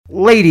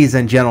Ladies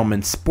and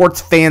gentlemen,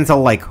 sports fans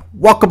alike,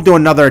 welcome to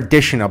another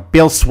edition of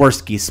Bill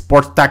Swirsky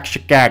Sports Talk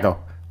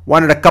Chicago,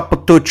 one of the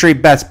couple, two, three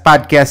best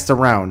podcasts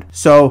around.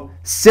 So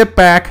sit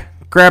back,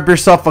 grab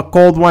yourself a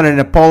cold one and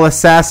a Polish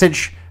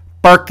sausage,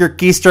 park your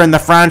keister in the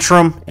French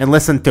room, and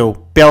listen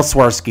to Bill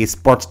Swirsky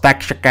Sports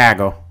Talk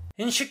Chicago.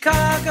 In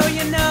Chicago,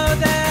 you know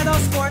that all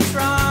sports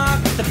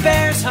rock. The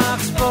Bears,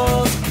 Hawks,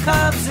 Bulls,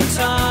 Cubs, and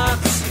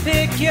Sox.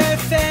 Pick your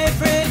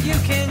favorite, you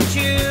can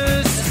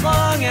choose, as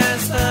long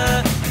as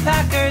the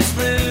Packers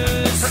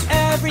lose. For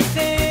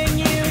everything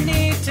you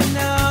need to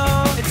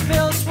know, it's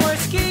Bill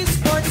Swirsky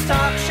Sports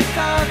Talk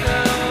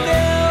Chicago.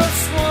 Bill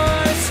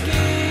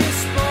Swirsky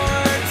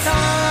Sports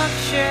Talk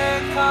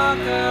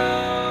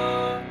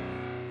Chicago.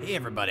 Hey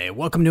everybody,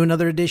 welcome to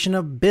another edition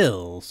of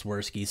Bill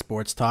Swirsky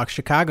Sports Talk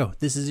Chicago.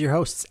 This is your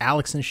hosts,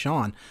 Alex and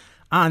Sean.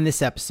 On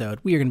this episode,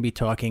 we are going to be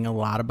talking a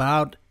lot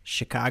about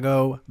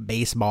Chicago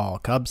baseball,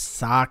 Cubs,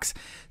 Sox,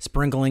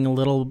 sprinkling a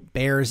little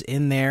Bears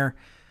in there,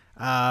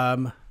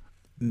 and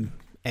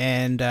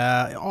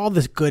all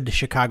this good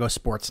Chicago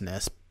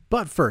sportsness.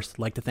 But first, I'd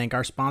like to thank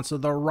our sponsor,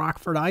 the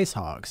Rockford Ice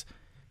Hogs.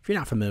 If you're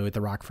not familiar with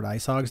the Rockford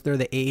Ice Hogs, they're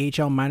the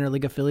AHL minor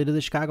league affiliate of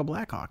the Chicago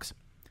Blackhawks.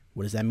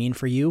 What does that mean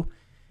for you?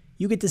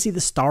 You get to see the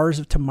stars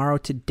of tomorrow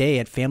today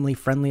at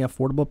family-friendly,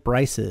 affordable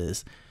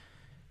prices.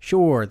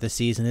 Sure, the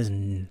season is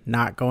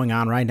not going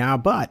on right now,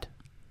 but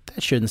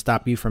that shouldn't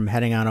stop you from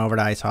heading on over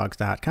to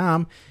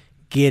icehogs.com,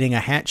 getting a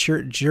hat,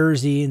 shirt,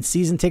 jersey, and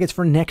season tickets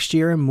for next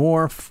year and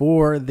more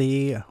for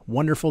the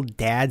wonderful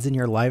dads in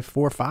your life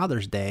for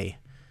Father's Day.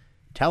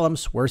 Tell them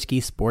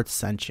Swirsky Sports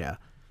sent you.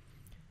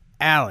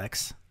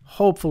 Alex,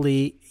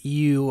 hopefully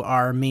you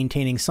are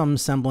maintaining some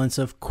semblance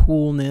of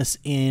coolness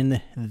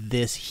in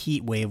this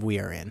heat wave we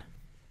are in.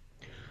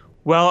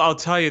 Well, I'll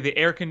tell you, the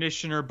air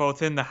conditioner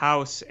both in the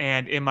house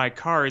and in my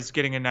car is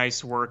getting a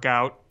nice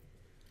workout.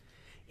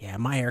 Yeah,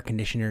 my air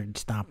conditioner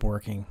stopped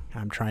working.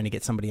 I'm trying to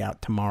get somebody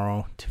out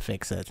tomorrow to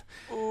fix it.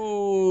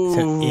 Ooh.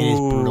 So it is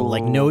brutal,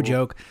 like no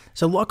joke.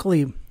 So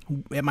luckily,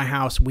 at my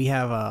house, we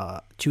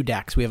have two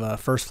decks. We have a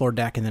first floor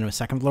deck and then a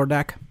second floor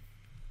deck.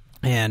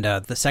 And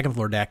the second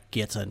floor deck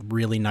gets a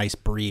really nice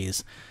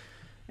breeze.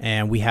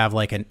 And we have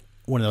like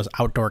one of those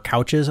outdoor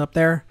couches up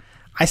there.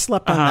 I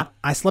slept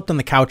on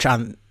the couch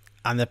on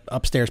the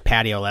upstairs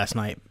patio last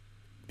night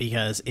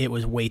because it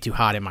was way too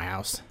hot in my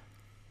house.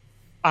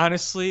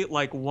 Honestly,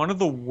 like one of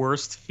the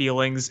worst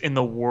feelings in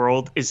the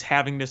world is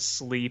having to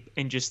sleep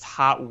in just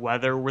hot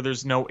weather where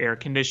there's no air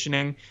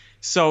conditioning.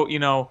 So,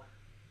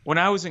 when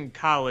I was in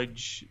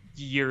college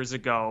years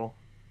ago,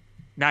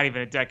 not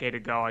even a decade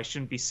ago, I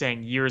shouldn't be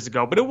saying years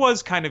ago, but it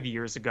was kind of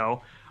years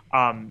ago.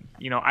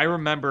 I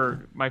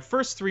remember my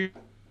first 3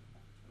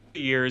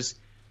 years,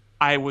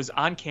 I was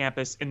on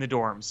campus in the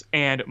dorms,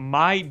 and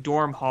my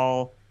dorm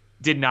hall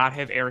did not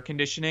have air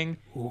conditioning.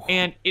 Ooh.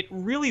 And it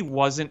really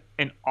wasn't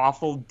an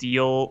awful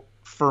deal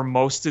for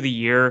most of the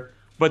year,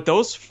 but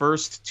those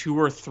first 2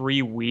 or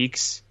 3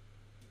 weeks,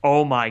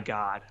 oh my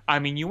God. I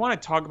mean, you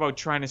want to talk about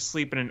trying to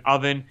sleep in an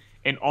oven,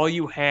 and all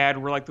you had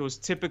were like those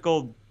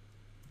typical,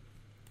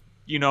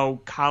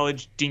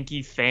 college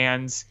dinky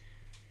fans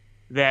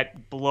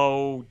that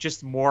blow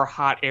just more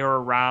hot air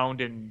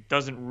around and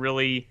doesn't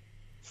really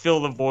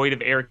fill the void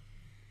of air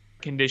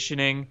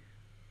conditioning.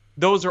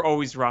 Those are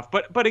always rough.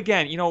 But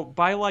again,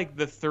 by like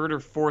the third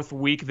or fourth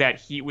week, that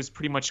heat was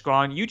pretty much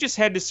gone. You just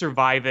had to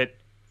survive it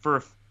for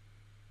a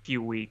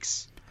few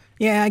weeks.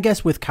 Yeah, I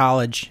guess with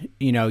college,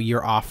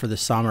 you're off for the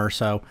summer.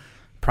 So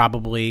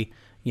probably,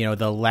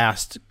 the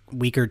last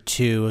week or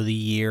two of the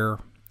year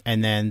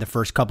and then the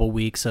first couple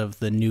weeks of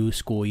the new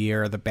school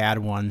year are the bad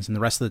ones. And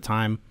the rest of the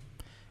time,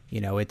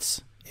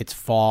 it's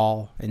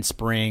fall and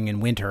spring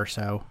and winter.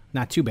 So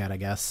not too bad, I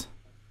guess.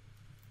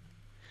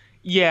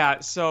 Yeah,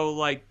 so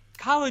like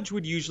college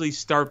would usually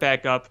start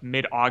back up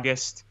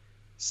mid-August.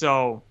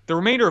 So the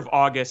remainder of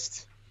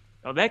August,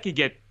 that could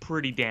get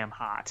pretty damn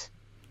hot.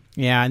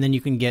 Yeah, and then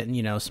you can get,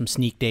 some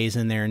sneak days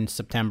in there in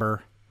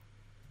September.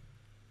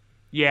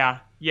 Yeah,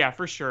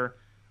 for sure.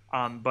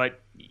 But,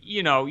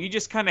 you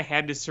just kind of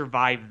had to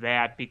survive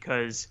that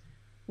because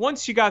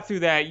once you got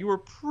through that, you were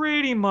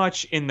pretty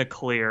much in the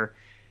clear.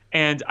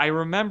 And I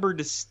remember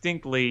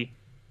distinctly,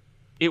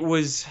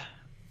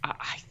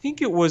 I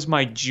think it was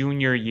my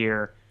junior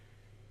year.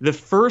 The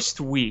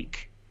first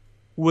week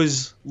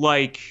was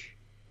like,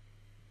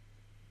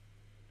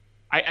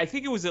 I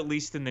think it was at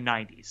least in the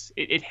 90s.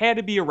 It had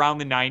to be around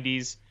the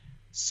 90s,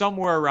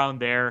 somewhere around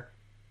there.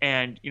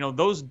 And,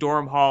 those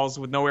dorm halls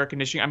with no air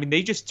conditioning, I mean,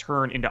 they just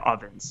turn into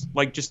ovens,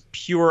 like just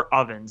pure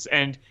ovens.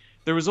 And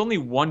there was only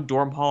one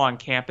dorm hall on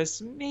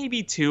campus,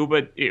 maybe two,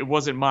 but it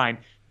wasn't mine,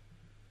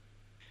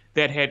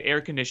 that had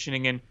air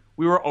conditioning. And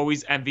we were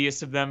always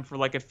envious of them for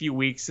like a few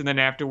weeks. And then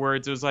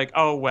afterwards it was like,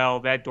 oh, well,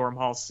 that dorm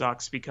hall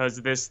sucks because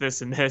of this,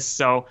 this, and this.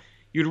 So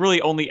you'd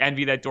really only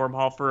envy that dorm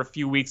hall for a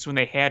few weeks when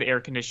they had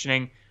air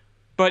conditioning.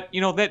 But,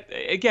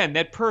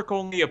 that perk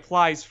only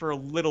applies for a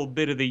little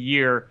bit of the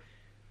year.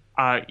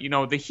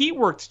 The heat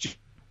worked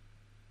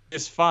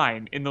just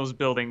fine in those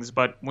buildings.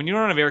 But when you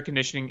don't have air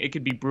conditioning, it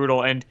could be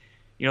brutal. And,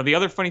 the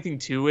other funny thing,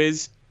 too,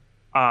 is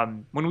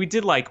when we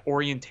did like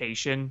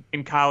orientation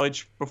in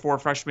college before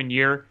freshman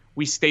year,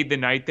 we stayed the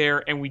night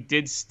there, and we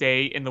did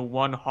stay in the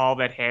one hall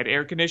that had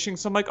air conditioning.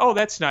 So I'm like, oh,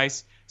 that's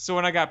nice. So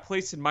when I got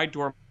placed in my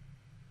dorm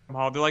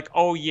hall, they're like,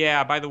 oh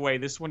yeah, by the way,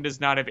 this one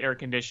does not have air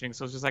conditioning.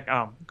 So it's just like,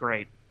 oh,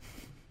 great.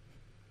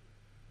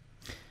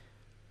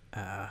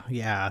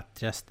 Yeah,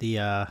 just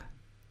the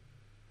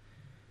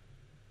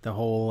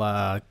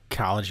whole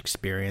college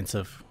experience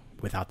of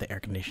without the air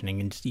conditioning,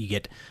 and just, you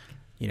get,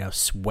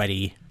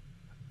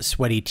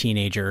 sweaty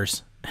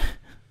teenagers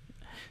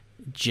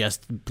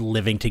just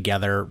living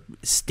together,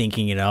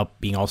 stinking it up,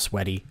 being all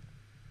sweaty.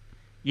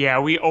 Yeah,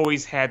 we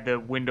always had the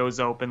windows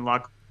open,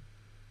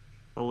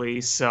 luckily,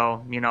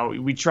 so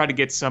we try to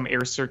get some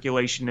air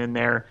circulation in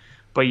there.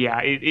 But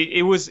yeah,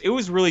 it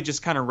was really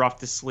just kind of rough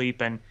to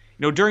sleep. And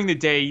during the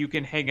day you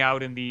can hang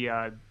out in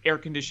the air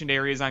conditioned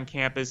areas on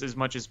campus as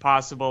much as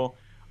possible.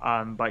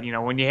 But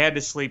when you had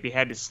to sleep, you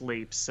had to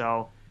sleep.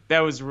 So that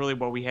was really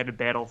what we had to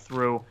battle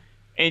through.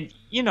 And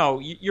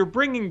you're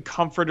bringing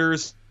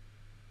comforters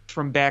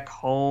from back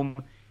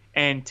home,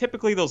 and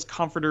typically those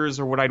comforters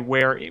are what I'd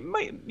wear. It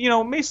might,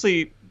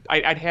 mostly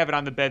I'd have it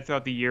on the bed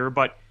throughout the year,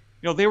 but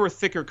they were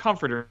thicker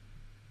comforters,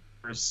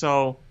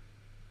 so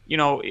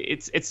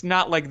it's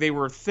not like they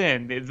were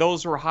thin.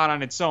 Those were hot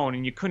on its own,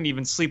 and you couldn't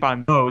even sleep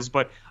on those.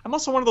 But I'm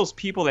also one of those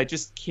people that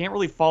just can't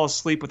really fall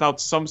asleep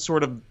without some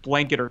sort of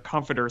blanket or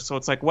comforter. So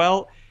it's like,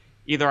 well,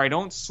 either I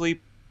don't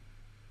sleep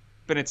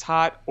and it's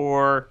hot,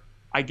 or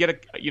I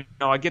get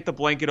I get the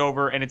blanket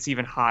over and it's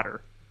even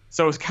hotter.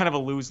 So it's kind of a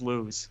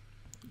lose-lose.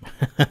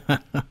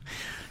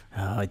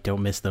 I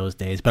don't miss those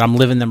days, but I'm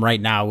living them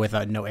right now with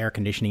no air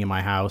conditioning in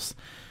my house.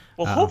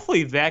 Well,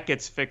 hopefully that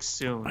gets fixed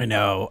soon. I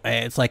know.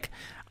 It's like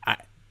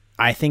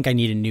I think I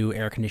need a new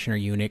air conditioner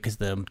unit because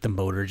the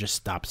motor just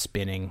stopped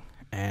spinning,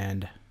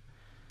 and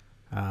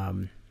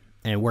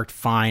it worked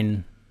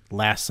fine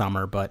last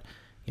summer, but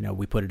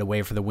we put it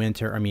away for the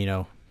winter. I mean,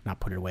 not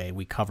put it away.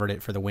 We covered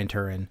it for the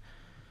winter, and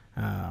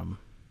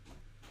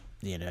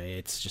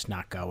it's just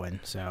not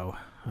going. So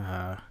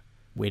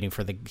waiting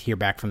for hear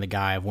back from the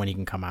guy of when he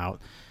can come out.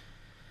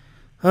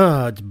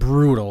 It's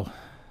brutal.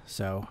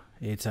 So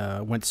it's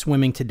went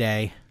swimming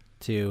today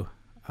to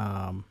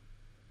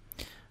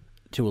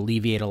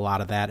alleviate a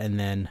lot of that, and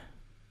then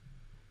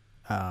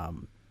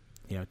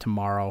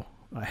tomorrow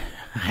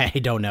I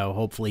don't know.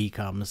 Hopefully he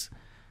comes.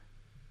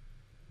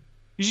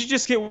 You should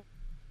just get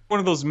one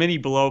of those mini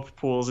blow-up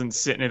pools and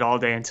sit in it all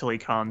day until he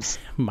comes.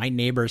 My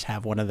neighbors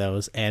have one of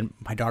those, and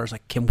my daughter's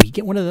like, "Can we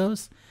get one of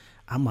those?"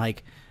 I'm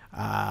like,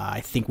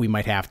 I think we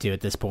might have to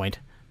at this point.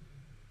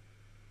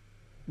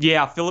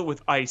 Yeah, fill it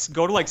with ice.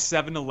 Go to like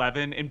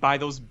 7-Eleven and buy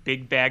those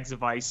big bags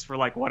of ice for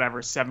like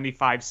whatever,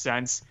 75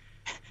 cents,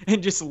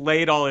 and just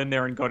lay it all in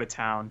there and go to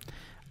town.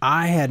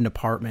 I had an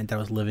apartment that I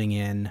was living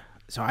in.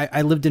 So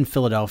I lived in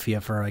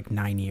Philadelphia for like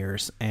 9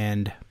 years,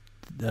 and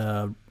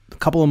a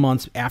couple of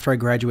months after I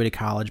graduated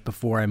college,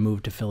 before I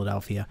moved to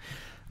Philadelphia,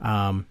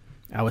 I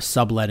was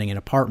subletting an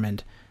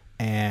apartment,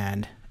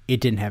 and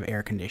it didn't have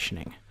air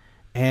conditioning.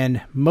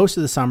 And most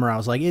of the summer I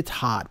was like, it's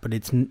hot, but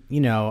it's,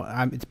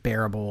 it's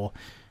bearable.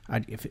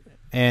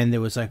 And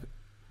there was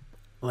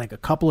like a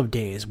couple of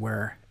days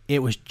where it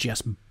was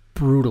just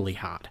brutally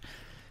hot.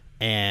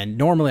 And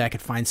normally I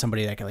could find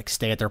somebody that could like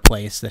stay at their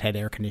place that had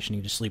air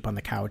conditioning to sleep on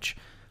the couch,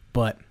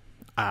 but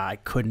I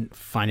couldn't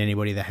find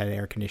anybody that had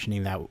air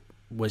conditioning that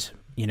was,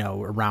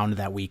 around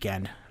that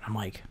weekend. I'm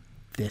like,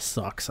 this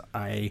sucks.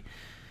 I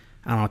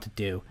don't know what to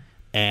do.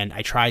 And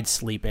I tried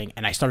sleeping,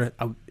 and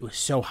it was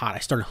so hot, I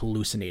started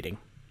hallucinating.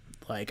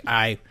 Like,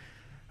 I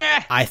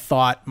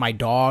thought my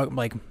dog,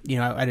 I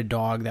had a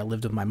dog that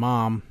lived with my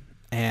mom,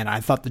 and I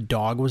thought the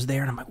dog was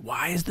there, and I'm like,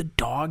 why is the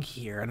dog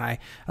here? And I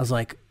was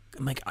like,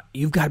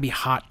 you've got to be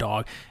hot,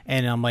 dog.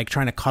 And I'm like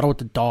trying to cuddle with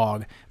the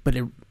dog, but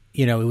it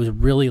was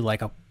really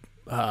like a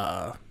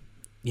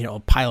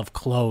pile of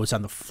clothes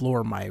on the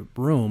floor of my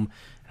room.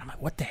 And I'm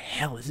like, what the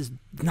hell? This is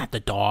not the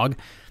dog.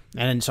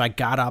 And so I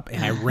got up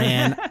and I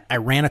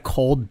ran a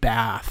cold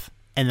bath,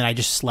 and then I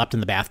just slept in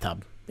the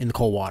bathtub in the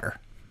cold water.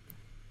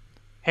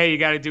 Hey, you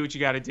got to do what you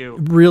got to do.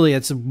 Really,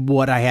 it's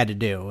what I had to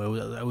do.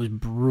 It was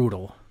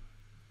brutal.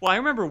 Well, I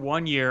remember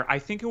one year, I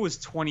think it was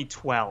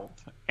 2012,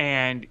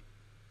 and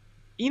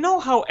you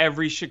know how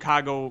every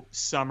Chicago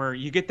summer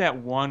you get that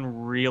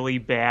one really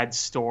bad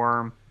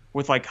storm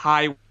with like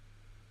high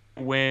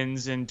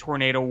winds and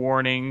tornado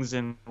warnings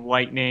and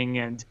lightning,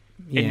 and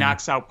it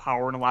knocks out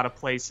power in a lot of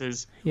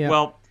places. Yeah.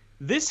 Well,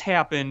 this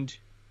happened,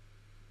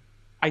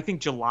 I think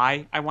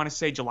July of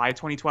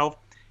 2012,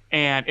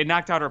 and it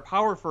knocked out our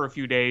power for a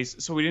few days,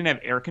 so we didn't have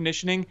air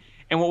conditioning.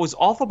 And what was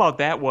awful about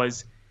that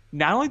was,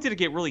 not only did it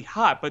get really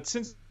hot, but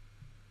since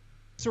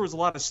there was a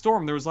lot of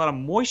storm, there was a lot of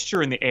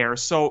moisture in the air,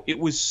 so it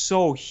was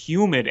so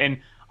humid.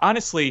 And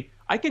honestly,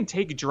 I can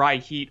take dry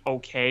heat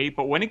okay,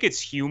 but when it gets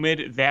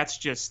humid, that's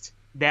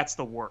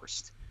the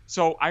worst.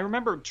 So I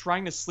remember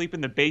trying to sleep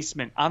in the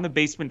basement, on the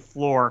basement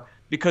floor,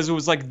 because it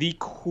was like the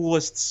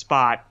coolest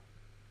spot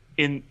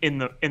in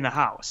the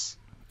house.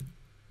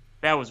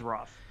 That was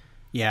rough.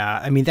 Yeah,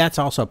 I mean, that's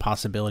also a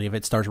possibility if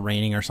it starts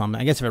raining or something.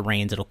 I guess if it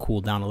rains, it'll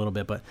cool down a little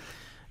bit, but,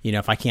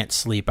 if I can't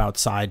sleep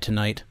outside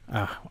tonight,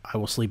 I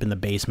will sleep in the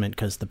basement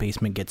because the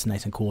basement gets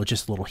nice and cool. It's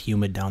just a little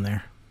humid down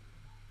there.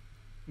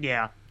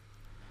 Yeah.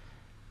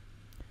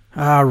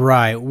 All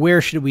right,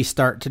 where should we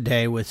start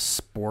today with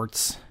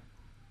sports?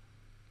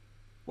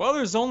 Well,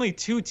 there's only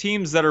 2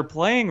 teams that are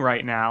playing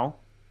right now.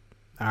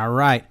 All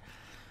right.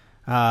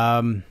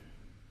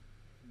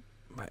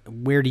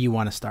 Where do you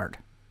want to start?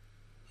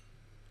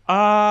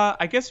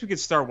 I guess we could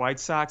start White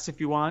Sox if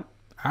you want.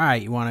 All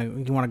right, you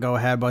want to go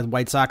ahead with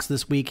White Sox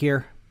this week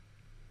here?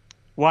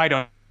 Why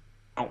don't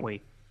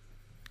we?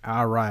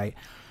 All right.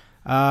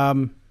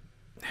 I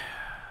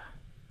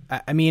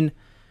mean,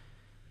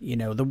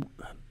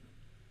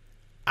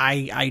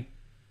 I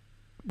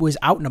was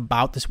out and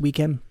about this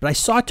weekend, but I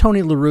saw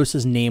Tony La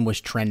Russa's name was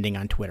trending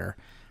on Twitter.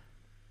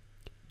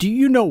 Do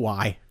you know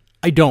why?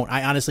 I don't.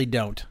 I honestly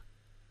don't.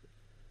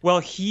 Well,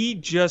 he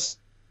just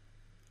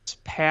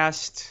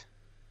passed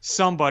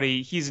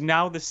somebody. He's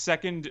now the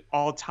second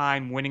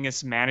all-time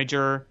winningest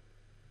manager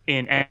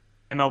in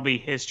MLB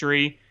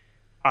history.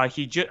 I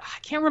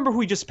can't remember who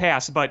he just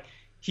passed, but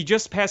he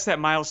just passed that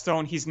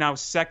milestone. He's now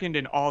second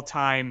in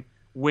all-time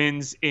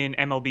wins in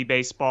MLB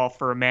baseball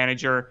for a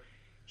manager.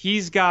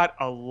 He's got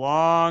a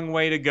long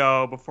way to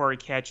go before he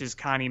catches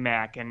Connie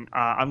Mack, and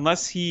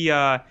unless he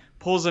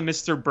pulls a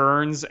Mr.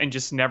 Burns and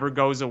just never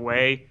goes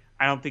away,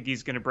 I don't think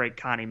he's going to break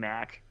Connie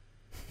Mack.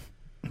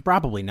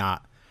 Probably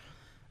not.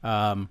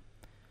 And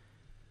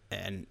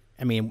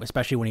I mean,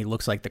 especially when he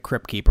looks like the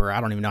Crypt Keeper,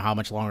 I don't even know how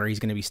much longer he's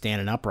going to be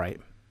standing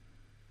upright.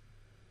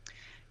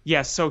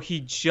 Yeah, so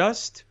he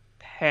just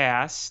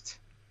passed.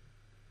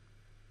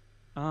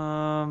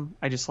 I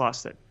just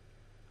lost it.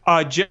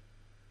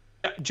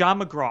 John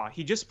McGraw.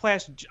 He just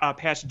passed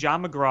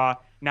John McGraw,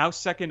 now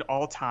second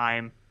all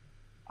time.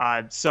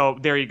 So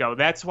there you go.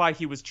 That's why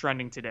he was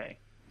trending today.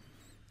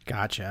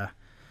 Gotcha.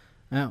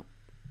 Well,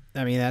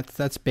 I mean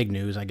that's big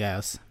news, I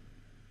guess.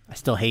 I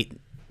still hate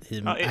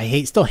him.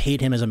 Still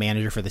hate him as a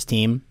manager for this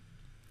team.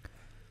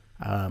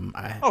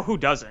 Who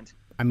doesn't?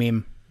 I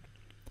mean,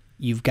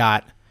 you've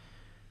got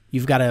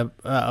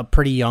a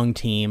pretty young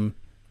team,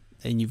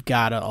 and you've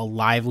got a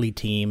lively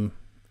team,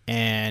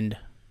 and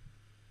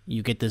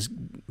you get this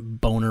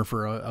boner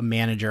for a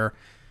manager.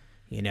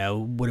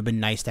 Would have been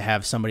nice to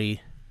have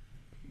somebody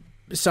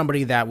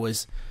that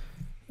was,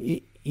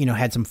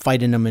 had some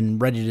fight in them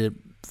and ready to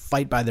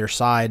fight by their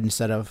side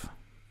instead of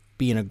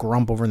being a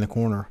grump over in the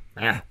corner.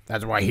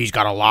 That's why he's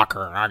got a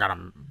locker and I got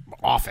an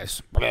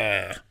office.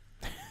 Bleh.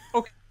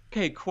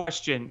 Okay,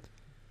 question.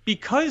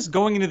 Because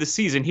going into the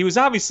season, he was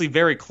obviously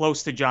very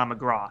close to John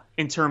McGraw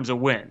in terms of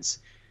wins.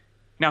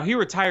 Now, he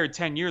retired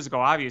 10 years ago,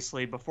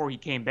 obviously, before he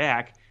came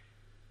back.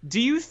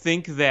 Do you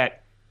think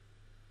that,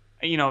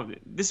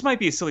 this might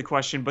be a silly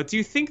question, but do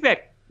you think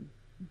that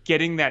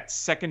getting that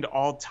second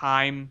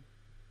all-time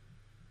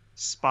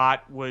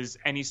spot was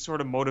any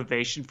sort of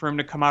motivation for him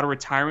to come out of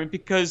retirement?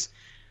 Because,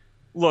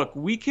 look,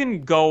 we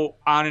can go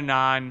on and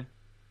on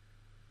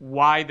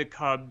why the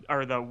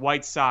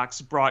White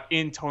Sox brought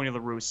in Tony La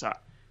Russa.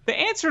 The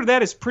answer to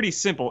that is pretty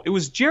simple. It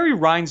was Jerry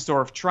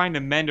Reinsdorf trying to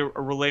mend a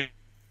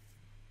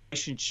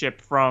relationship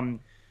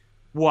from,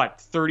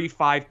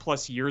 35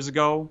 plus years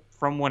ago,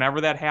 from whenever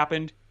that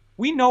happened.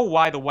 We know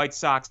why the White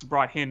Sox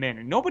brought him in,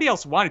 and nobody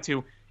else wanted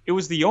to. It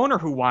was the owner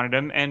who wanted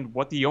him, and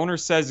what the owner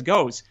says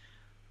goes.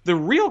 The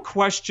real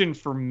question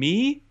for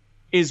me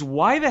is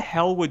why the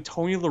hell would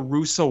Tony La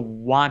Russa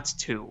want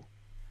to?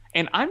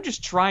 And I'm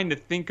just trying to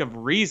think of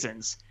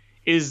reasons.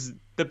 Is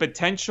the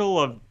potential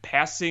of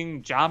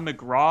passing John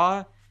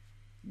McGraw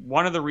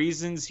one of the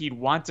reasons he'd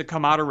want to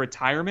come out of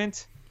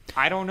retirement?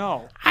 I don't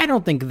know. I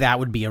don't think that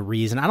would be a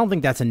reason. I don't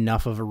think that's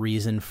enough of a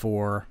reason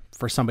for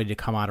somebody to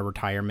come out of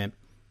retirement.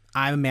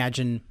 I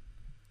imagine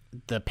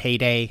the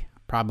payday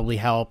probably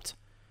helped.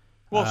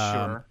 Well,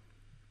 sure.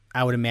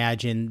 I would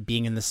imagine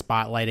being in the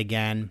spotlight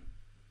again,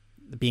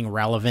 being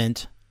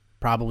relevant,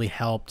 probably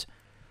helped.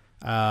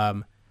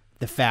 The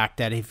fact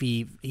that if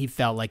he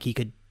felt like he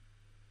could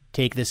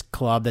take this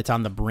club that's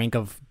on the brink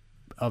of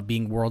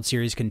being World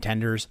Series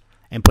contenders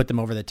and put them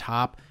over the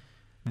top,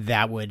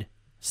 that would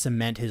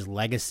cement his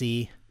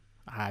legacy.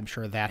 I'm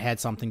sure that had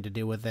something to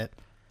do with it.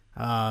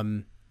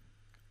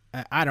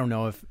 I don't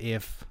know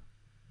if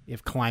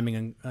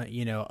climbing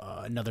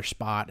another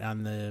spot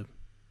on the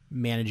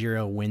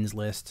managerial wins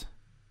list,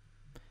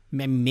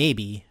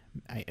 maybe.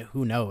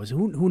 Who knows?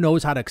 Who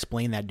knows how to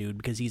explain that dude,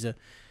 because he's a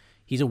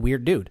He's a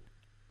weird dude.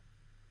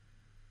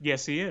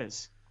 Yes, he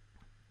is.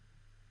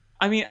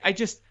 I mean, I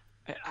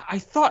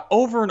thought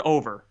over and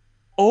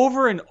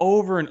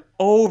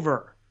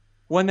over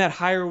when that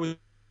hire was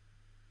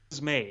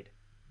made.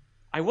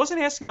 I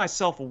wasn't asking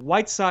myself,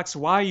 White Sox,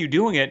 why are you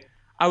doing it?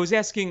 I was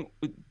asking,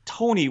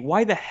 Tony,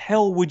 why the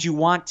hell would you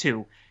want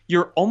to?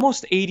 You're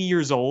almost 80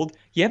 years old.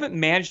 You haven't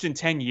managed in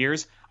 10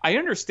 years. I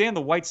understand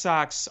the White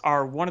Sox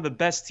are one of the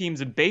best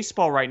teams in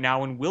baseball right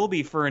now and will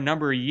be for a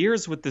number of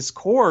years with this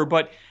core.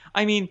 But,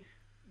 I mean,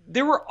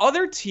 there were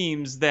other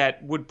teams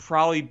that would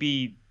probably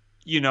be,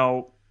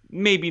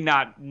 maybe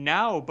not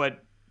now,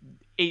 but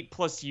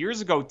 8+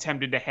 years ago,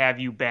 tempted to have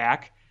you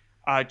back,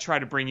 try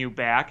to bring you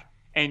back.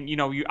 And,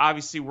 you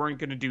obviously weren't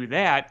going to do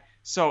that.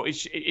 So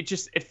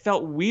it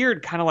felt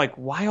weird, kind of like,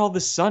 why all of a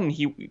sudden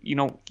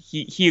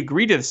he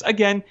agreed to this.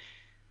 Again,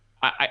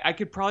 I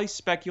could probably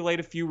speculate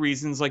a few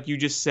reasons, like you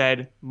just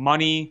said,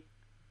 money,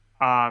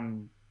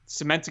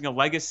 cementing a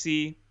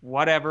legacy,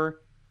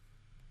 whatever.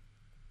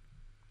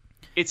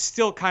 It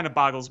still kind of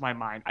boggles my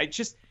mind.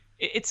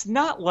 It's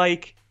not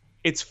like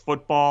it's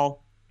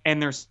football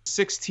and there's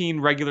 16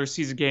 regular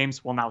season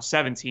games. Well, now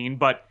 17,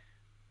 but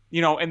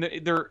and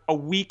they're a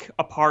week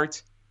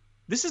apart.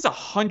 This is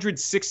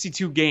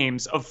 162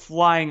 games of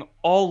flying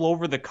all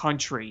over the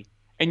country,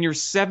 and you're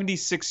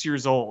 76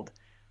 years old.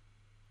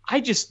 I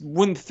just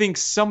wouldn't think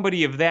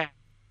somebody of that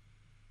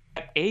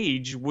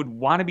age would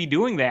want to be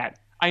doing that.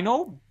 I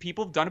know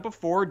people have done it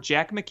before.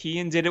 Jack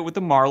McKeon did it with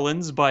the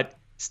Marlins, but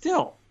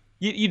still,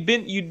 you'd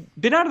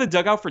been out of the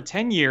dugout for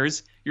 10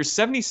 years. You're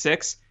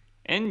 76,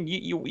 and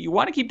you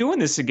want to keep doing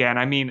this again.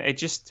 I mean,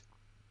 it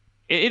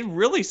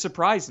really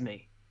surprised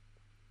me.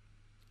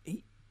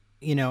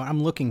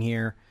 I'm looking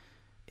here.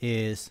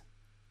 Is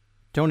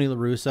Tony La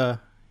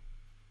Russa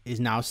is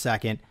now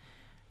second.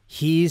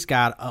 He's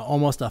got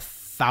almost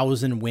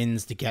 1,000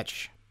 wins to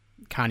catch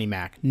Connie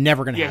Mack.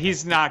 Never going to happen. Yeah,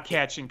 he's not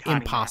catching Connie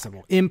Impossible.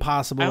 Mack.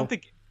 Impossible. I don't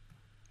think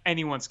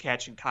anyone's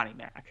catching Connie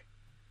Mack.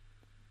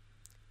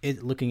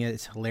 Looking at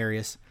it's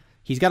hilarious.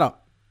 He's got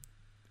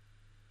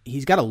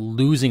a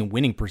losing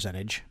winning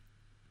percentage.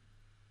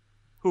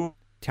 Who?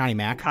 Connie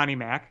Mack. Connie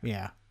Mack?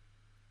 Yeah.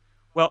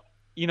 Well,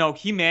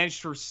 he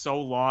managed for so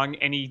long,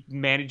 and he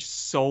managed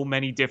so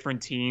many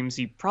different teams.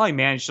 He probably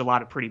managed a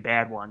lot of pretty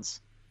bad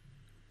ones.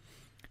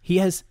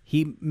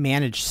 He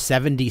managed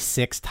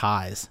 76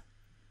 ties.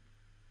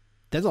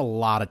 That's a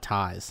lot of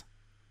ties.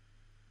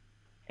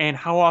 And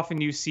how often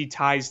do you see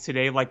ties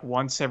today? Like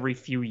once every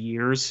few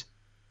years,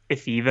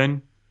 if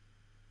even.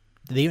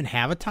 Do they even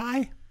have a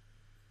tie?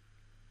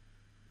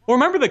 Well,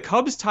 remember the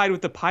Cubs tied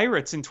with the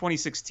Pirates in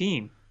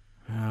 2016.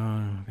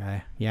 Oh,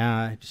 okay.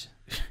 Yeah,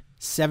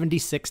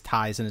 76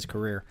 ties in his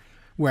career,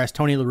 whereas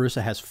Tony La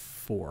Russa has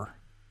 4.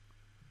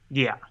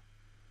 Yeah.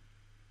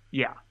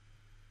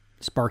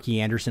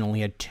 Sparky Anderson only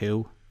had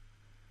 2.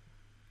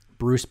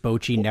 Bruce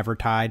Bochy never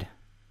tied.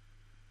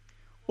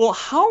 Well,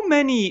 how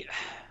many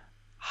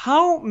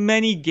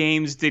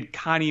games did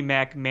Connie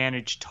Mack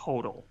manage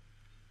total?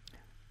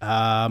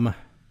 A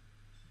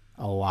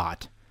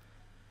lot.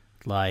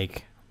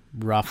 Like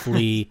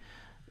roughly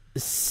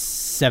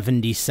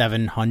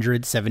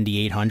 7,700,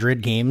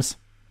 7,800 games.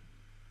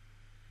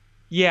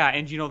 Yeah,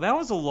 and that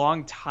was a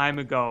long time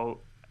ago.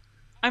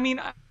 I mean,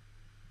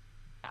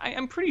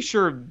 I'm pretty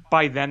sure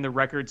by then the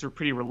records are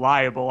pretty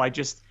reliable.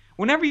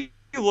 Whenever you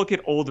look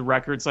at old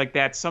records like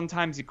that,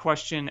 sometimes you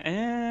question,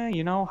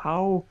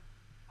 how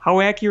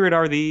accurate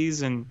are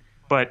these?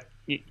 But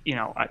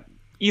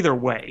either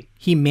way,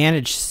 he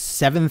managed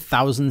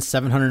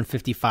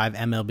 7,755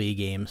 MLB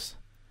games.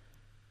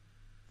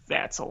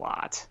 That's a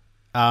lot.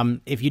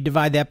 If you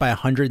divide that by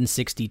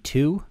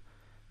 162,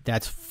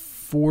 that's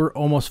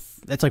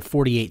like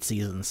 48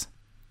 seasons.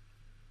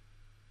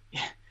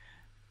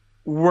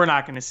 We're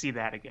not going to see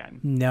that again.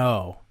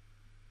 No.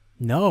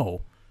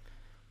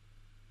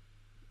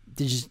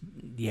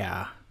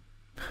 Yeah.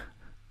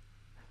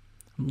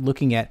 I'm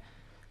looking at,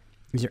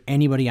 is there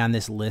anybody on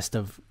this list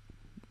of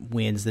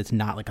wins that's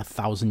not like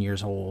 1,000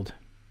 years old?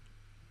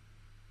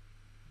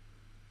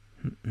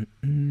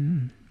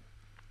 Let's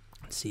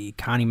see.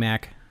 Connie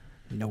Mack.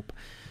 Nope.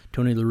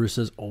 Tony La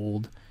Russa's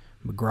old.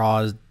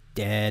 McGraw's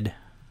dead.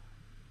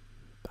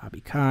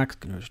 Bobby Cox.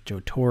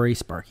 Joe Torre.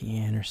 Sparky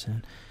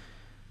Anderson.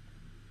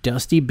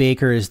 Dusty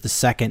Baker is the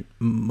second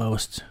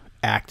most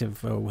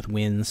active with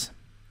wins.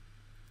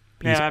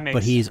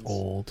 But he's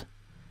old.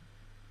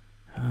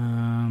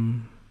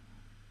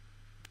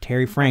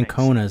 Terry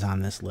Francona's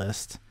on this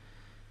list.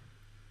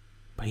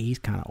 But he's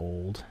kind of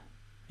old.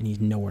 And he's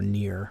nowhere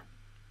near.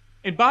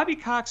 And Bobby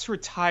Cox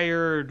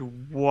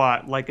retired,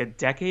 what, like a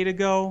decade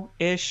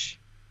ago-ish?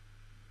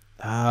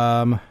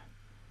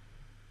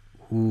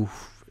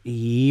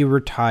 He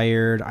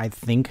retired, I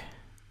think,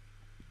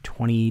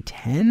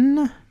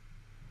 2010?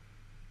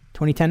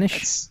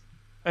 2010-ish?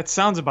 That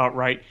sounds about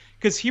right.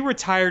 Because he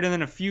retired, and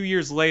then a few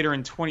years later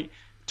in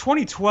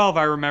 2012,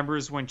 I remember,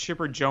 is when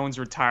Chipper Jones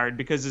retired,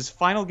 because his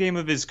final game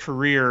of his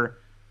career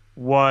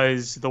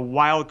was the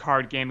wild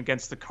card game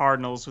against the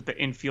Cardinals with the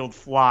infield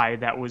fly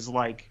that was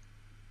like,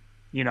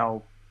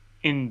 into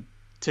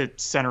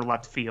center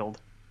left field.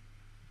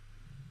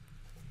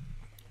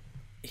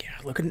 Yeah,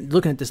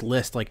 looking at this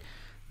list, like,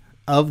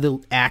 of the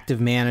active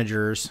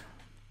managers,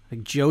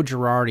 like Joe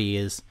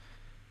Girardi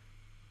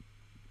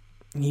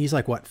he's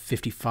like, what,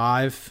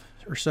 55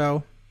 or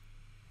so?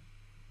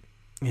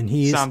 And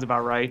sounds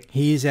about right.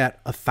 He's at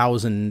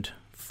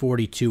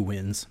 1,042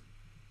 wins.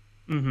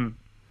 Mm-hmm.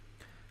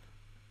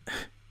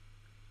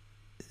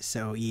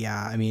 So,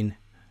 yeah, I mean,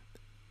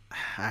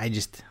 I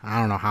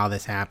don't know how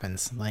this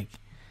happens. Like,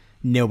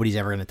 nobody's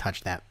ever going to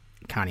touch that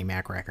Connie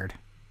Mack record.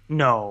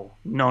 No.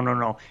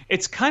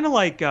 It's kind of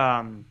like,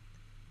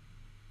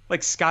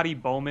 like Scotty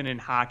Bowman in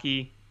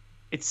hockey,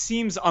 it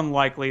seems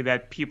unlikely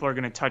that people are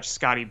going to touch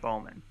Scotty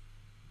Bowman.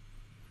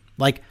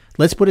 Like,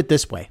 let's put it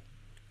this way: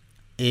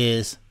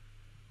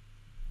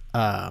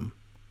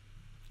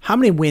 how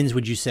many wins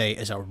would you say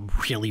is a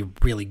really,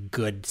 really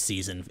good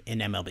season in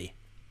MLB?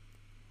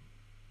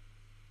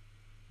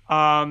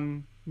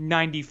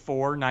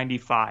 94,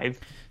 95.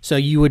 So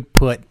you would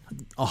put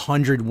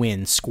 100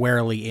 wins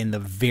squarely in the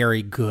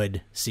very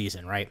good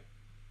season, right?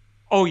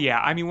 Oh,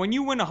 yeah. I mean, when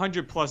you win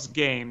 100-plus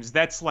games,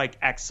 that's, like,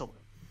 excellent.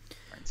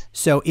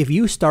 So if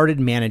you started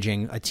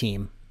managing a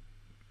team,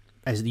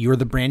 as you're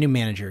the brand new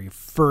manager, your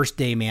first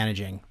day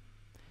managing,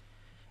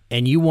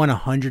 and you won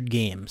 100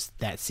 games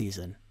that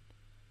season,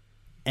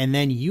 and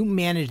then you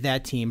managed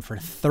that team for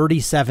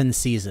 37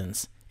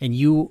 seasons, and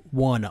you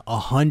won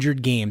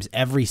 100 games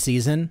every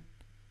season,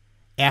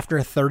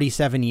 after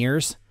 37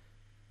 years,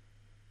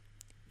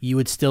 you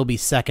would still be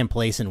second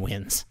place in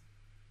wins.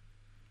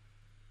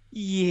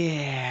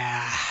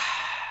 Yeah.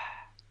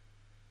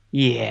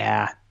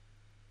 Yeah.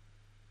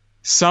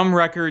 Some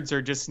records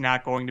are just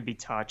not going to be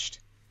touched.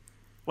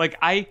 Like,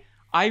 I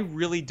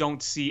really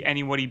don't see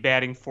anybody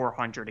batting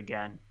 400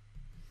 again.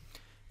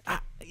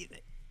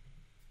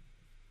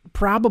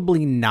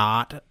 Probably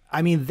not.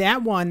 I mean,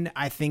 that one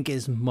I think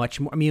is much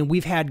more. I mean,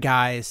 we've had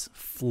guys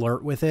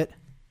flirt with it.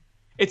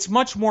 It's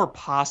much more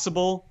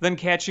possible than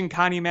catching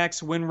Connie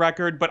Mack's win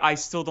record, but I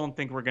still don't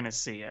think we're going to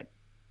see it.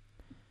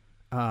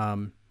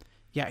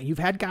 Yeah, you've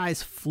had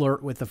guys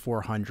flirt with the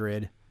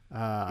 400.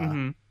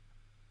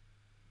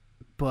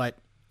 But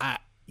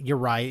you're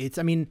right.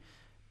 I mean,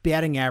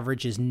 batting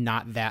average is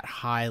not that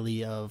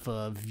highly of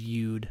a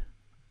viewed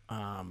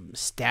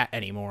stat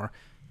anymore.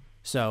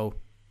 So,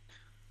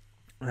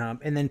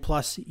 and then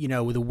plus, you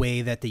know, the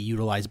way that they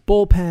utilize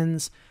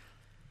bullpens,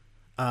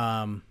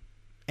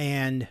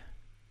 and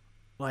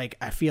like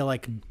I feel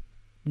like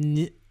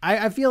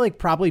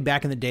probably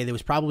back in the day there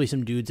was probably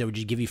some dudes that would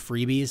just give you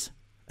freebies,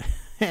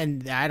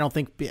 and I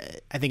think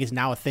it's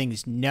now a thing.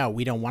 Is no,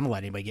 we don't want to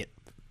let anybody get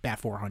bat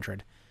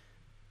 400.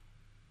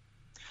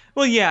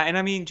 Well, yeah, and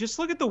I mean, just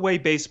look at the way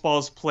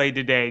baseball's played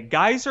today.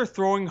 Guys are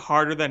throwing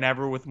harder than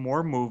ever with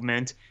more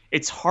movement.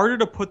 It's harder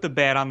to put the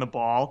bat on the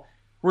ball.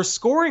 We're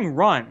scoring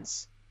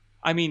runs.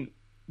 I mean,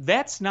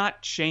 that's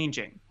not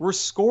changing. We're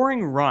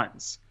scoring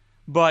runs,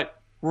 but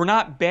we're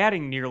not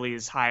batting nearly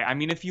as high. I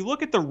mean, if you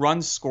look at the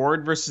runs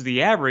scored versus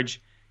the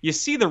average, you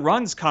see the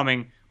runs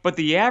coming, but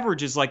the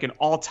average is like an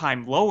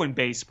all-time low in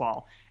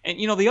baseball. And,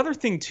 you know, the other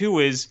thing, too,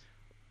 is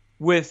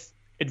with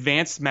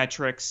advanced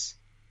metrics,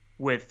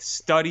 with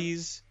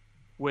studies,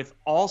 with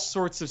all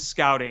sorts of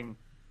scouting,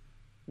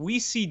 we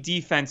see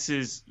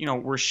defenses, you know,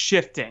 we're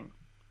shifting.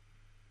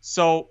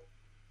 So,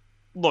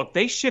 look,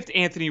 they shift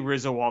Anthony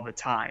Rizzo all the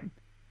time.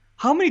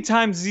 How many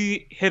times does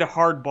he hit a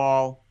hard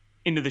ball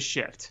into the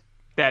shift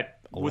that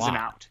was an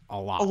out? A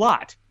lot. A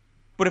lot.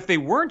 But if they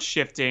weren't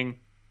shifting,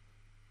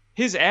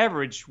 his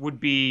average would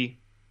be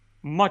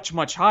much,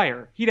 much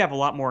higher. He'd have a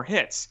lot more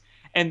hits.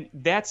 And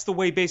that's the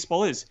way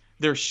baseball is.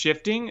 They're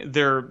shifting.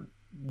 They're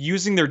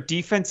using their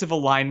defensive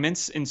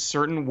alignments in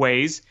certain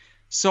ways.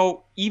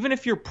 So even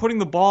if you're putting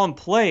the ball in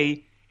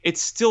play,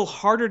 it's still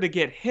harder to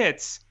get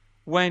hits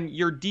when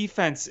your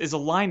defense is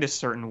aligned a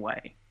certain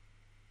way.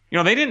 You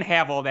know, they didn't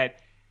have all that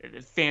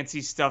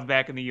fancy stuff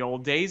back in the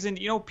old days. And,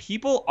 you know,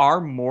 people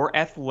are more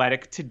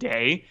athletic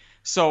today.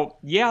 So,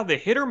 yeah, the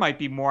hitter might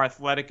be more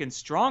athletic and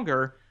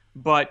stronger,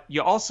 but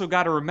you also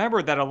got to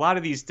remember that a lot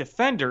of these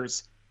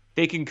defenders,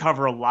 they can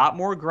cover a lot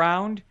more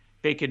ground.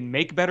 They can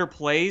make better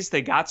plays.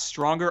 They got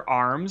stronger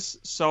arms.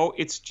 So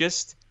it's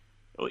just,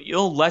 you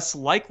know, less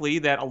likely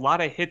that a lot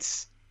of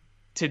hits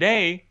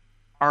today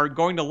are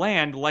going to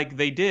land like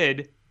they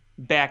did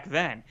back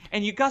then.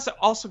 And you guys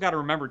also got to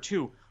remember,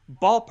 too,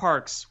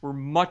 ballparks were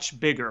much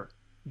bigger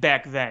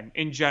back then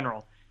in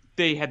general.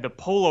 They had the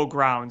Polo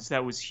Grounds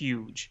that was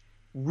huge,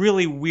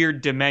 really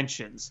weird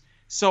dimensions.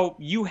 So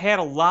you had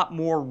a lot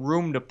more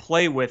room to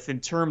play with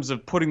in terms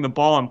of putting the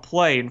ball in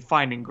play and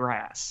finding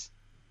grass.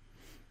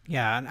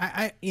 Yeah, and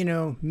I you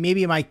know,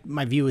 maybe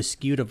my view is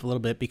skewed a little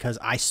bit because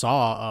I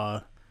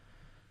saw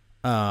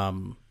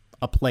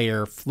a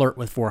player flirt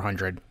with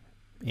 400.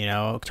 You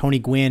know, Tony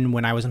Gwynn,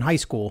 when I was in high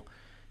school,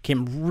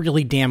 came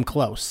really damn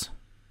close.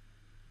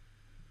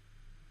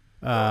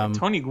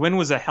 Tony Gwynn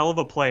was a hell of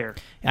a player.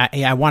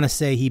 I want to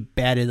say he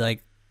batted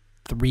like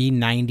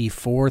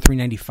 394,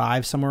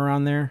 395, somewhere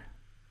around there.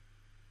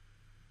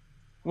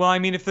 Well, I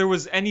mean, if there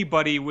was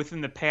anybody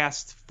within the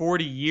past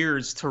 40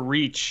 years to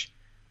reach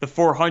the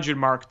 400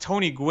 mark,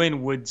 Tony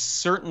Gwynn would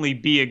certainly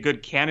be a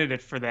good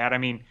candidate for that. I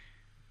mean,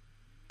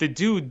 the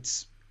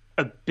dude's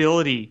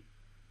ability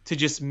to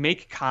just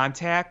make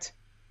contact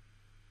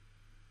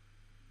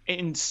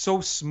and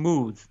so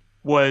smooth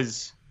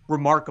was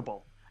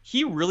remarkable.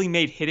 He really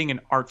made hitting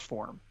an art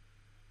form.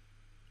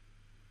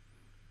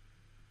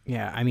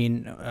 Yeah, I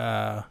mean,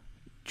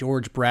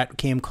 George Brett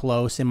came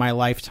close in my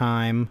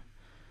lifetime.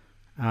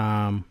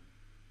 When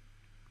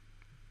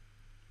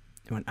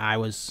I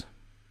was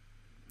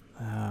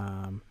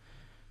trying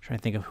to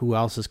think of who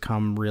else has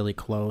come really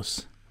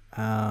close.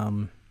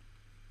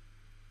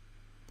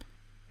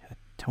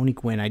 Tony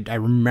Gwynn, I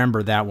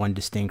remember that one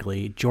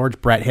distinctly.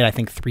 George Brett hit, I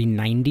think,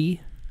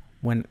 390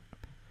 when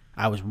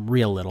I was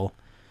real little.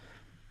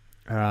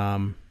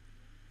 I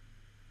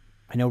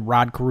know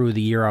Rod Carew,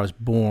 the year I was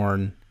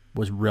born,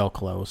 was real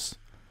close.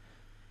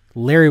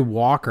 Larry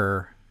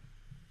Walker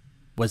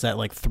was at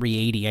like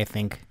 380, I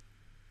think.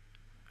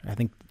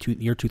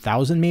 Year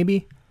 2000,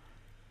 maybe.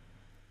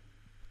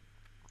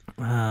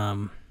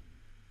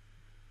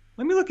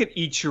 Let me look at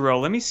Ichiro.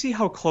 Let me see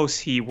how close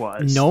he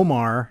was.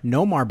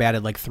 Nomar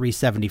batted like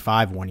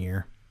 375 one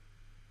year.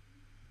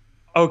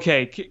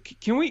 Okay,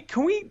 can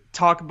we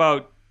talk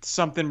about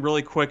something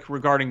really quick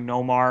regarding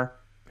Nomar?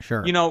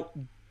 Sure. You know,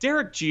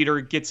 Derek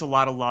Jeter gets a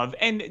lot of love,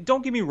 and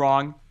don't get me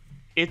wrong,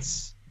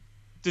 it's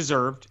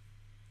deserved.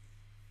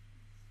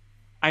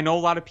 I know a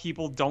lot of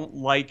people don't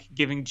like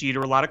giving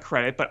Jeter a lot of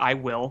credit, but I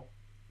will.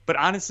 But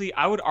honestly,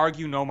 I would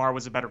argue Nomar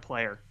was a better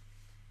player.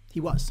 He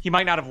was. He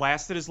might not have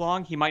lasted as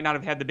long. He might not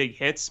have had the big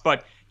hits.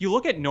 But you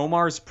look at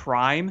Nomar's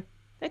prime,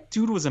 that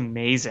dude was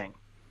amazing.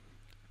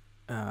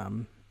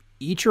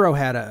 Ichiro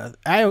had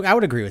I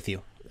would agree with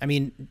you. I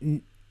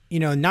mean,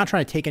 not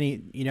trying to take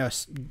any,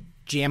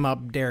 jam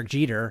up Derek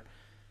Jeter.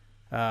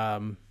 I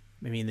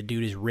mean, the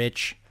dude is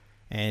rich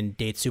and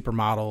dates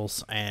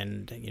supermodels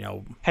and,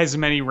 has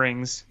many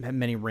rings.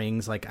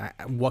 Like,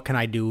 what can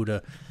I do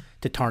to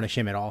tarnish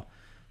him at all?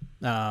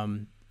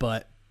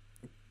 But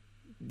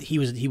he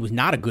was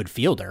not a good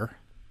fielder.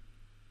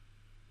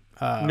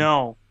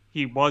 No,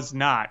 he was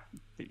not.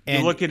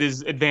 You look at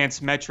his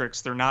advanced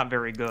metrics; they're not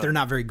very good. They're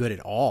not very good at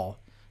all.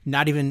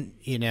 Not even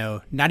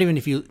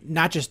if you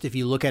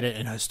look at it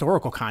in a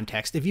historical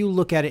context. If you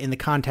look at it in the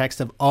context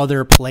of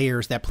other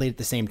players that played at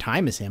the same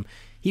time as him,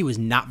 he was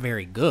not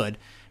very good.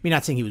 I mean,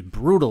 not saying he was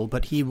brutal,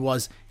 but he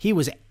was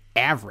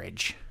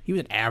average. He was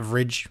an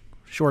average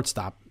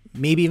shortstop,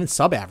 maybe even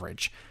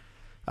sub-average.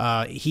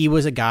 He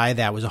was a guy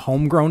that was a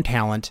homegrown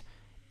talent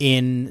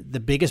in the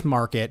biggest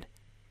market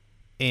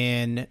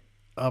in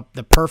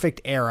the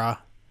perfect era,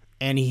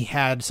 and he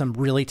had some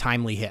really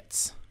timely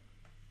hits.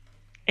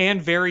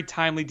 And very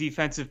timely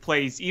defensive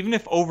plays. Even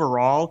if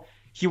overall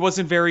he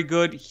wasn't very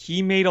good,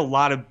 he made a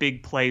lot of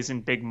big plays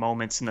and big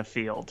moments in the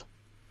field.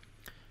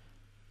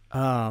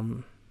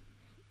 I'm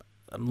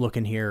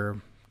looking here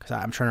because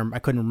I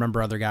couldn't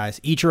remember other guys.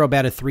 Ichiro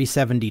batted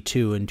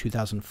 372 in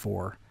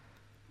 2004.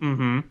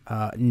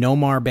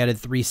 Nomar batted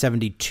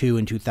 372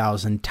 in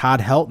 2000. Todd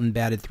Helton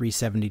batted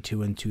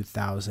 372 in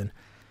 2000.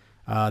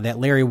 That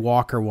Larry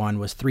Walker one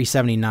was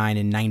 379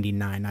 in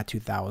 99, not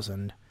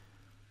 2000.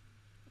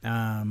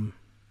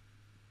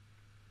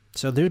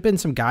 So there's been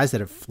some guys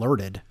that have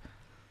flirted,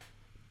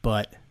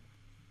 but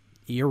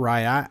you're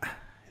right.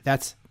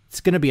 It's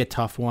going to be a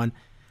tough one.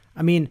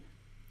 I mean,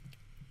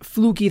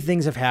 fluky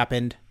things have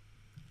happened.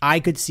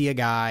 I could see a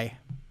guy,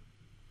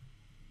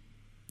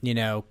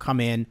 come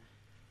in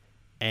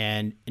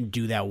and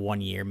do that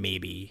 1 year,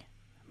 maybe.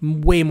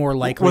 Way more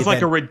likely with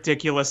like a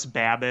ridiculous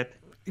BABIP.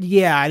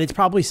 Yeah, and it's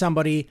probably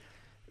somebody,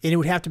 and it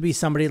would have to be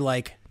somebody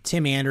like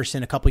Tim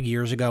Anderson a couple of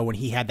years ago when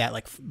he had that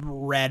like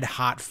red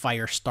hot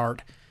fire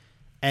start,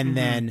 and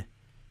then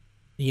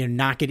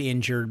not get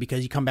injured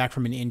because you come back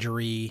from an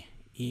injury,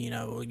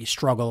 you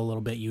struggle a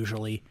little bit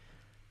usually,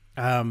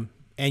 and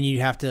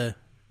you have to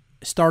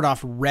start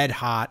off red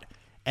hot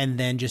and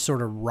then just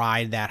sort of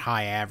ride that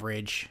high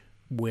average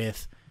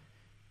with,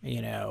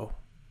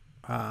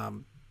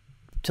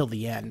 till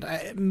the end.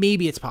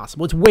 Maybe it's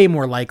possible. It's way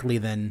more likely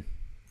than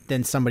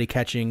somebody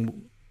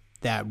catching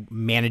that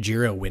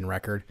managerial win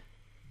record.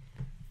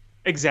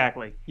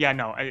 Exactly. Yeah,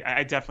 no,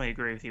 I definitely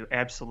agree with you.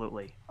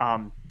 Absolutely.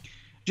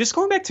 Just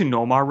going back to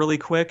Nomar really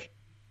quick.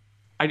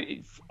 From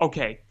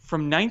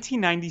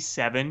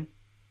 1997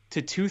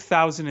 to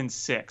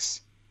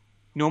 2006,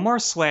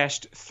 Nomar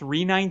slashed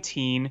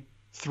 319,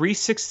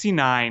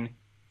 369,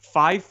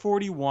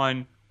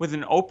 541 with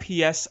an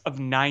OPS of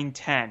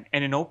 910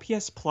 and an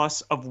OPS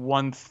plus of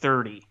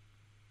 130.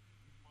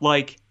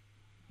 Like,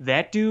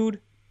 that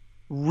dude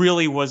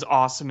really was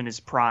awesome in his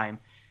prime.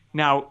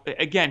 Now,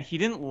 again, he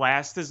didn't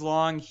last as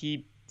long.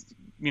 He,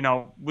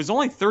 was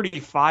only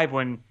 35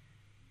 when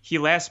he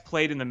last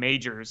played in the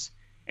majors.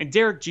 And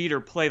Derek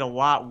Jeter played a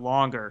lot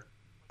longer.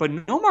 But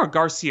Nomar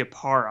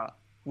Garciaparra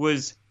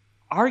was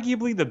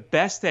arguably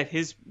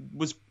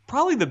was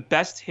probably the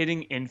best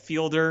hitting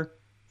infielder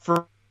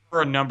for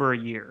a number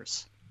of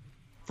years.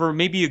 For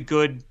maybe a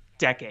good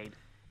decade.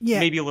 Yeah.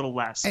 Maybe a little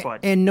less.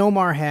 But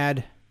Nomar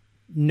had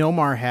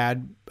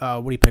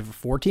what did he play for,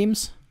 4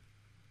 teams?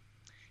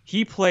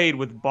 He played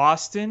with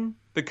Boston,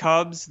 the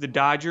Cubs, the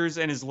Dodgers,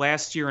 and his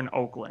last year in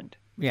Oakland.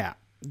 Yeah.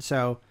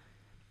 So,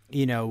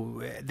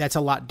 that's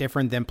a lot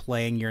different than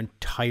playing your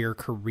entire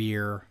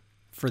career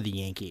for the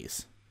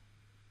Yankees.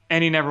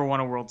 And he never won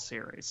a World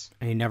Series.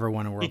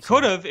 He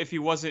could have if he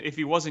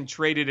wasn't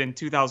traded in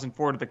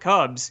 2004 to the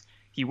Cubs.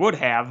 He would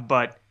have,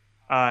 but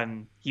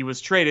he was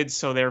traded,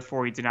 so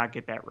therefore he did not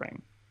get that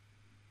ring.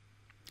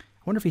 I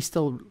wonder if he's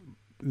still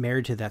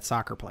married to that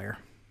soccer player.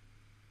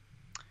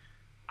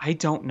 I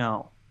don't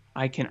know.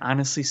 I can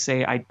honestly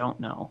say I don't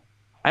know.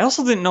 I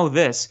also didn't know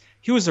this.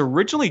 He was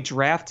originally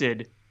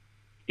drafted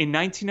in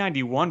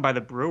 1991 by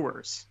the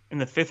Brewers in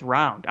the 5th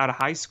round out of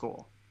high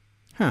school.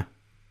 Huh.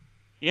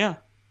 Yeah.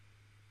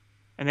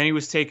 And then he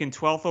was taken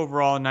 12th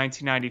overall in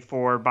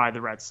 1994 by the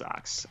Red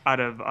Sox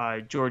out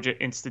of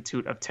Georgia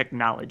Institute of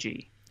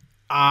Technology.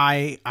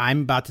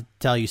 I'm about to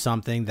tell you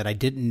something that I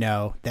didn't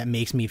know that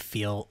makes me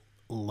feel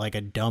like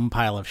a dumb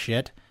pile of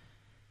shit.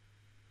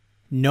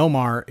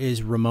 Nomar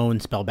is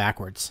Ramon spelled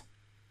backwards.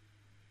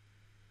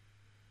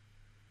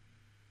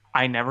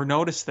 I never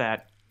noticed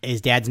that.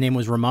 His dad's name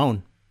was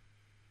Ramon.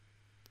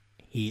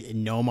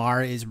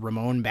 Nomar is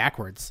Ramon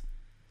backwards.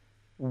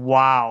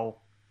 Wow.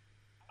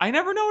 I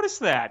never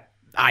noticed that.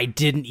 I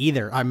didn't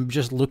either. I'm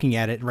just looking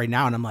at it right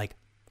now and I'm like,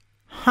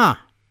 huh.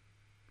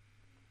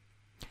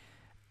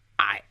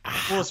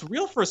 Well, his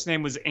real first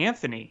name was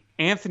Anthony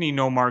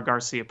Nomar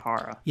Garcia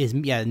Parra.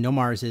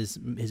 Nomar is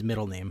his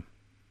middle name.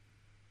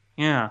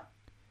 Yeah.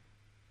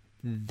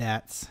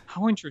 That's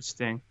how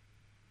interesting.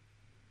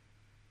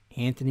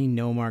 Anthony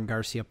Nomar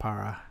Garcia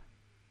Parra.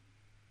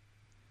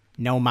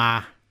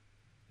 Noma.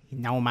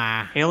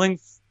 Hailing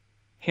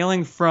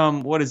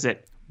from, what is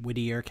it?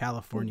 Whittier,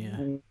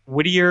 California.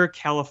 Whittier,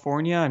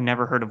 California? I've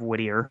never heard of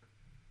Whittier.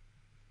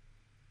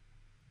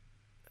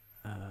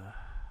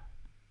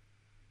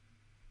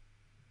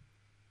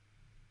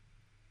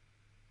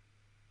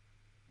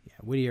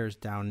 Whittier's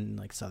down in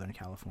like Southern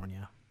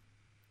California.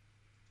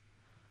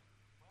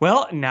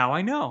 Well, now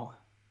I know.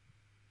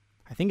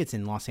 I think it's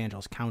in Los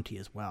Angeles County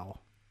as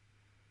well.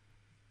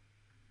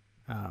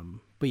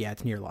 But yeah,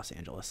 it's near Los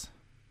Angeles.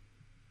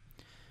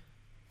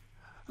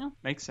 Oh,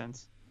 makes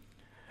sense.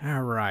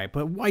 All right,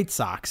 but White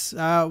Sox.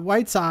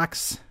 White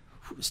Sox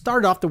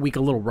started off the week a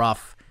little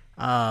rough.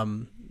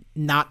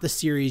 Not the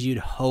series you'd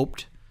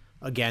hoped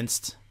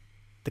against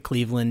the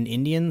Cleveland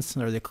Indians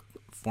or the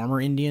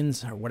former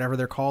Indians or whatever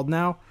they're called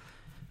now.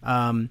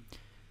 It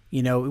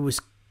was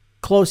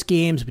close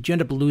games, but you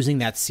end up losing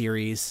that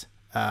series.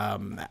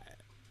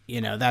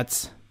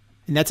 That's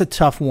a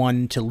tough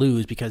one to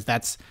lose because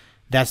that's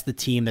the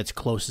team that's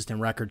closest in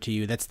record to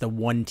you. That's the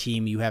one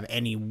team you have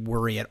any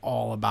worry at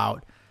all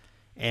about.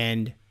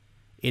 And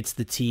it's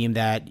the team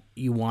that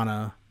you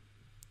want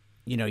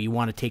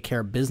to take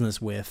care of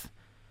business with.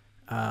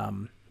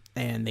 And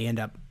they end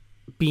up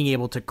being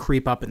able to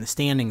creep up in the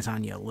standings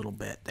on you a little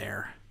bit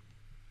there.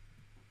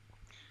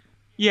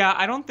 Yeah,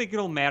 I don't think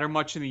it'll matter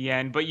much in the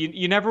end, but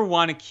you never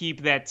want to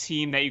keep that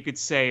team that you could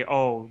say,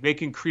 oh, they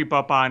can creep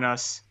up on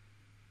us.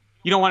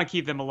 You don't want to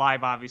keep them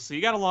alive, obviously.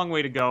 You got a long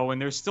way to go, and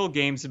there's still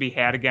games to be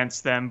had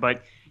against them.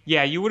 But,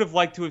 yeah, you would have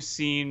liked to have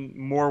seen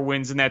more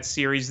wins in that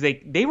series.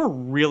 They were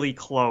really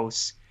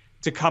close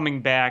to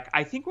coming back.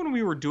 I think when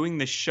we were doing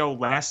this show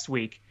last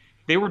week,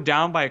 they were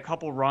down by a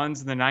couple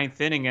runs in the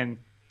 9th inning, and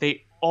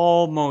they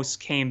almost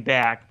came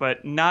back,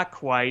 but not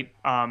quite.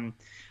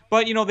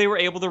 But, they were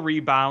able to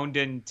rebound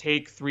and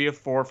take 3 of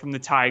 4 from the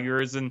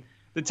Tigers. And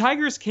the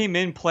Tigers came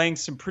in playing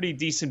some pretty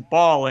decent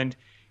ball. And,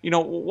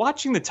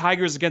 watching the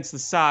Tigers against the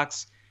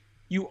Sox,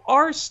 you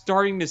are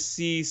starting to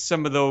see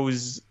some of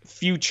those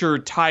future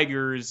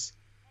Tigers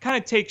kind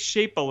of take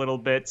shape a little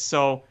bit.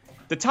 So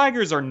the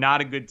Tigers are not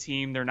a good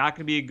team. They're not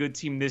going to be a good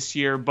team this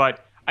year.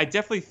 But I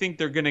definitely think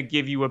they're going to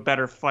give you a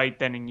better fight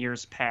than in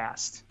years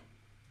past.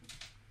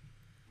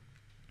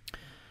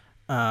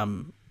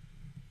 Yeah,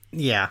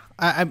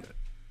 I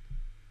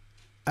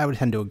would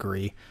tend to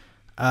agree.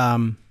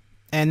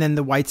 And then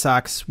the White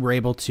Sox were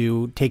able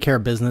to take care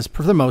of business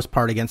for the most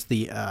part against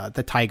the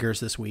Tigers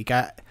this week.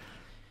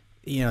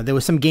 There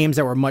was some games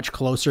that were much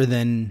closer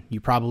than you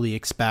probably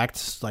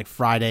expect. Like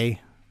Friday,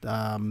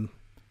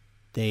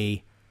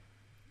 they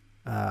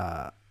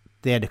had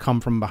to come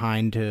from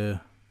behind they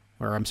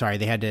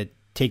had to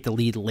take the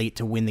lead late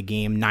to win the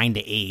game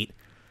 9-8.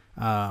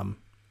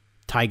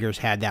 Tigers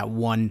had that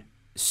one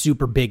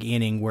super big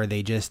inning where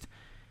they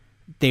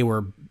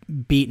were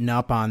beaten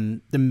up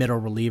on the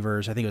middle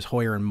relievers. I think it was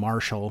Hoyer and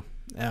Marshall.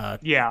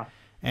 Yeah.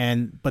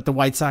 But the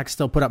White Sox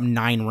still put up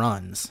 9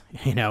 runs.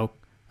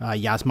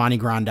 Yasmani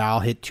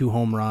Grandal hit 2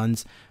 home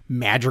runs.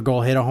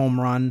 Madrigal hit a home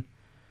run,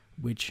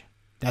 which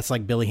that's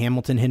like Billy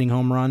Hamilton hitting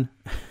home run.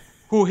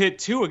 Who hit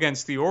 2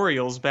 against the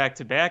Orioles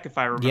back-to-back, if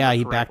I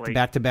remember correctly. He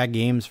back-to-back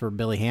games for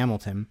Billy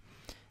Hamilton.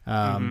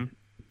 But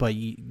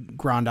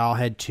Grandal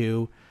had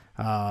 2,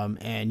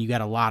 and you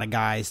got a lot of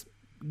guys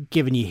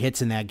giving you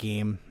hits in that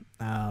game.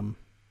 And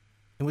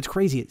what's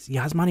crazy is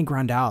Yasmani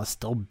Grandal is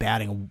still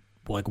batting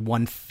like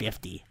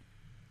 150.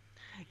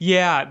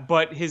 Yeah,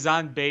 but his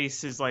on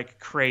base is like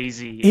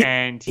crazy,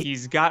 and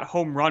he's got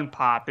home run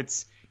pop.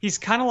 He's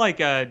kind of like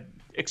a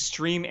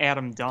extreme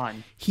Adam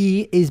Dunn.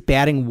 He is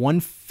batting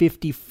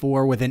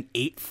 154 with an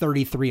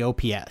 833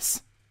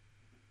 OPS.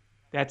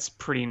 That's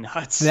pretty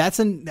nuts. You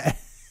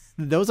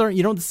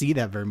don't see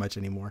that very much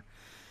anymore.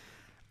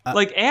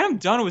 Like Adam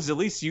Dunn was at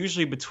least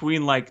usually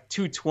between like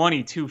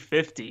 220,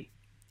 250.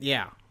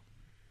 Yeah.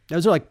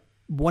 Those are like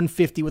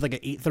 150 with like an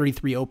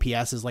 833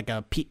 OPS is like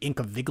a Pete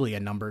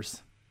Incaviglia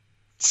numbers.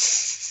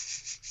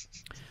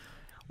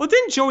 Well,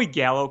 didn't Joey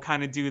Gallo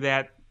kind of do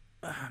that?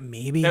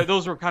 Maybe.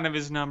 Those were kind of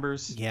his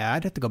numbers. Yeah,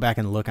 I'd have to go back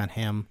and look on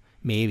him.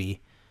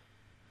 Maybe.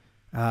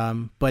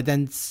 But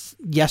then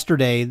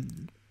yesterday,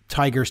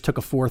 Tigers took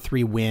a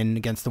 4-3 win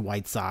against the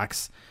White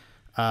Sox.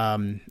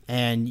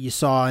 And you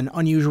saw an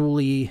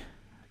unusually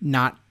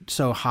not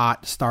so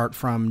hot start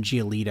from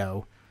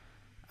Giolito.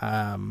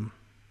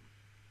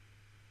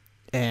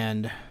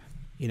 And,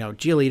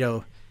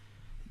 Giolito,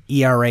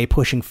 ERA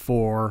pushing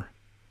 4,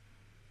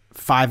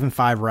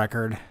 5-5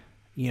 record.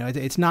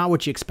 It's not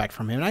what you expect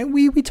from him. And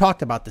we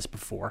talked about this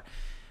before.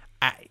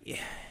 I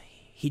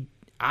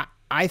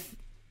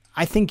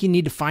think you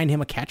need to find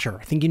him a catcher.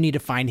 I think you need to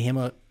find him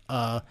a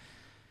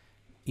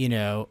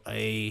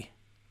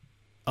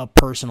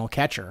personal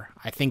catcher.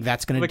 I think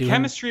that's going to do. The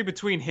chemistry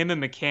between him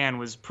and McCann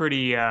was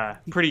pretty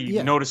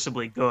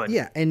noticeably good.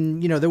 Yeah,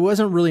 and there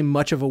wasn't really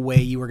much of a way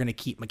you were going to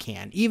keep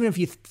McCann. Even if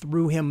you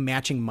threw him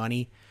matching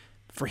money,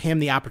 for him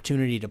the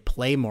opportunity to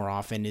play more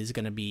often is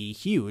going to be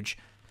huge.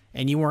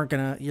 And you're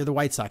the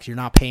White Sox. You're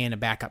not paying a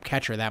backup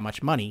catcher that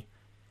much money.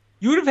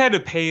 You would have had to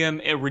pay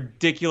him a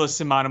ridiculous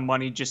amount of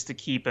money just to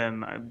keep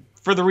him.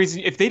 For the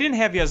reason, if they didn't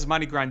have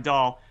Yasmani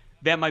Grandal,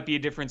 that might be a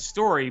different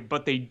story,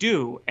 but they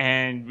do.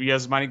 And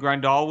Yasmani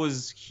Grandal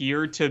was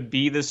here to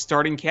be the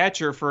starting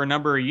catcher for a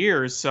number of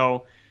years.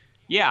 So,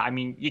 yeah, I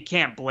mean, you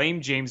can't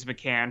blame James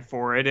McCann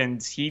for it.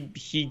 And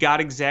he got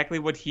exactly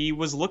what he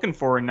was looking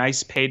for, a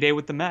nice payday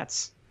with the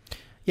Mets.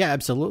 Yeah,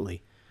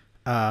 absolutely.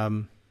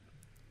 And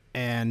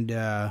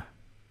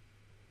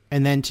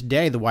then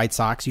today, the White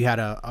Sox, you had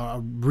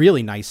a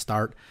really nice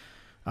start.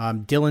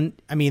 Dylan,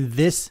 I mean,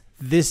 this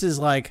is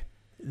like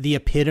the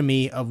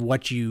epitome of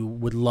what you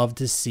would love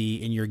to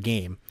see in your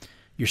game.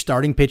 Your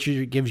starting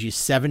pitcher gives you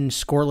 7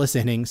 scoreless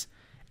innings.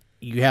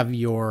 You have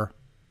your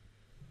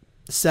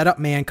setup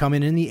man come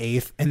in the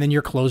 8th, and then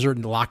your closer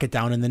and lock it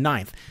down in the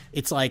 9th.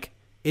 It's like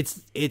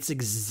it's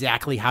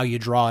exactly how you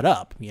draw it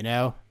up,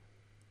 At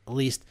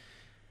least,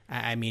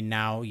 I mean,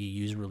 now you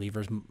use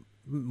relievers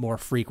more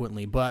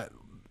frequently, but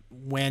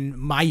when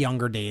my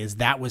younger days,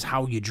 that was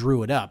how you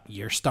drew it up.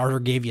 Your starter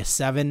gave you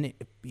 7,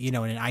 in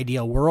an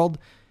ideal world,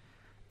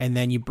 and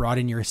then you brought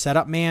in your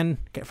setup man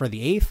for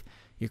the 8th.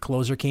 Your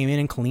closer came in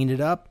and cleaned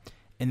it up,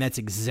 and that's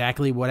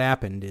exactly what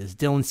happened. Is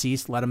Dylan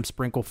Cease let him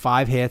sprinkle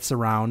 5 hits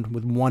around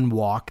with 1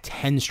 walk,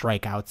 10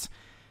 strikeouts,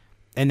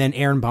 and then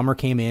Aaron Bummer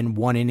came in,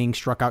 1 inning,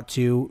 struck out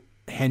 2.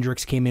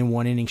 Hendricks came in,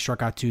 1 inning,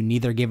 struck out 2.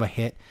 Neither gave a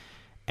hit,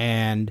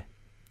 and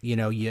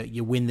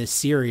you win this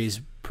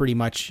series pretty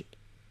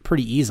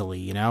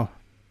easily,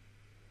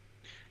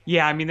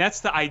 Yeah, I mean,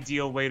 that's the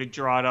ideal way to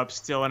draw it up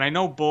still. And I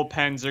know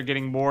bullpens are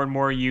getting more and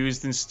more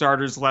used and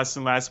starters less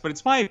and less, but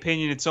it's my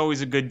opinion it's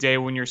always a good day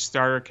when your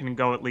starter can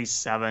go at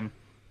least 7.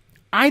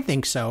 I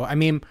think so. I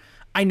mean,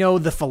 I know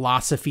the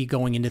philosophy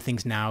going into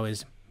things now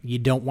is you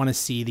don't want to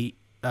see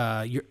you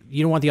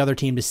don't want the other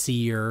team to see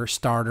your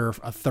starter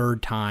a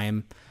third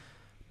time.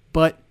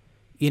 But,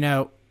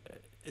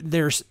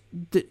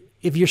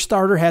 if your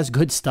starter has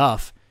good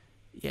stuff,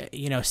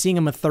 seeing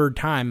him a third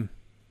time,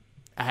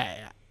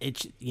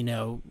 it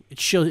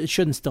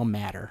shouldn't still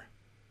matter.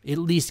 At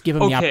least give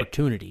him the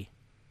opportunity.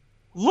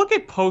 Look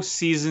at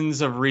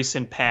postseasons of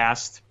recent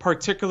past,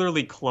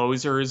 particularly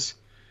closers.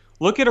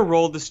 Look at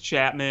Aroldis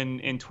Chapman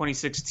in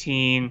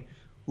 2016.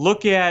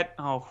 Look at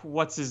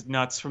what's his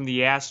nuts from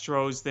the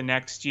Astros the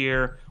next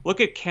year.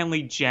 Look at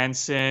Kenley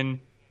Jensen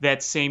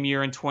that same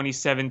year in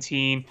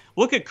 2017.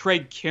 Look at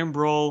Craig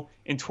Kimbrell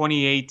in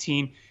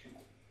 2018.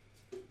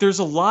 There's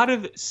a lot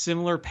of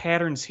similar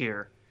patterns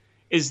here,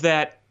 is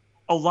that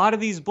a lot of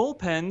these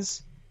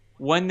bullpens,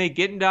 when they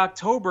get into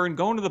October and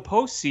go into the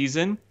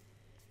postseason,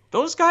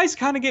 those guys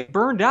kind of get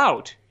burned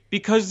out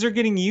because they're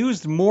getting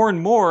used more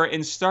and more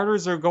and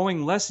starters are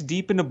going less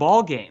deep into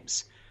ball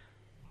games.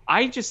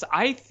 I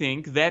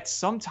think that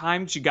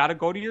sometimes you got to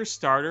go to your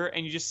starter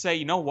and you just say,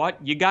 you know what,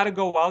 you got to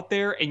go out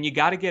there and you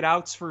got to get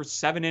outs for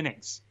 7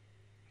 innings.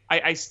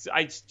 I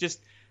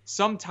just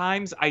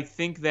sometimes I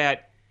think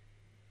that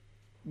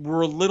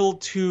we're a little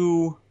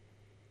too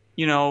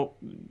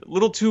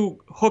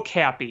hook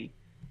happy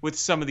with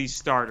some of these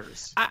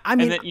starters. I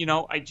mean, and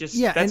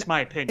that, that's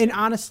my opinion. And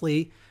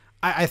honestly,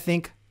 I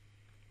think,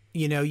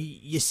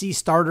 you see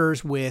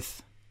starters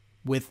with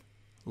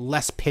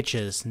less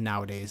pitches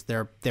nowadays.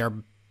 They're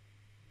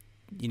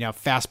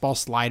fastball,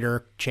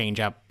 slider,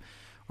 changeup,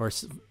 or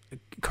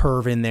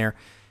curve in there.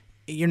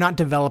 You're not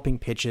developing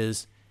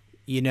pitches.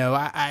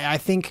 I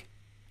think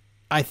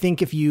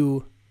if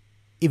you're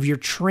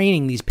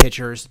training these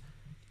pitchers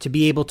to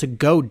be able to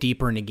go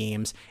deeper into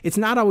games, it's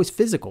not always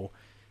physical.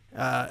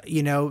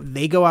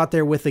 They go out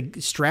there with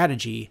a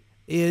strategy.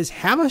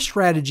 Have a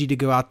strategy to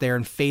go out there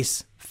and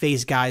face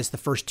guys the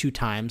first 2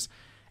 times,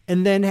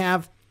 and then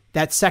have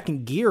that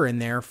second gear in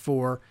there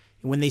for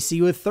when they see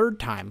you a third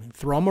time.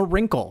 Throw them a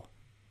wrinkle.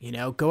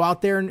 Go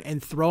out there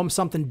and throw them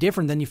something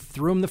different than you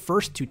threw them the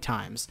first 2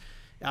 times.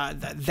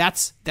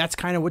 That's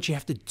kind of what you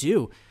have to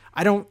do.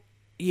 I don't,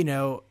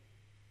 a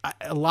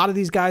lot of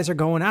these guys are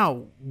going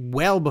out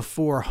well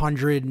before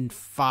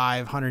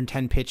 105,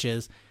 110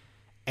 pitches.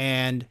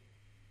 And,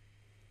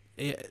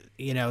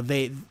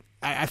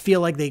 I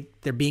feel like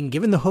they're being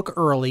given the hook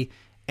early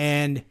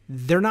and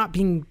they're not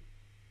being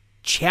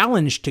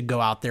challenged to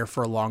go out there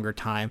for a longer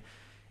time.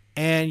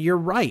 And you're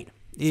right,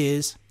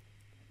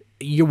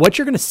 what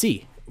you're going to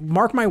see,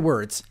 mark my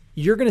words,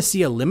 you're going to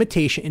see a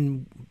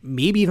limitation,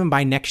 maybe even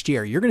by next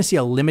year, you're going to see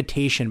a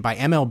limitation by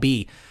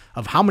MLB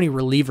of how many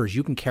relievers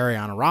you can carry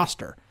on a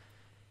roster.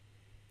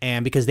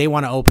 And because they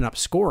want to open up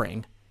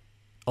scoring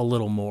a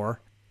little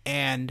more,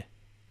 and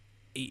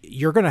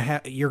you're going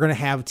to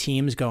have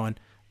teams going,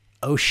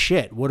 "Oh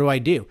shit, what do I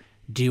do?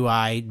 Do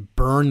I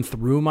burn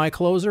through my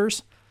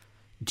closers?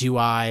 Do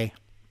I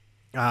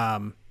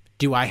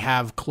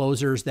have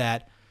closers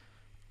that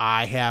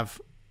I have,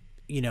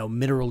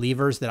 mid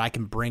relievers that I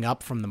can bring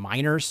up from the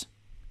minors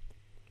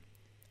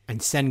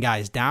and send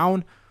guys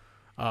down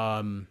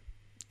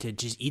to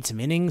just eat some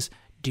innings?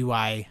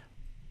 What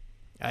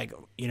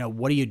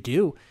do you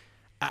do?"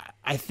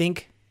 I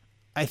think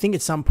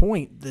at some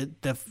point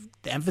the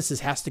emphasis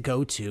has to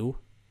go to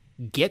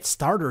get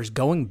starters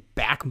going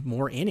back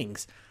more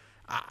innings.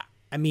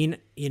 I'm going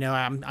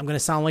to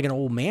sound like an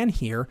old man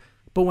here,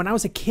 but when I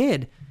was a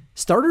kid,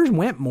 starters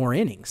went more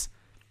innings.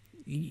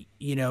 They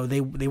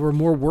were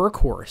more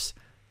workhorse.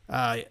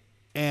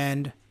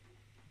 And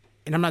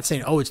I'm not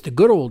saying, it's the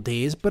good old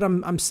days, but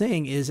I'm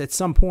saying is at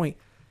some point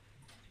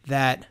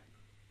that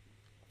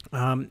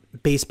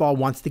baseball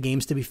wants the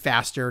games to be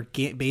faster.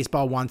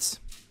 Baseball wants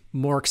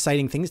more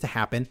exciting things to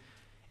happen,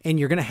 and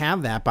you're going to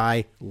have that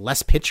by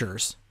less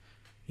pitchers.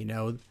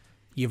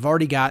 You've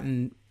already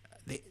gotten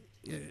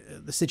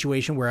the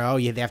situation where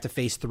they have to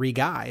face three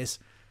guys,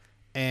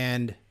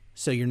 and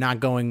so you're not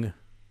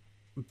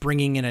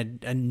bringing in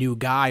a new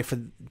guy for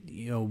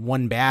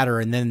one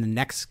batter, and then the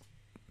next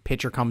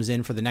pitcher comes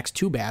in for the next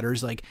two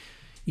batters. Like,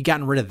 you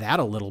gotten rid of that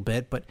a little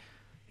bit, but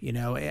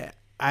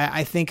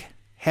I think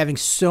having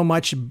so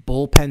much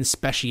bullpen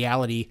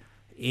speciality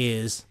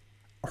is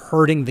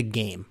hurting the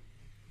game.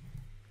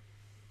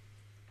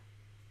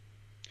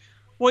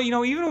 Well,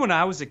 even when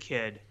I was a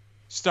kid,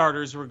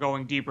 starters were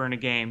going deeper into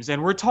games,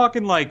 and we're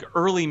talking like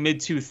early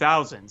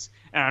mid-2000s.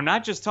 And I'm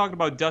not just talking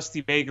about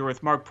Dusty Baker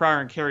with Mark Pryor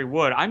and Kerry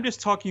Wood. I'm just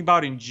talking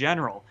about in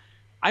general.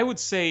 I would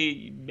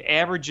say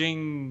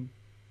averaging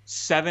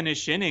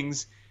 7-ish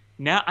innings.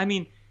 Now,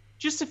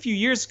 just a few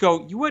years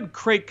ago, you had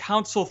Craig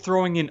Counsell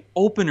throwing in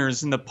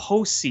openers in the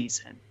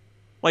postseason.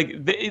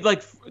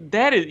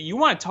 That is, you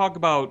want to talk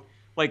about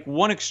like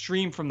one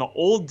extreme from the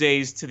old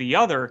days to the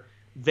other.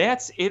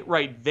 That's it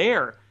right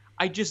there.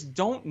 I just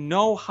don't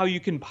know how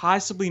you can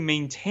possibly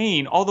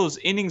maintain all those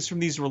innings from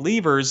these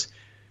relievers,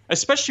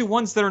 especially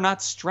ones that are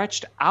not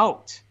stretched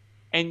out,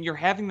 and you're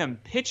having them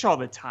pitch all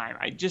the time.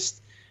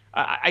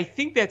 I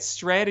think that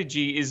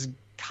strategy is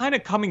kind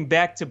of coming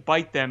back to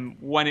bite them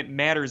when it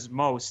matters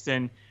most.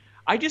 And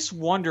I just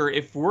wonder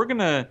if we're going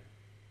to,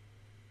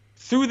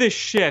 through this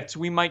shift,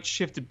 we might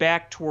shift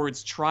back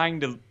towards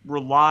trying to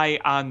rely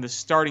on the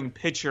starting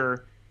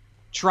pitcher,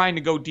 trying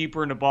to go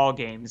deeper into ball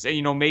games.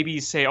 And, maybe you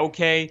say,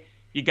 okay,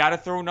 you got to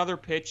throw another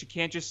pitch. You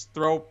can't just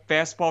throw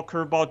fastball,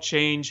 curveball,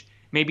 change,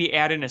 maybe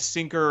add in a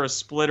sinker or a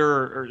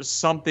splitter or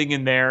something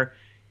in there.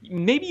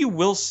 Maybe you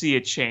will see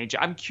a change.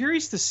 I'm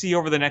curious to see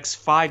over the next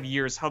 5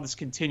 years how this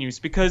continues,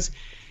 because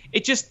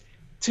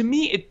to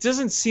me, it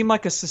doesn't seem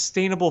like a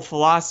sustainable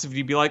philosophy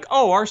to be like,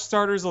 our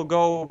starters will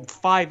go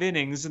 5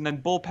 innings and then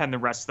bullpen the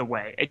rest of the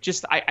way.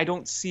 I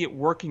don't see it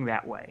working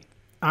that way.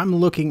 I'm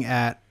looking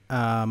at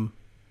the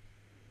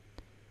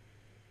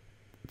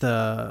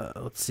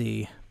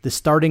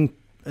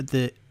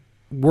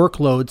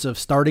workloads of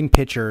starting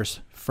pitchers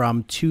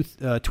from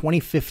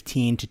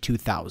 2015 to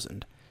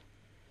 2000.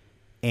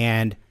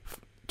 And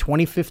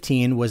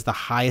 2015 was the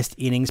highest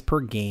innings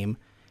per game,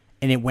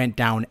 and it went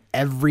down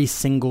every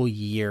single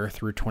year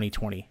through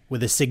 2020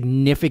 with a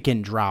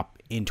significant drop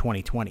in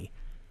 2020.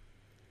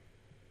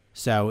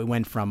 So it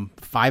went from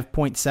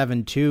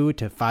 5.72 to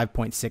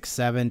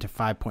 5.67 to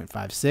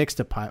 5.56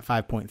 to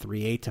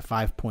 5.38 to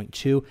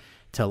 5.2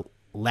 to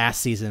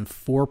last season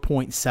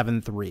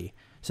 4.73.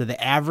 So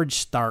the average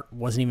start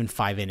wasn't even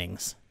 5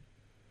 innings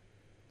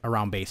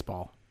around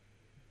baseball.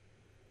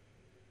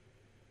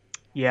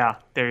 Yeah,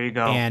 there you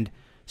go. And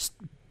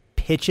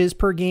pitches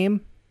per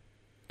game,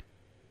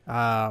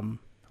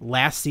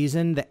 last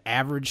season, the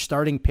average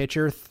starting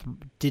pitcher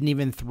didn't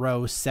even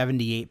throw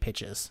 78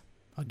 pitches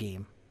a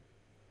game.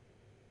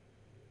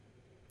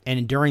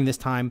 And during this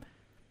time,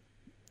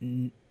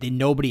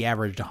 nobody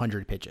averaged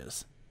 100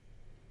 pitches.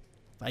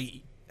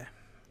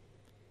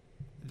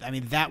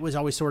 That was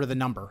always sort of the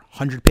number,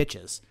 100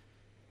 pitches.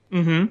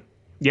 Mm-hmm.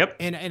 Yep.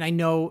 And I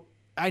know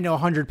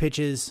 100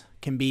 pitches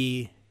can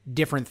be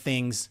different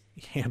things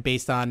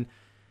based on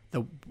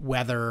the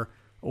weather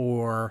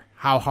or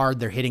how hard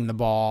they're hitting the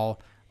ball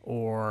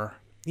or,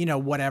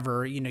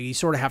 whatever. You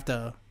sort of have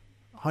to,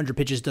 100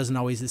 pitches doesn't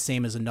always the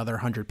same as another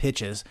 100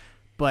 pitches.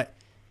 But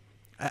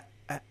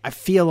I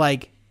feel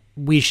like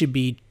we should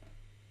be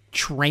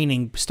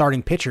training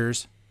starting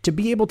pitchers to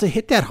be able to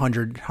hit that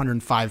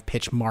 105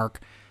 pitch mark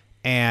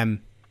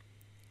and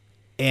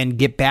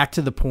get back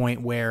to the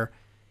point where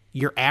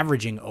you're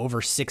averaging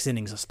over 6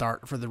 innings a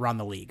start around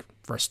the league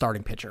for a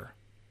starting pitcher.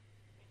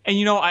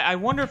 And, I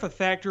wonder if a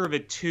factor of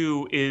it,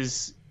 too,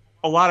 is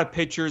a lot of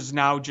pitchers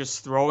now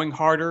just throwing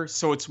harder,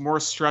 so it's more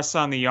stress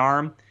on the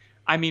arm.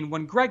 I mean,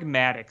 when Greg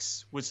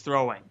Maddux was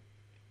throwing,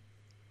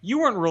 you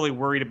weren't really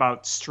worried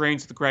about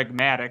strains with Greg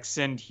Maddux,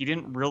 and he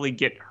didn't really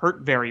get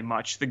hurt very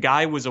much. The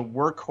guy was a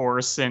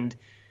workhorse, and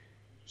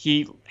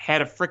he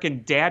had a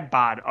freaking dad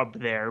bod up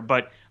there.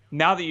 But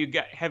now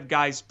that have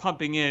guys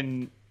pumping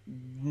in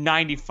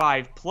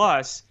 95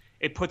 plus,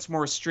 it puts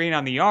more strain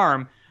on the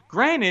arm.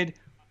 Granted,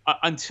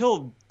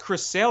 until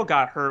Chris Sale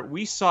got hurt,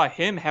 we saw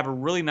him have a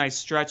really nice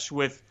stretch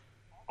with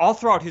all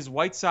throughout his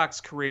White Sox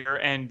career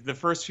and the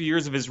first few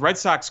years of his Red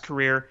Sox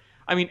career.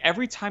 I mean,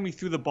 every time he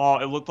threw the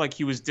ball, it looked like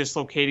he was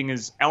dislocating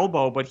his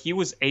elbow, but he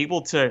was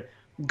able to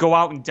go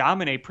out and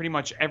dominate pretty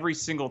much every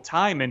single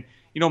time. And,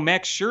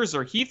 Max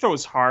Scherzer, he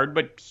throws hard,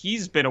 but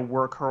he's been a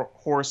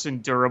workhorse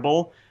and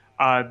durable.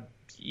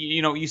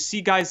 You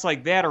see guys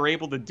like that are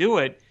able to do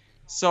it.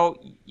 So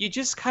you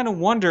just kind of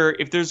wonder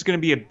if there's going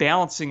to be a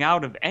balancing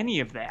out of any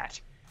of that.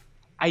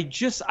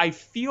 I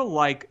feel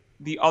like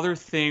the other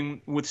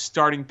thing with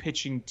starting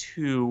pitching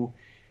too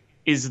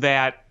is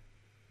that,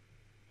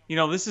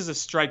 this is a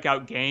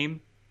strikeout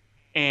game,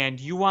 and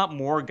you want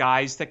more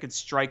guys that could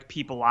strike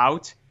people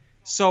out.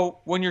 So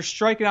when you're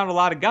striking out a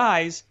lot of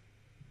guys,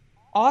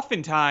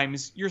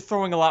 oftentimes you're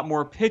throwing a lot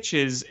more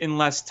pitches in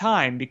less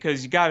time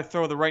because you got to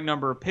throw the right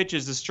number of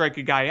pitches to strike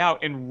a guy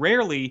out, and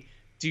rarely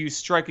do you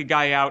strike a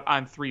guy out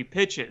on 3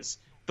 pitches.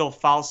 They'll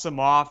foul some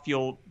off,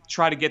 you'll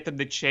try to get them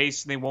to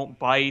chase, and they won't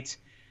bite.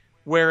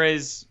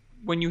 Whereas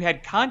when you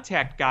had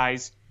contact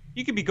guys,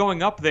 you could be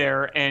going up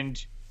there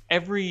and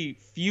every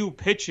few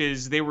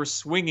pitches they were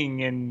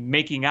swinging and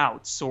making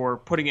outs or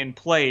putting it in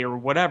play or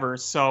whatever.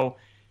 So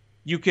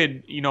you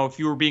could, if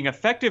you were being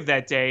effective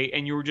that day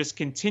and you were just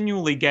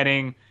continually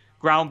getting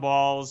ground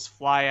balls,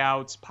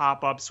 flyouts,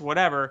 pop-ups,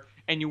 whatever,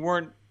 and you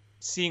weren't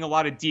seeing a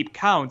lot of deep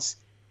counts,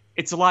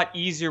 it's a lot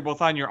easier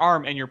both on your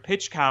arm and your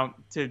pitch count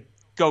to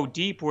go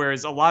deep,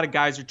 whereas a lot of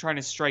guys are trying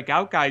to strike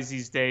out guys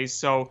these days,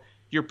 so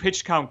your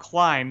pitch count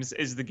climbs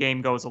as the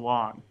game goes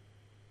along.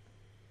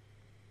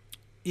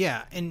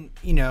 Yeah, and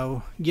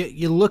you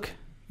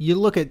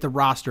look at the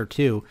roster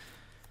too.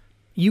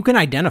 You can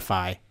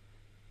identify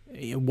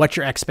what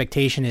your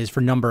expectation is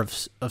for number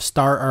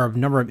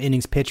of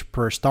innings pitched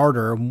per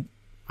starter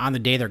on the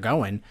day they're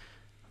going.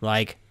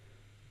 Like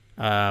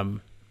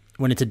when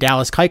it's a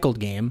Dallas Keuchel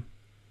game,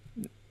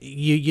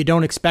 you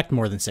don't expect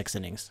more than 6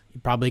 innings.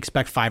 You probably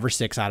expect 5 or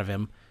 6 out of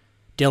him.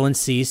 Dylan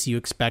Cease, you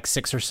expect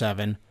 6 or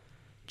 7.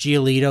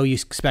 Giolito, you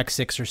expect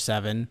 6 or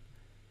 7.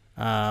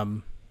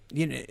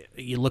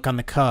 You look on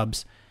the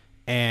Cubs,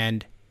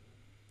 and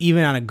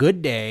even on a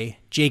good day,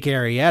 Jake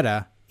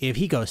Arrieta, if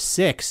he goes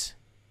 6,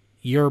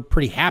 you're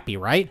pretty happy,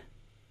 right?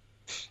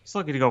 He's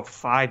lucky to go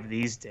 5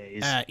 these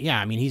days. Yeah,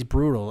 I mean, he's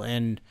brutal.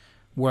 And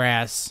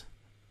whereas,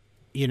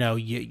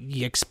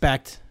 you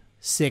expect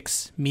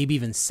 6, maybe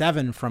even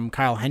 7 from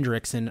Kyle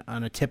Hendricks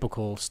on a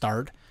typical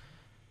start.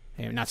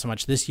 Not so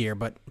much this year,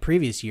 but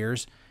previous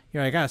years,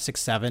 you're like,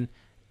 6, 7.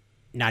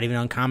 Not even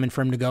uncommon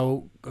for him to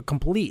go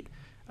complete.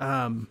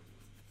 When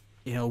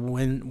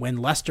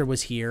Lester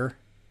was here,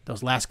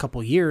 those last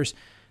couple years,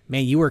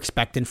 man, you were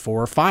expecting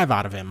 4 or 5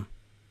 out of him,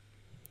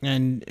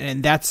 and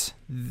that's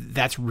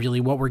really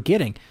what we're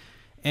getting.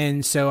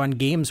 And so on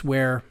games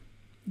where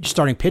you're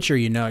starting pitcher,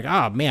 like,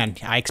 oh man,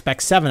 I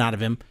expect 7 out of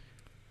him,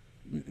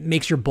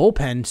 makes your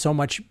bullpen so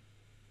much,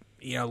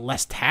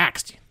 less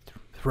taxed.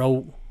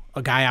 Throw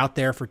a guy out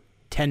there for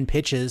 10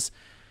 pitches.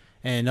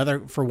 And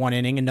another for 1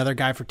 inning, another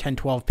guy for 10,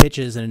 12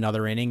 pitches in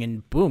another inning,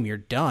 and boom, you're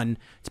done.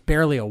 It's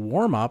barely a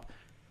warm-up.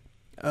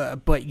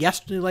 But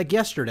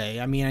yesterday,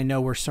 I mean, I know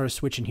we're sort of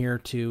switching here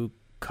to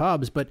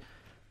Cubs, but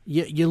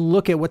you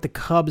look at what the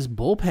Cubs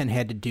bullpen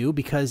had to do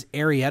because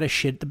Arrieta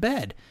shit the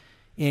bed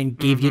and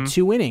gave you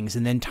 2 innings.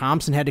 And then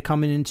Thompson had to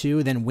come in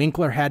 2, then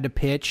Winkler had to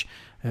pitch,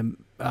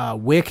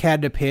 Wick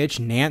had to pitch,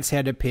 Nance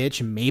had to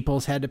pitch,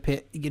 Maples had to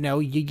pitch.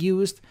 You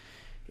used...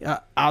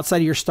 outside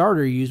of your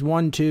starter, you use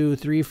 1, 2,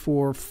 3,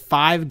 4,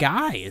 5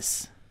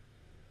 guys.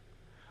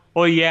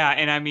 Well, yeah,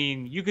 and I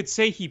mean, you could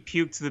say he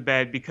puked the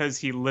bed because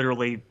he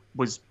literally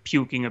was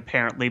puking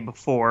apparently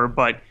before,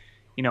 but,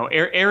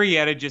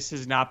 Arrieta just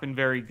has not been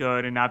very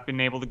good and not been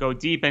able to go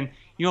deep. And,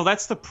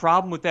 that's the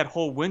problem with that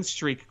whole win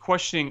streak,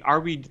 questioning, are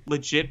we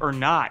legit or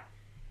not?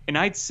 And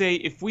I'd say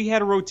if we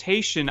had a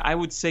rotation, I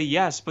would say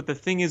yes, but the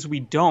thing is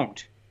we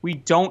don't. We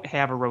don't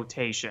have a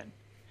rotation.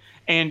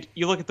 And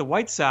you look at the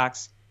White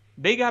Sox,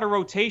 they got a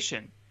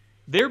rotation.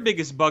 Their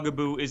biggest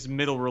bugaboo is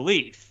middle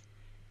relief.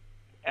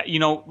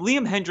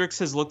 Liam Hendricks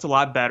has looked a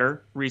lot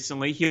better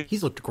recently.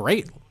 He's looked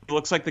great. He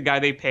looks like the guy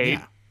they paid.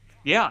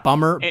 Yeah.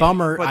 Bummer.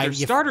 But their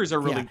starters are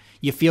really... Yeah,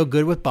 you feel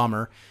good with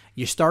Bummer.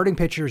 Your starting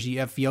pitchers,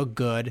 you feel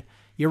good.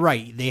 You're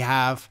right. They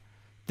have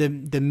the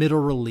middle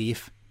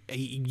relief.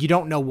 You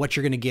don't know what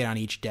you're going to get on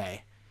each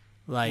day.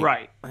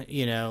 Right.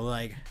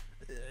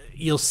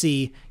 You'll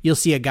see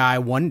a guy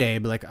one day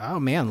be like, oh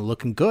man,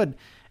 looking good.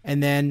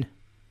 And then...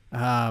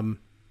 what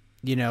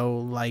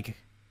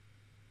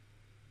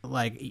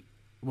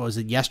was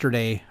it,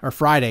 yesterday or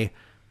Friday,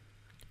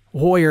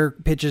 Hoyer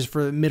pitches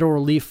for middle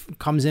relief,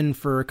 comes in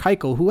for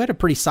Keuchel, who had a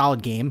pretty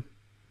solid game.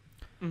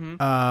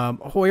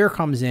 Hoyer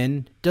comes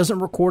in, doesn't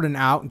record an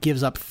out,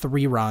 gives up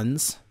 3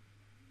 runs.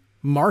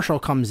 Marshall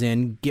comes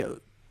in,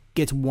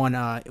 gets one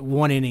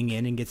inning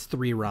in and gets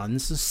 3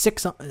 runs.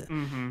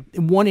 In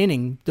 1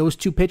 inning, those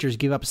 2 pitchers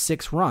give up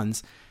 6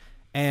 runs,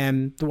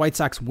 and the White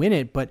Sox win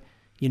it. But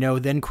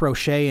then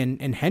Crochet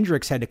and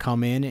Hendricks had to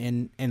come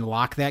in and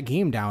lock that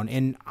game down.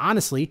 And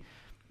honestly,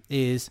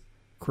 is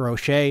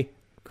Crochet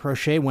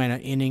went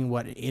an inning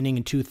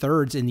and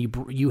 2/3, and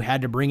you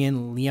had to bring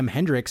in Liam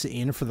Hendricks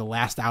in for the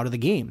last out of the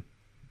game.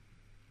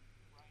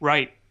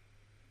 Right.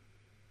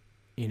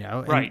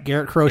 And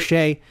Garrett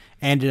Crochet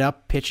ended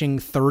up pitching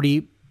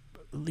 30,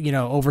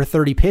 over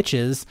 30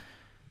 pitches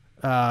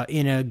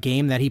in a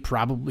game that he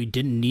probably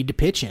didn't need to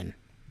pitch in.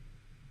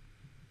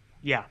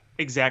 Yeah,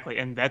 exactly.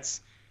 And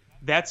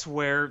that's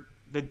where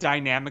the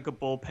dynamic of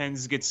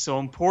bullpens gets so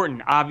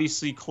important.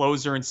 Obviously,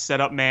 closer and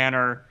setup man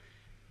are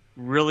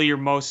really your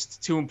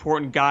most 2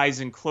 important guys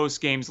in close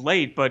games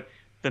late, but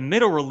the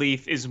middle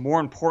relief is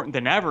more important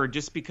than ever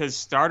just because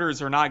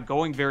starters are not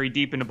going very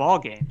deep into ball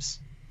games.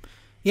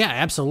 Yeah,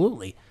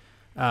 absolutely.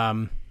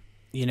 I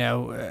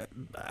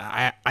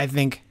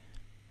think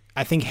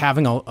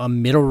having a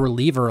middle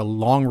reliever, a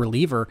long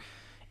reliever,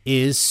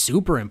 is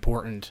super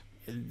important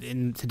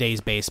in today's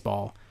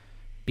baseball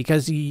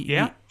because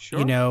when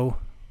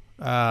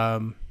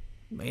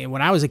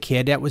I was a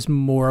kid, that was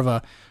more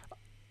of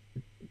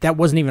that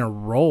wasn't even a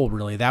role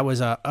really. That was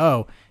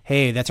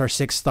hey, that's our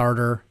 6th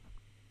starter,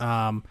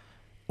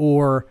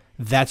 or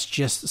that's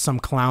just some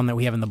clown that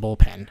we have in the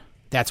bullpen.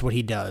 That's what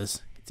he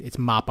does. It's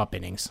mop up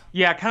innings.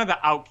 Yeah, kind of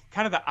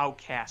the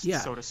outcast,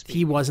 so to speak.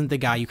 He wasn't the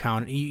guy you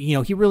count.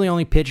 He really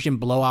only pitched in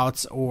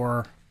blowouts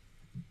or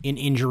in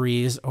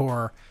injuries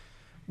or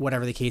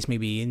whatever the case may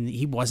be, and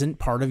he wasn't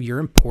part of your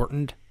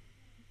important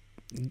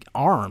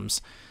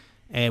arms.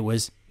 And it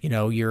was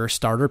your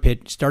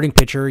starting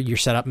pitcher, your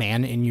setup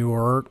man, and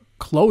your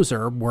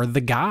closer were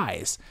the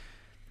guys.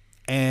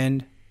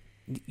 And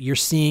you're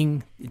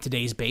seeing in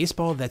today's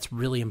baseball that's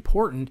really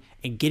important,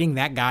 and getting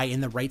that guy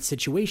in the right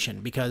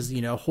situation because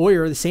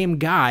Hoyer, the same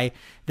guy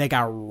that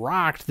got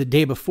rocked the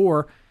day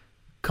before,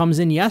 comes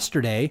in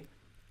yesterday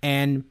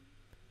and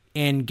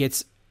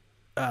gets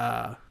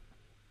an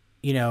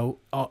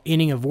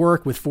inning of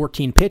work with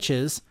 14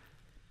 pitches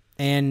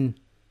and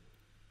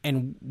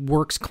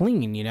works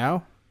clean.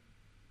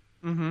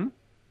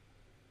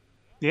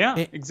 Yeah,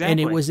 exactly. And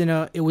it was in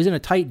a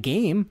tight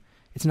game.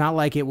 It's not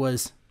like it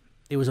was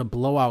a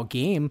blowout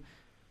game.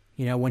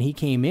 When he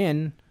came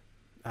in,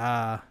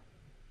 the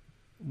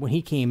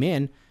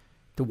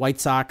White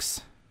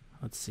Sox,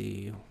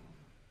 the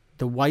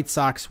White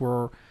Sox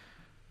were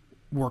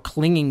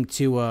clinging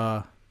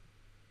to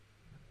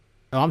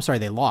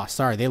they lost.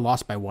 Sorry, they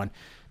lost by 1.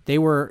 They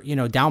were,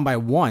 down by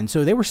 1.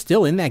 So they were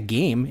still in that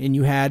game, and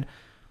you had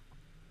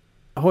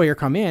Hoyer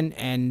come in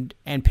and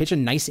pitch a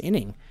nice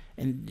inning.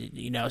 And,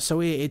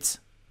 so it's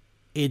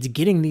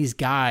getting these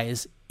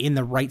guys in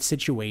the right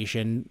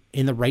situation,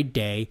 in the right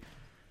day,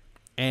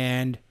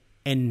 and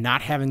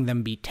not having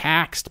them be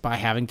taxed by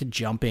having to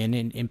jump in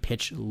and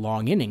pitch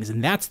long innings.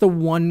 And that's the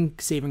one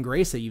saving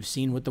grace that you've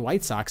seen with the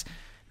White Sox.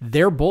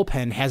 Their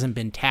bullpen hasn't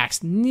been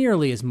taxed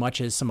nearly as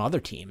much as some other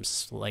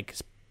teams, like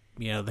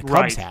the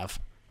Cubs have.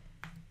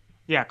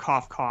 Yeah,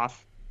 cough,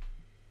 cough.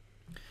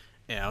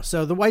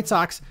 So the White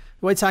Sox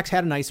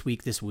had a nice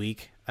week this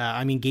week.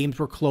 Games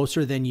were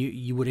closer than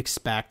you would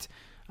expect.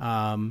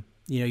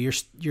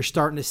 You're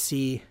starting to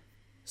see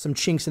some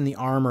chinks in the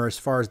armor as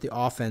far as the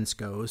offense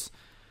goes.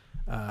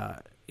 Well,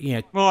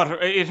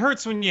 it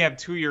hurts when you have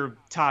 2 of your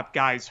top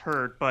guys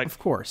hurt, but of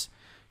course,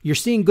 you're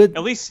seeing good.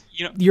 At least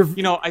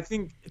I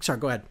think. Sorry,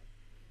 go ahead.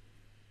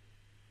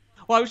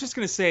 Well, I was just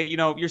gonna say,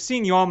 you're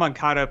seeing Yoel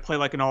Moncada play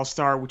like an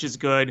all-star, which is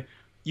good.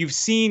 You've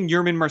seen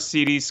Yermin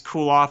Mercedes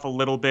cool off a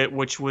little bit,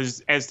 which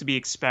was as to be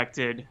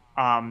expected.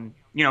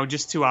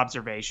 Just 2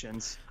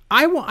 observations.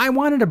 I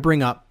wanted to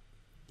bring up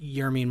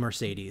Yermin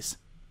Mercedes.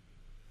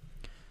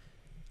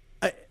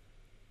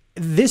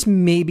 This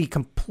may be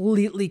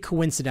completely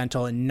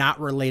coincidental and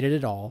not related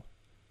at all.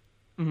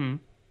 Mm-hmm.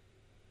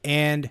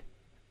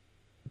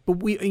 But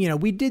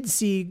we did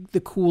see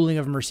the cooling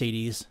of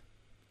Mercedes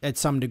at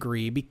some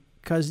degree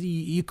because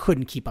you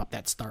couldn't keep up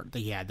that start that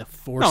he had, the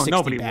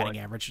 460 batting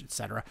average,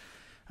 etc.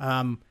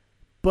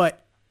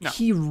 But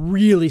he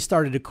really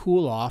started to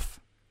cool off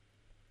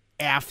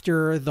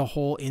after the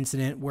whole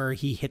incident where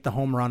he hit the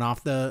home run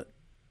off the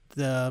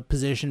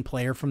position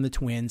player from the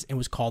Twins and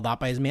was called out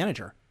by his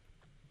manager.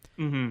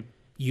 Mm-hmm.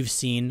 You've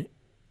seen,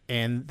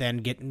 and then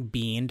getting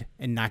beaned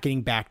and not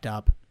getting backed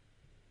up.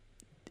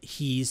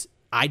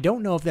 I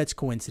don't know if that's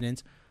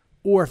coincidence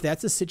or if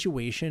that's a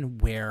situation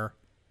where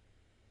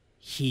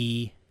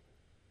he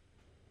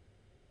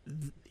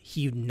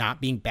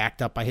not being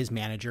backed up by his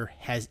manager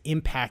has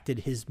impacted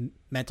his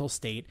mental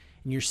state,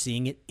 and you're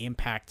seeing it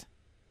impact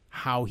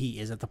how he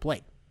is at the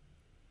plate.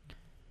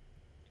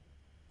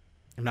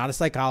 I'm not a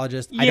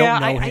psychologist. Yeah, I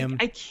don't know him.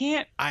 I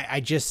can't. I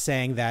just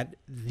saying that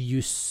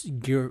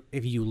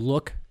if you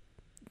look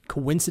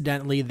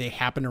coincidentally, they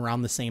happen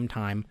around the same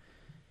time,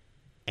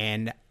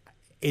 and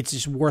it's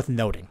just worth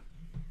noting.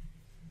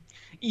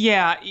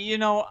 Yeah,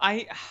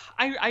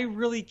 I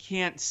really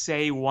can't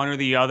say one or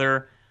the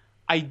other.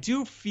 I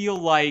do feel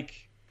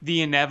like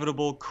the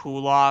inevitable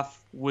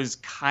cool-off was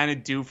kind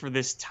of due for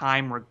this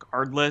time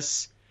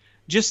regardless.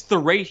 Just the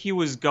rate he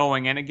was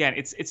going, and again,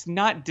 it's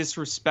not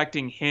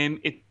disrespecting him.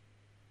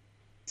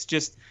 It's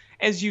just,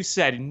 as you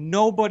said,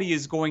 nobody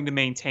is going to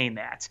maintain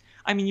that.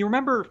 I mean, you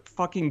remember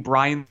fucking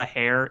Brian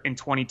LaHare in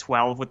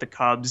 2012 with the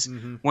Cubs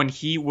when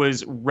he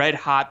was red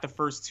hot the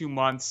first 2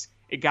 months.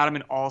 It got him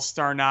an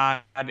all-star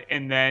nod,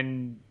 and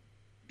then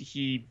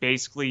he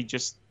basically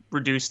just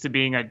reduced to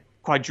being a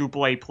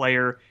quadruple A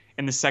player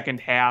in the second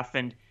half.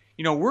 And,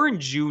 we're in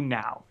June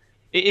now.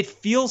 It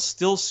feels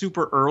still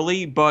super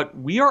early, but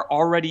we are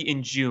already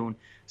in June.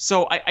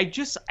 So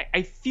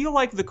I feel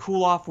like the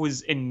cool-off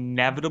was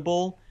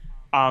inevitable.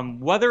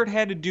 Whether it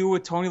had to do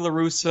with Tony La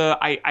Russa,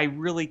 I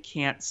really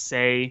can't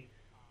say.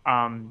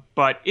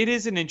 But it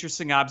is an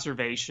interesting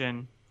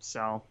observation.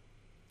 So,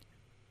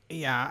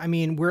 yeah, I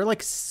mean, we're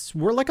like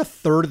a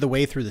third of the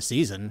way through the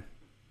season.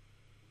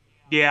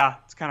 Yeah,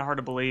 it's kind of hard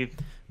to believe.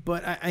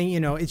 But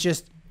it's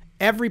just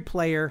every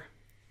player,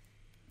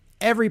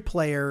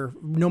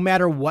 no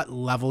matter what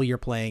level you're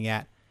playing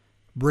at,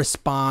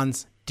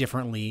 responds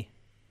differently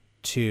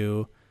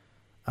to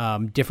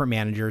different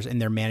managers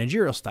and their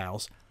managerial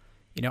styles.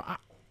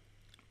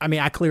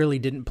 I clearly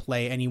didn't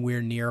play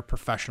anywhere near a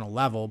professional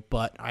level,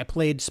 but I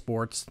played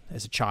sports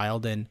as a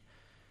child and,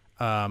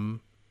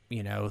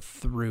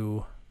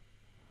 through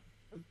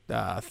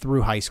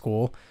high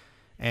school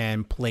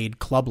and played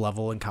club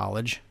level in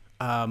college.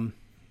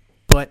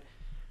 But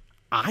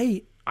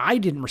I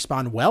didn't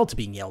respond well to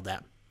being yelled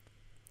at.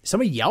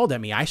 Somebody yelled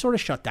at me, I sort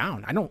of shut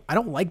down. I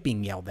don't like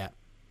being yelled at.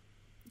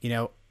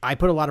 I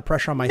put a lot of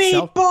pressure on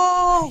myself.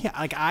 Meatball! Yeah,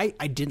 like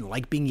I didn't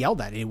like being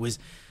yelled at.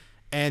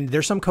 And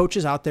there's some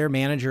coaches out there,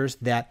 managers,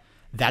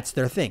 that's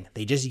their thing.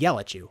 They just yell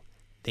at you.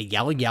 They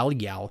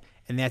yell,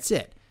 and that's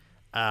it.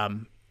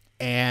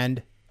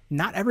 And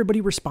not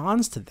everybody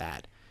responds to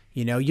that.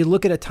 You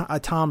look at a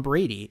Tom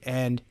Brady,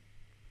 and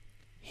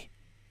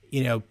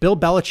Bill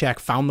Belichick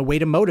found the way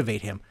to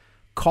motivate him.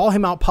 Call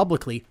him out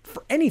publicly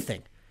for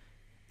anything.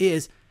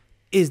 Is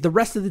the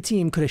rest of the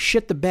team could have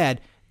shit the bed.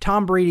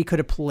 Tom Brady could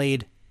have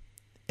played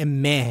a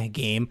meh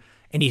game,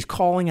 and he's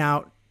calling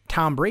out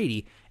Tom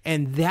Brady.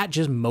 And that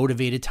just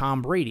motivated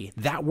Tom Brady.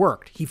 That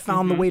worked. He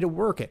found the way to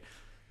work it.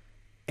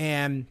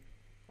 And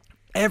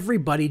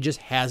everybody just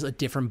has a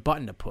different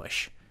button to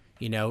push.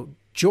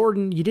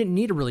 Jordan, you didn't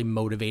need to really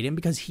motivate him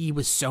because he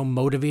was so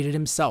motivated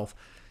himself.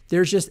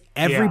 There's just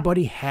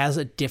everybody has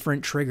a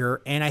different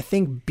trigger. And I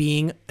think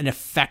being an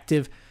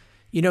effective,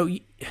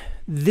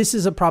 this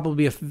is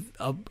probably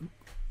a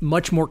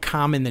much more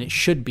common than it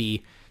should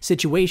be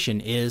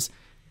situation is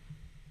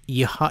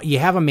you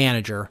have a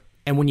manager,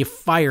 and when you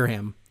fire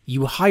him,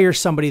 you hire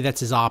somebody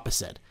that's his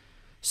opposite.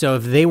 So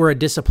if they were a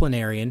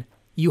disciplinarian,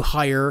 you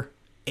hire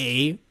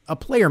a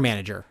player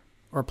manager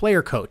or a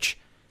player coach.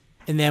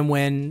 And then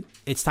when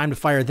it's time to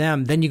fire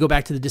them, then you go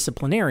back to the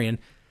disciplinarian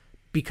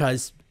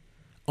because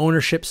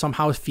ownership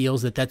somehow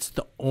feels that that's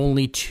the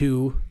only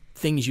two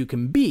things you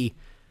can be.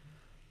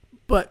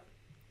 But,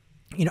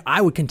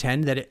 I would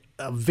contend that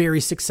a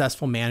very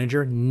successful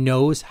manager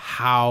knows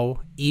how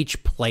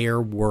each player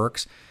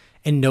works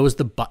and knows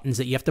the buttons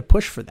that you have to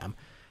push for them.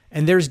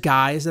 And there's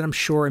guys that I'm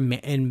sure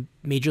in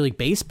Major League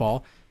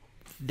Baseball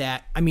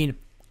that,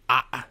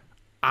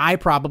 I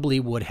probably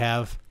would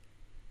have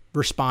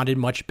responded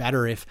much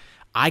better if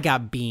I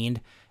got beaned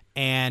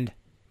and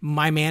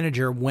my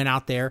manager went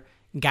out there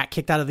and got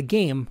kicked out of the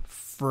game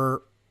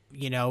for,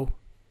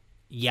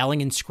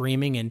 yelling and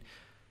screaming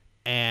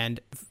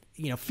and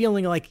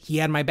feeling like he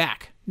had my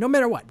back. No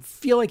matter what,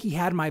 feel like he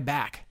had my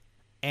back.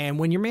 And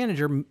when your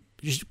manager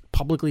just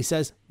publicly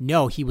says,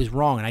 no, he was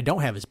wrong and I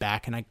don't have his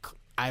back and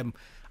I'm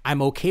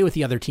okay with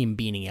the other team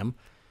beating him,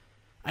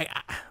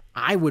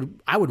 I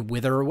would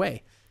wither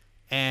away.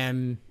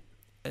 And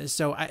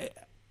so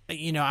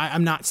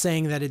I'm not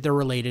saying that they're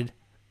related.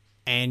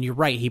 And you're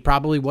right, he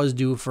probably was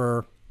due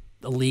for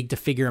the league to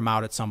figure him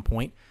out at some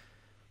point.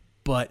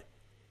 But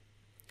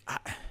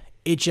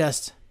it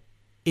just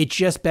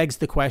begs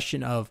the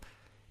question of,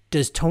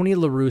 does Tony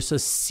La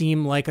Russa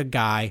seem like a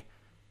guy,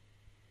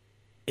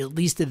 at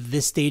least at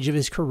this stage of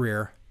his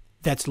career,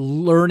 that's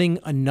learning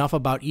enough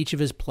about each of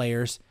his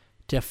players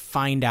to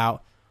find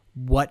out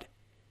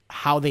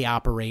how they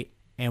operate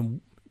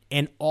and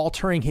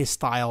altering his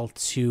style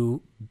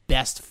to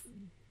best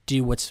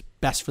do what's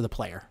best for the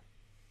player?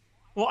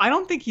 Well, I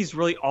don't think he's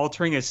really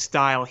altering his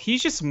style.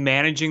 He's just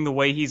managing the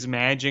way he's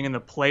managing, and the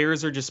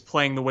players are just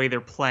playing the way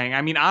they're playing.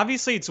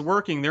 Obviously it's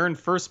working. They're in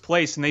first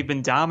place and they've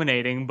been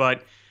dominating,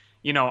 but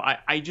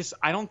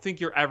I don't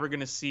think you're ever going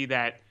to see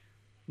that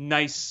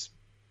nice,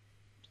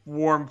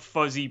 warm,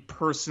 fuzzy,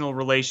 personal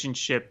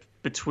relationship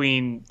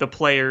between the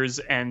players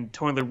and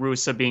Tony La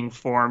Russa being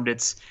formed.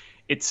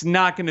 It's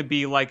not going to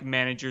be like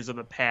managers of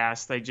the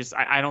past.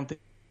 I don't think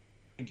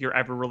you're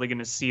ever really going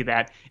to see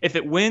that. If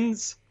it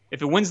wins,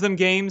 If it wins them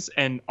games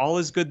and all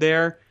is good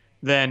there,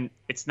 then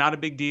it's not a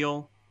big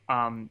deal.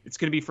 It's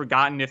going to be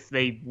forgotten if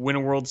they win a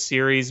World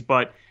Series,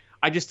 but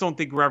I just don't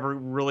think we're ever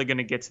really going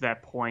to get to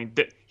that point.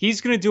 That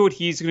he's going to do what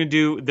he's going to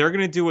do. They're going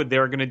to do what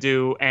they're going to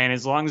do. And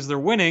as long as they're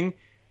winning,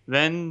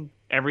 then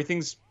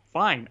everything's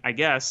fine, I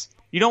guess.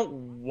 You don't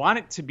want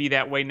it to be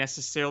that way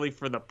necessarily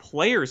for the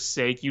players'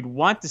 sake. You'd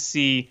want to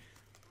see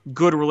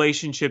good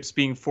relationships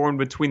being formed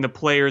between the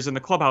players and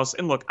the clubhouse.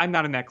 And look, I'm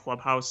not in that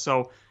clubhouse,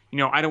 so,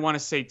 I don't want to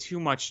say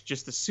too much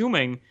just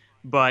assuming,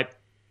 but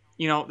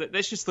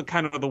that's just the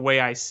kind of the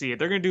way I see it.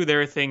 They're going to do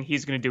their thing.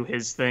 He's going to do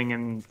his thing,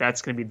 and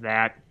that's going to be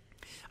that.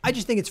 I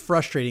just think it's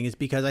frustrating is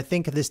because I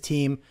think this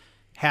team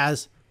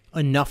has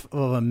enough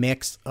of a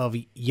mix of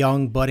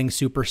young budding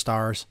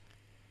superstars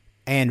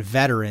and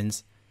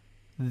veterans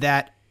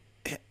that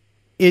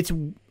it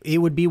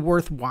would be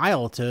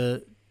worthwhile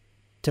to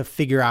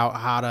figure out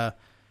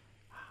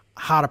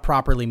how to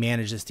properly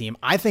manage this team.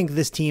 I think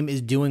this team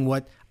is doing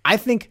what I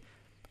think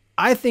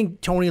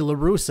Tony La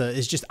Russa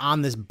is just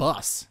on this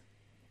bus.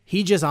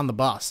 He's just on the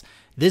bus.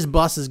 This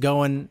bus is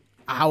going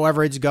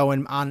however it's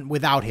going on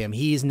without him.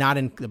 He's not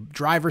in the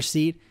driver's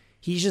seat.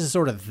 He's just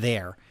sort of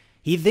there.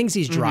 He thinks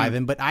he's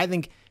driving, but I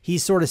think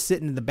he's sort of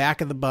sitting in the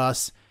back of the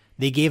bus.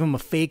 They gave him a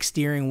fake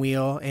steering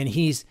wheel, and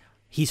he's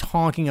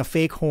honking a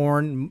fake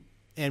horn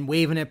and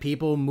waving at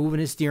people, moving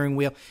his steering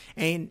wheel,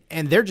 and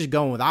they're just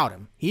going without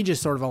him. He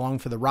just sort of along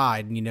for the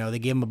ride. They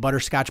gave him a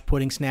butterscotch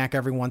pudding snack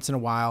every once in a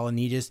while, and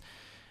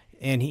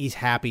he's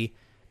happy.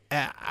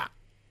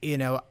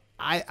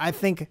 I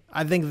think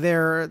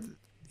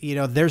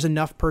there's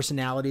enough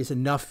personalities,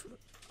 enough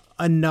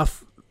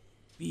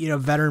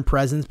veteran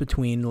presence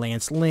between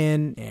Lance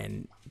Lynn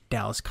and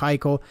Dallas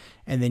Keuchel,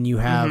 and then you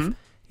have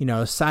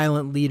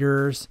silent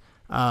leaders,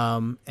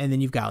 and then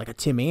you've got like a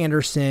Tim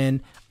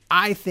Anderson.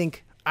 I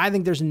think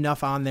there's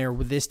enough on there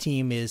where this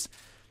team is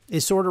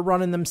sort of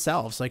running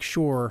themselves. Like,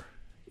 sure,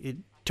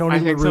 Tony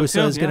La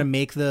Russa is going to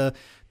make the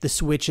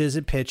switches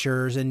at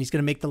pitchers, and he's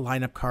going to make the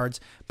lineup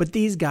cards, but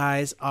these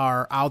guys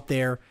are out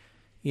there.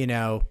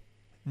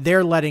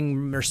 They're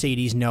letting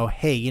Mercedes know,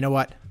 hey, you know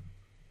what?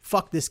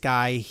 Fuck this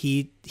guy.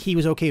 He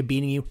was okay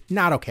beating you.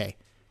 Not okay.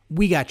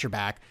 We got your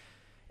back.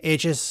 It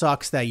just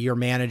sucks that your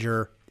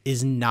manager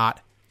is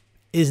not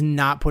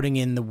putting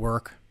in the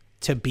work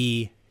to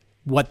be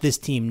what this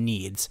team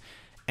needs.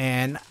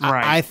 And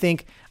right. I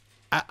think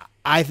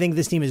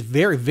this team is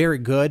very, very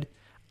good.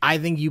 I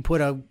think you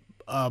put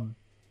a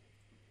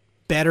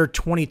better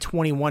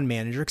 2021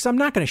 manager, because I'm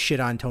not going to shit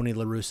on Tony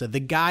La Russa. The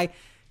guy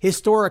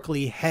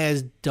historically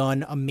has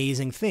done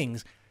amazing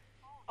things.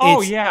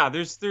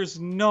 There's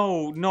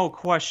no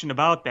question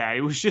about that.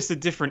 It was just a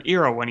different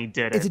era when he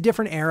did it. It's a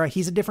different era.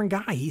 He's a different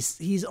guy.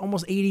 He's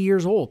almost 80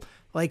 years old.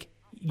 Like,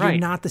 you're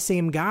not the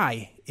same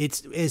guy.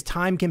 It's as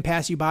time can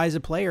pass you by as a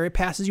player, it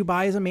passes you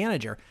by as a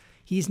manager.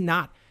 He's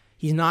not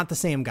the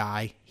same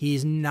guy.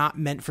 He's not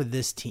meant for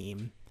this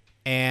team.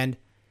 And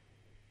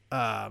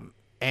I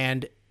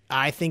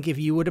think if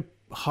you would have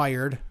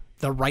hired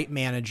the right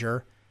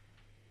manager,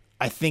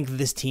 I think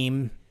this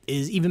team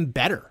is even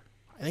better.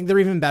 I think they're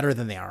even better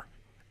than they are.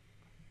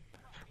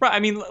 Right. I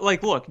mean,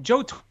 like, look,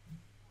 Joe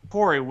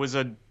Torre is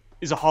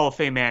a Hall of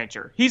Fame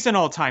manager. He's an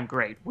all-time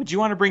great. Would you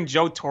want to bring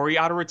Joe Torre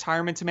out of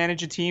retirement to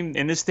manage a team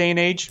in this day and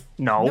age?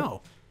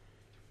 No.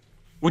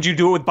 Would you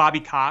do it with Bobby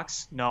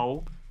Cox?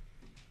 No.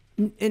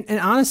 And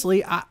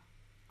honestly,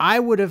 I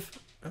would have.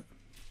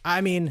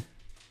 I mean,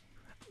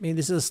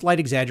 this is a slight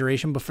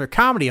exaggeration, but for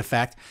comedy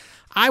effect,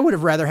 I would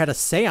have rather had a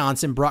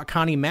seance and brought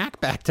Connie Mack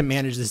back to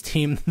manage this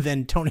team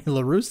than Tony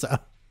La Russa.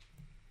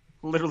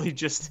 Literally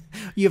just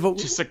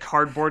a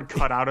cardboard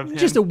cutout of him.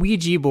 Just a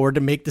Ouija board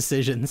to make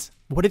decisions.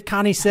 What did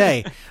Connie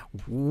say?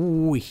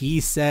 Ooh,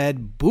 he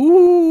said,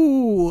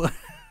 boo.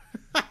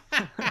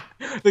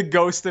 The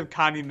ghost of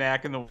Connie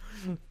Mack in the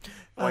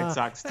White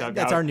Sox dugout.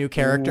 That's our new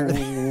character.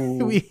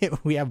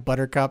 we have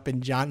Buttercup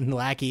and John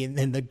Lackey and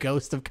then the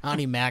ghost of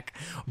Connie Mack.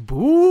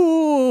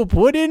 Boo,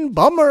 put in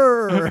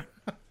bummer.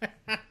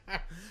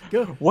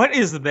 What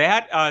is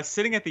that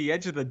sitting at the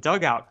edge of the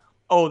dugout?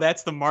 Oh,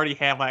 that's the Marty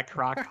Havlat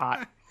crock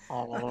pot.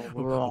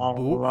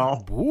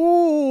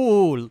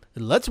 Boo,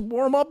 let's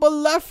warm up a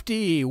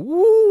lefty.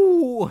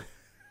 Woo.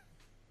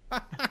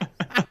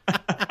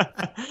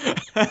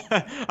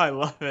 I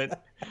love it.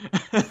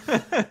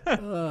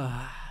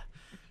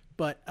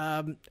 But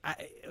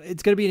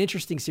it's going to be an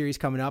interesting series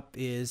coming up.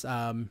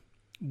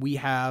 We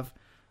have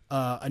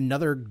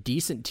another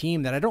decent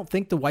team that I don't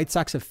think the White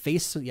Sox have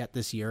faced yet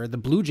this year. The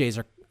Blue Jays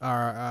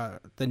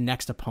are the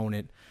next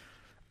opponent.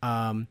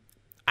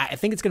 I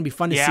think it's going to be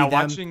fun to see them.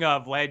 Yeah, watching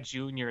Vlad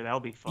Jr., that'll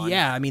be fun.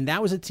 Yeah, I mean,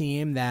 that was a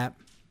team that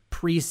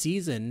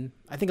preseason,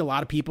 I think a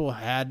lot of people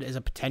had as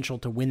a potential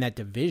to win that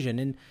division.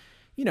 And,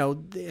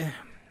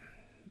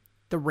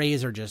 the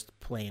Rays are just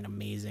playing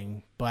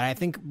amazing. But I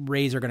think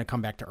Rays are going to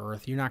come back to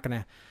earth.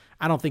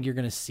 I don't think you're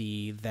going to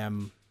see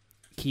them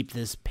keep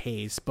this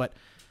pace. But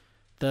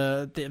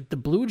the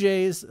Blue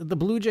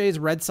Jays,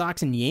 Red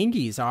Sox, and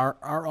Yankees are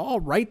all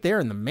right there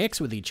in the mix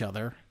with each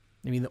other.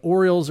 I mean, the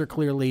Orioles are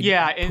clearly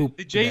and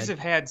the Jays dead. have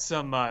had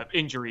some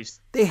injuries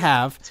They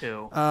have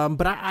too.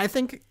 but I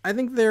think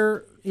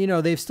they're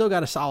they've still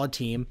got a solid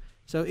team,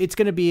 so it's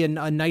going to be a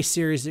nice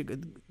series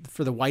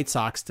for the White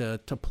Sox to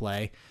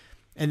play,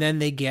 and then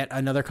they get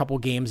another couple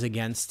games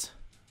against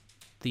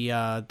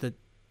the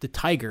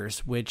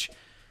Tigers, which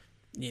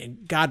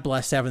God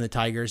bless having the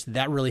Tigers.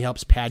 That really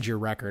helps pad your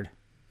record.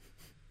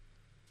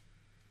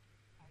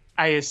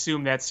 I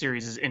assume that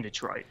series is in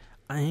Detroit.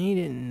 I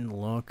didn't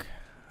look.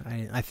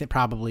 I think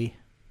probably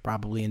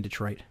in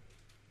Detroit.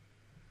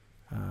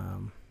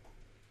 Let's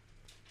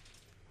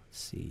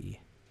see.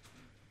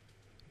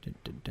 So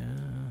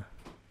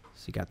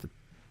you got the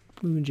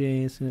Blue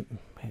Jays.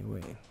 Hey,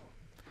 wait.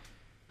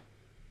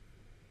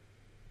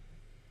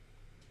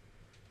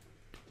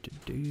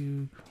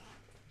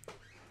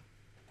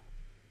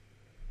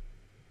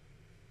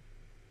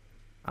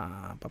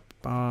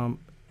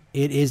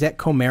 It is at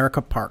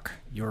Comerica Park.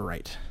 You're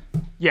right.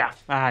 Yeah,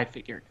 I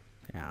figured.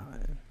 Yeah.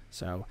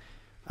 So,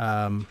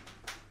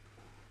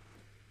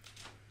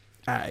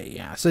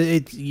 So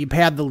you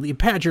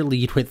pad your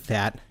lead with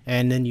that,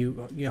 and then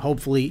you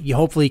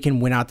hopefully can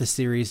win out the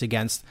series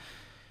against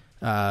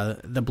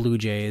the Blue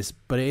Jays.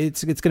 But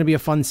it's going to be a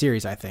fun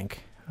series, I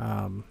think.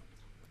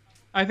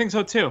 I think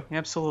so too.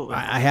 Absolutely.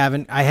 I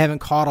haven't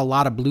caught a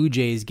lot of Blue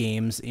Jays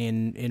games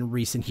in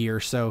recent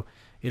years, so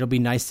it'll be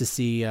nice to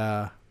see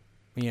a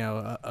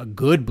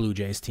good Blue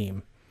Jays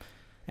team.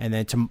 And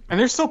then and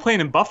they're still playing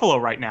in Buffalo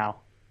right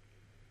now.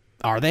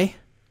 Are they?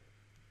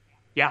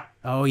 Yeah.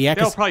 Oh yeah.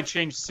 They'll probably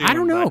change soon. I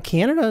don't know. But...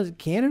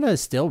 Canada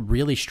is still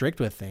really strict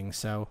with things.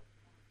 So.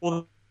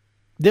 Well,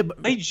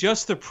 they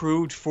just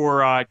approved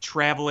for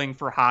traveling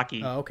for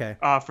hockey. Oh, okay.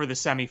 For the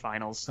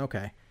semifinals.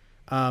 Okay.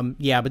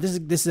 Yeah, but this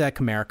is at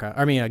Comerica.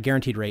 I mean, a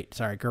guaranteed rate.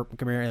 Sorry,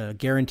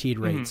 guaranteed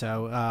rate. Mm-hmm.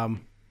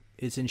 So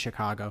it's in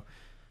Chicago.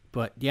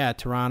 But yeah,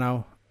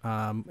 Toronto.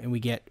 And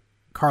we get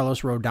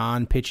Carlos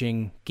Rodon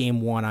pitching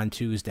Game 1 on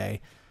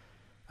Tuesday.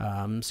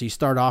 So you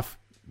start off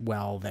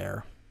well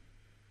there.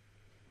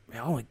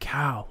 Holy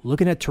cow!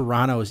 Looking at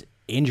Toronto's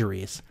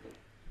injuries.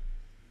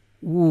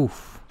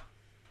 Oof.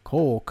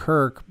 Cole,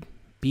 Kirk,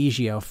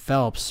 Biggio,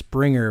 Phelps,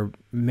 Springer,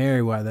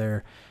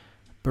 Merriweather,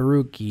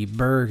 Baruki,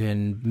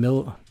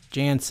 Bergen,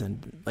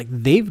 Jansen. Like,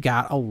 they've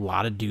got a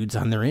lot of dudes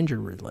on their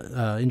injury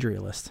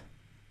list.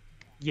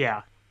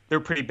 Yeah, they're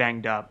pretty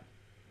banged up.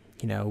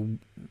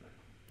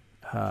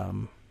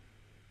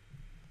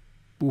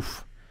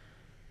 Oof.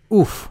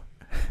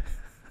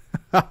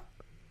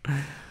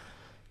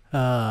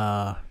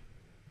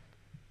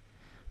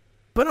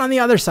 But on the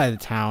other side of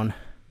town,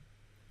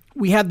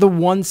 we had the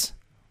once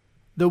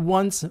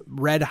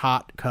red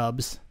hot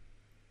Cubs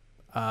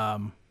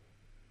kind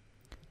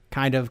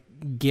of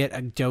get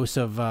a dose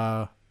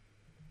of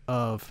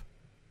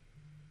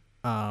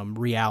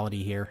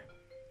reality here.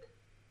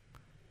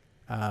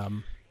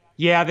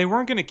 Yeah, they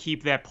weren't going to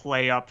keep that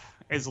play up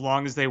as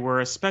long as they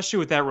were, especially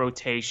with that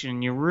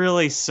rotation. You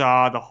really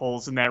saw the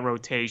holes in that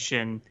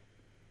rotation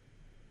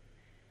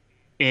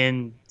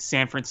in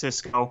San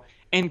Francisco.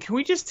 And can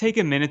we just take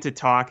a minute to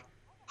talk?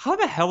 How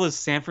the hell is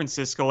San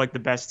Francisco like the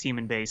best team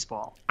in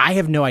baseball? I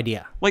have no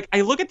idea. Like,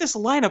 I look at this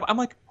lineup, I'm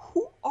like,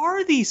 who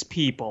are these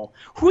people?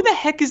 Who the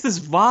heck is this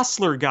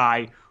Vossler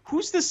guy?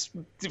 Who's this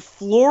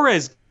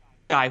Flores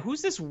guy?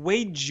 Who's this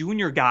Wade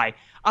Jr. guy?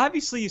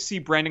 Obviously, you see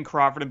Brandon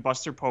Crawford and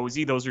Buster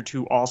Posey. Those are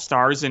two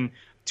all-stars and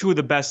two of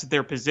the best at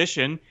their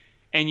position.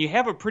 And you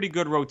have a pretty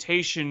good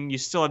rotation. You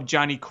still have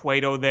Johnny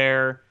Cueto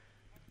there.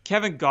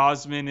 Kevin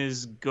Gausman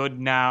is good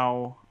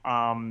now.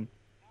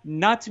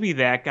 Not to be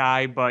that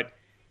guy, but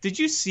did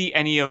you see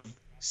any of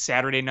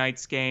Saturday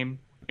night's game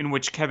in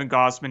which Kevin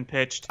Gausman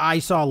pitched? I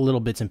saw little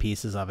bits and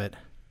pieces of it.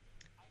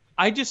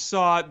 I just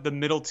saw the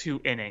middle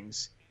 2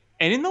 innings.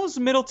 And in those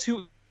middle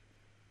 2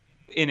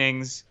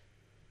 innings,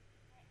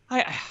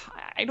 I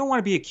don't want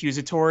to be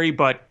accusatory,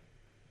 but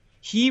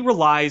he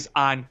relies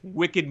on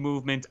wicked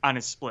movement on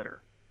his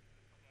splitter.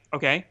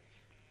 Okay?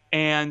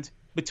 And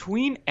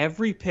between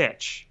every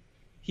pitch,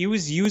 he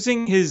was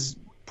using his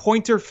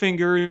pointer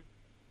finger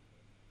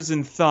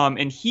and thumb,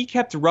 and he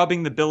kept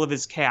rubbing the bill of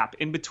his cap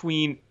in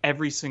between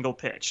every single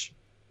pitch.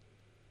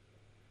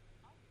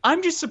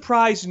 I'm just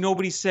surprised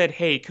nobody said,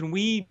 hey, can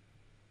we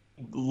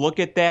look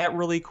at that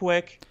really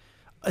quick?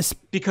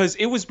 Because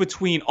it was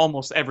between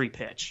almost every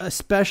pitch.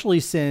 Especially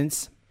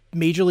since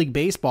Major League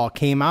Baseball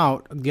came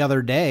out the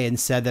other day and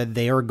said that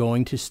they are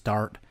going to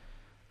start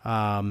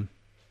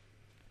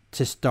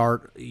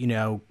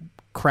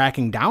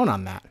cracking down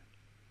on that.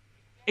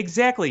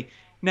 Exactly.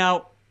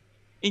 Now,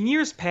 in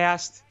years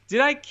past, did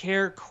I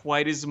care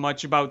quite as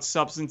much about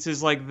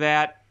substances like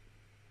that?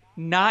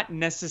 Not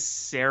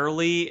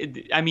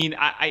necessarily. I mean,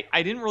 I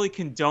didn't really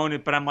condone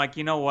it, but I'm like,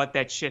 you know what?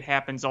 That shit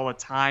happens all the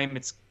time.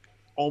 It's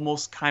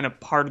almost kind of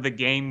part of the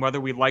game,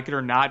 whether we like it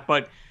or not.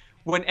 But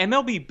when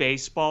MLB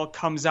Baseball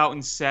comes out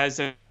and says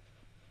that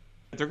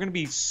they're going to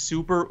be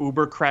super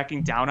uber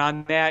cracking down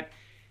on that,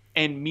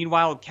 and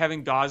meanwhile,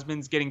 Kevin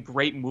Gausman's getting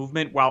great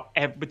movement while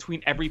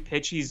between every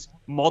pitch, he's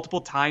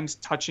multiple times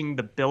touching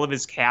the bill of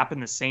his cap in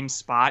the same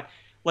spot.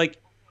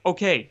 Like,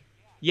 okay,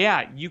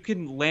 yeah, you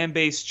can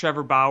lambaste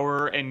Trevor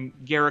Bauer and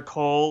Garrett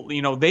Cole.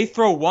 They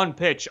throw one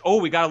pitch. Oh,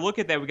 we got to look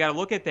at that. We got to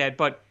look at that.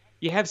 But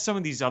you have some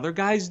of these other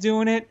guys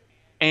doing it,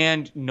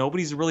 and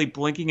nobody's really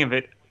blinking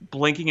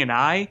an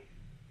eye.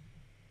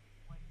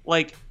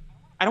 Like,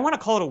 I don't want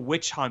to call it a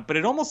witch hunt, but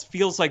it almost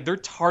feels like they're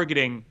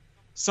targeting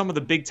some of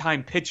the big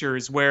time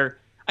pitchers where,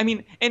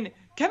 and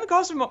Kevin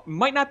Gausman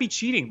might not be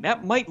cheating.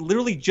 That might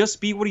literally just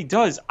be what he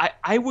does.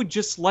 I would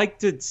just like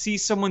to see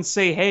someone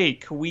say, hey,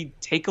 can we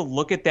take a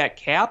look at that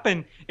cap?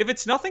 And if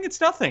it's nothing, it's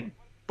nothing.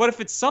 But if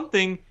it's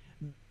something,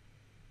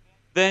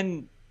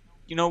 then,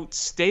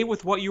 stay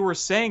with what you were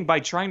saying by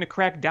trying to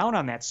crack down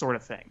on that sort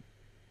of thing.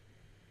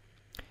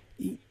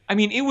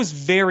 It was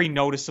very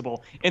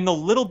noticeable. In the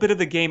little bit of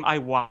the game I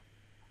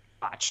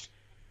watched,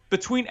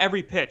 between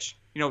every pitch,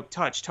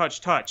 touch,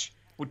 touch, touch,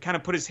 would kind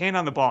of put his hand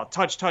on the ball,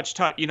 touch, touch,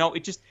 touch,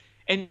 it just...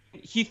 And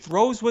he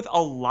throws with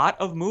a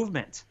lot of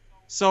movement.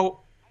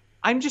 So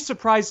I'm just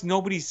surprised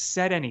nobody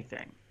said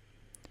anything.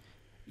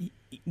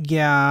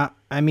 Yeah,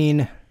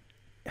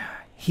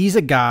 he's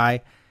a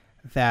guy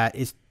that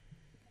is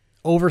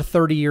over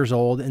 30 years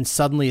old and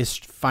suddenly is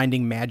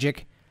finding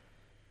magic.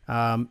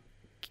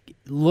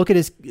 Look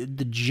at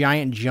the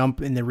giant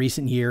jump in the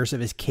recent years of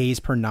his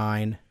Ks per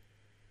 9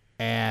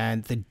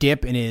 and the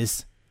dip in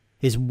his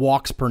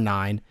walks per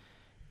 9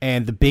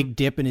 and the big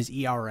dip in his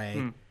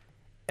ERA.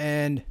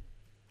 And...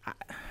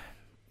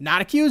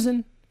 not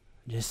accusing,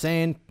 just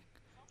saying.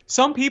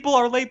 Some people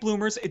are late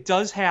bloomers. It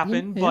does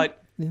happen,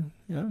 but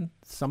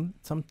some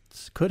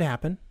could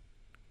happen.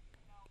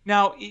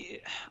 Now,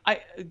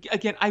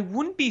 I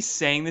wouldn't be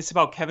saying this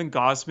about Kevin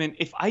Gausman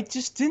if I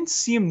just didn't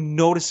see him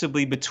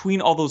noticeably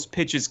between all those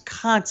pitches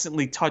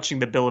constantly touching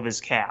the bill of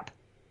his cap.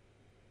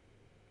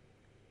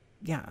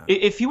 Yeah.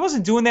 If he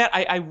wasn't doing that,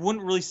 I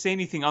wouldn't really say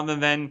anything other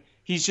than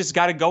he's just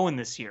got to go in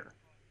this year.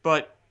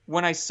 But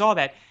when I saw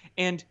that,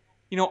 and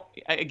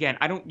again,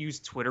 I don't use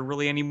Twitter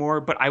really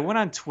anymore, but I went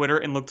on Twitter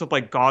and looked up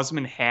like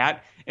Gausman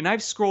hat, and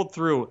I've scrolled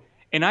through,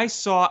 and I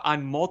saw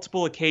on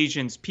multiple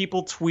occasions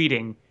people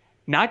tweeting,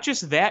 not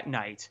just that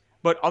night,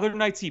 but other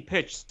nights he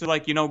pitched. So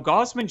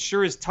Gausman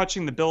sure is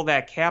touching the bill of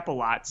that cap a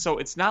lot, so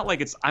it's not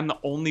like I'm the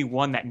only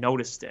one that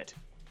noticed it.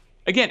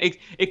 Again,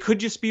 it could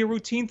just be a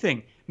routine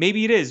thing.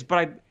 Maybe it is,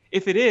 but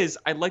if it is,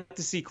 I'd like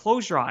to see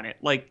closure on it.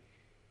 It's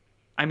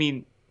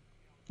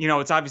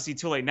obviously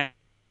too late now.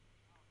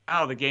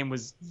 The game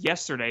was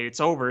yesterday. It's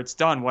over. It's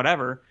done.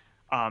 Whatever.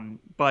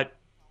 But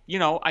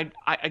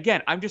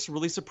I'm just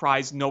really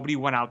surprised nobody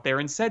went out there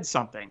and said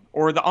something,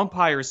 or the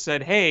umpires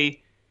said,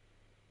 "Hey,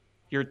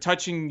 you're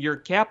touching your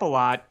cap a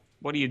lot.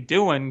 What are you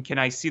doing? Can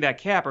I see that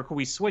cap, or can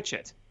we switch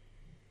it?"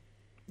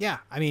 Yeah,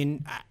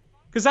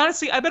 because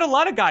honestly, I bet a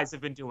lot of guys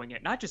have been doing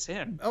it, not just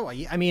him. Oh,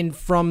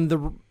 from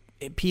the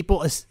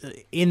people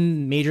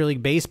in Major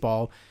League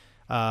Baseball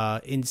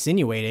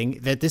insinuating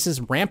that this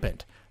is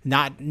rampant.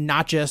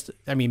 Not just,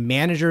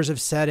 managers have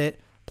said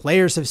it,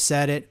 players have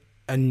said it,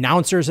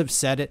 announcers have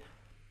said it,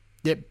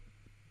 that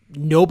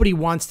nobody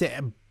wants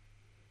to,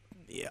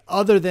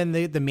 other than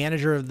the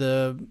manager of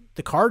the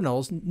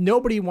Cardinals,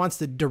 nobody wants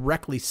to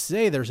directly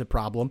say there's a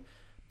problem,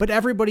 but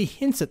everybody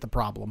hints at the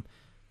problem.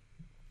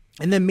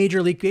 And then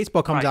Major League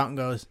Baseball comes out and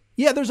goes,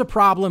 yeah, there's a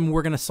problem,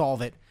 we're going to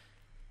solve it.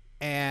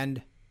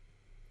 And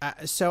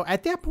so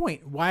at that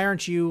point, why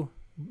don't you,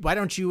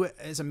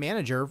 as a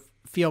manager,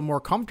 feel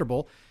more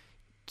comfortable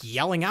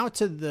yelling out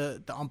to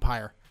the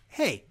umpire,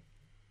 hey,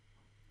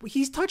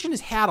 he's touching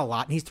his hat a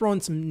lot and he's throwing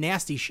some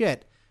nasty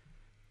shit.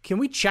 Can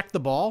we check the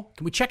ball?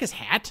 Can we check his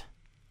hat?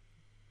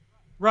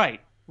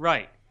 Right.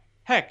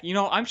 Heck,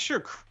 I'm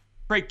sure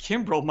Craig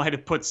Kimbrell might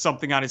have put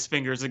something on his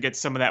fingers to get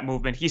some of that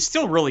movement. He's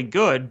still really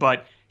good,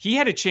 but he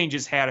had to change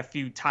his hat a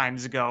few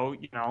times ago,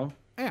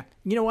 Yeah.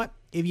 You know what?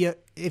 If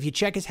you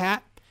check his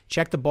hat,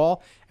 check the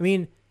ball.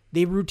 They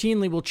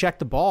routinely will check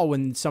the ball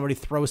when somebody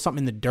throws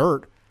something in the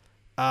dirt.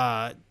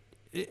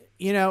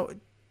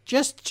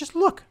 Just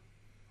look.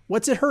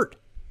 What's it hurt?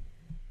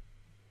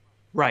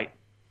 Right.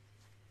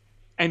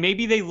 And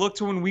maybe they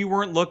looked when we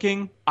weren't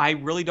looking. I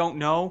really don't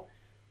know.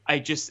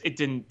 It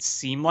didn't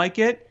seem like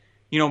it.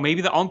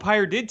 Maybe the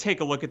umpire did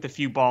take a look at the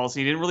few balls.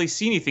 He didn't really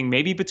see anything.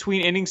 Maybe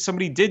between innings,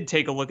 somebody did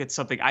take a look at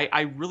something.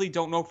 I really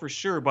don't know for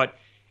sure, but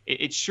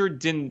it sure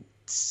didn't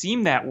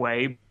seem that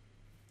way.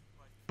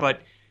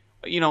 But,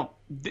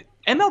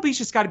 MLB's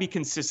just got to be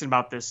consistent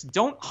about this.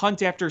 Don't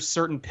hunt after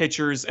certain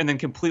pitchers and then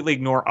completely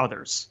ignore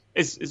others.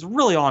 Is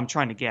really all I'm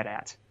trying to get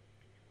at.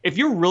 If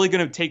you're really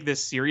going to take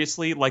this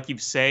seriously, like you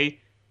say,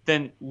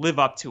 then live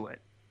up to it.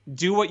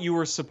 Do what you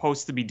were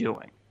supposed to be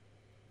doing.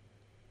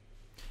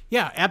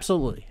 Yeah,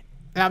 absolutely.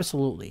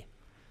 Absolutely.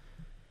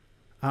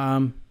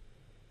 But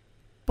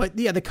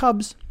yeah, the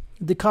Cubs,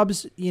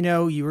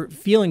 you were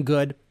feeling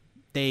good.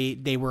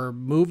 They were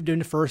moved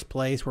into first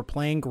place. Were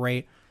playing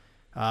great.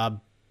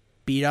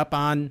 Beat up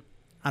on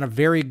a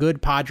very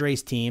good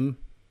Padres team.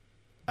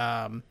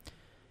 And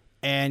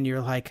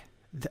you're like,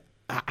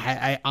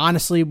 I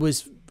honestly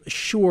was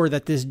sure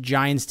that this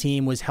Giants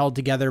team was held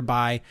together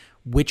by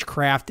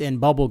witchcraft and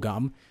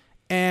bubblegum,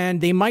 and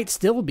they might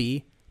still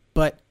be,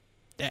 but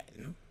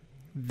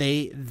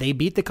they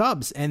beat the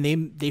Cubs, and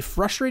they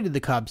frustrated the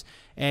Cubs,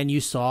 and you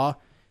saw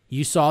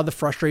the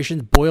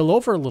frustrations boil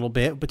over a little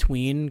bit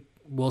between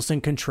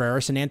Wilson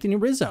Contreras and Anthony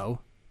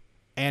Rizzo.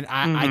 And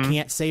I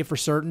can't say for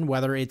certain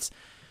whether it's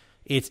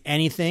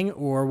anything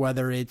or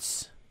whether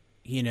it's,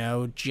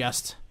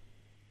 just,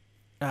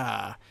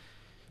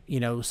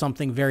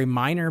 something very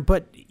minor,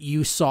 but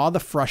you saw the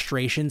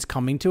frustrations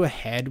coming to a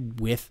head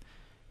with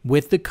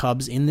the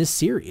Cubs in this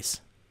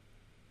series.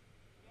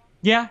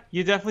 Yeah,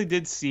 you definitely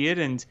did see it.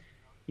 And,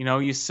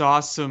 you saw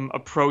some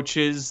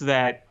approaches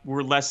that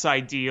were less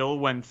ideal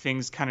when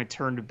things kind of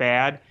turned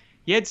bad.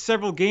 You had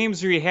several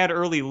games where you had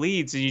early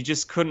leads and you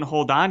just couldn't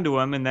hold on to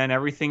them, and then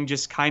everything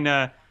just kind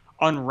of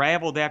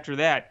unraveled after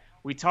that.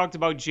 We talked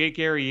about Jake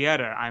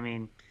Arrieta. I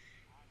mean,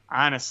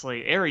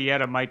 honestly,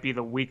 Arrieta might be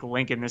the weak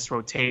link in this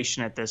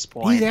rotation at this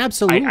point. He's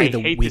absolutely the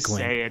weak link. I hate to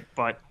say it,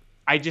 but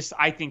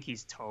I think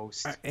he's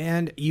toast.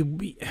 And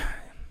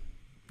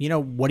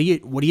what do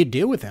you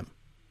do with him?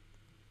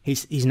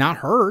 He's not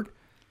hurt.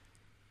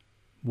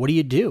 What do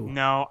you do?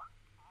 No.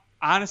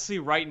 Honestly,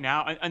 right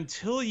now,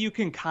 until you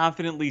can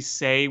confidently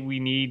say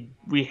we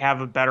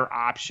have a better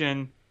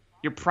option,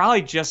 you're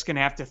probably just going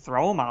to have to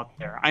throw him out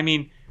there. I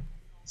mean,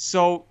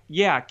 so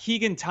yeah,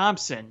 Keegan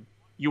Thompson.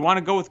 You want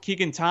to go with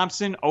Keegan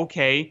Thompson?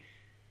 Okay.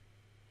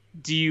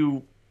 Do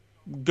you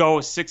go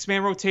a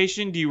 6-man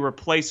rotation? Do you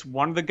replace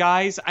one of the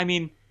guys? I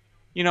mean,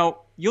 you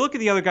look at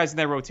the other guys in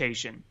that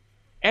rotation.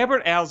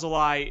 Albert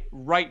Alzolay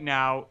right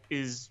now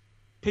is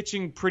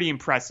pitching pretty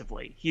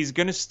impressively. He's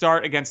going to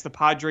start against the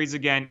Padres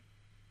again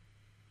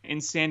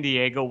in San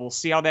Diego. We'll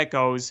see how that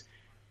goes.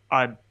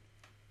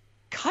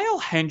 Kyle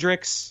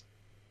Hendricks,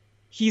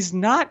 he's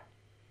not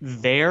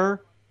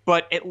there,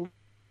 but at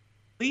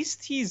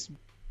least he's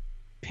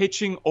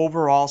pitching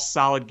overall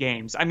solid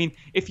games. I mean,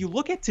 if you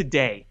look at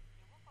today,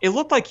 it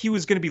looked like he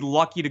was going to be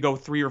lucky to go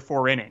 3 or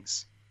 4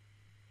 innings.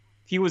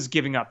 He was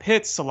giving up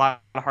hits, a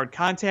lot of hard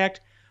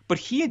contact, but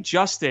he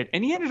adjusted,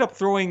 and he ended up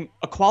throwing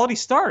a quality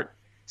start.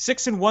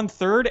 6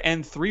 1/3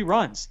 and 3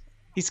 runs.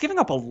 He's giving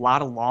up a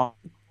lot of long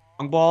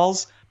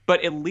balls,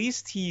 but at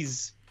least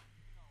he's,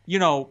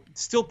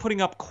 still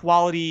putting up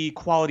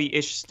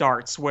quality-ish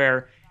starts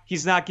where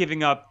he's not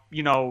giving up,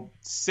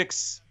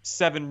 6,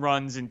 7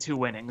 runs in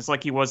 2 innings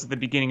like he was at the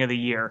beginning of the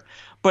year.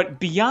 But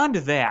beyond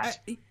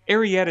that,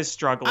 Arrieta's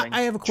struggling.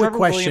 I have a quick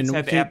question, to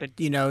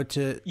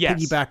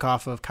piggyback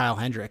off of Kyle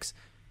Hendricks.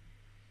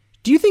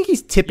 Do you think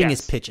he's tipping his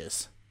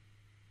pitches?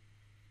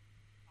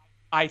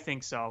 I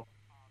think so.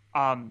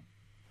 I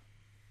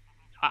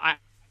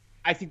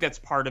think that's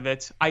part of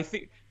it. I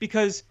think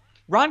because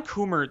Ron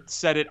Coomer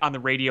said it on the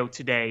radio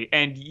today,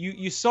 and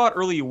you saw it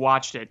early, you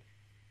watched it.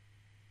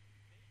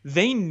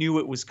 They knew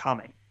it was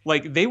coming.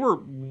 Like, they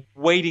were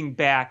waiting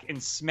back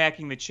and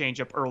smacking the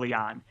changeup early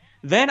on.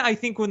 Then I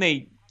think when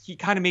he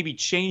kind of maybe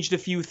changed a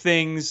few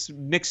things,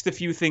 mixed a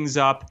few things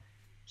up,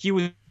 he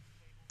was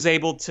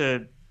able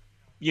to,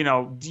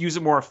 use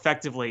it more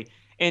effectively.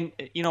 And,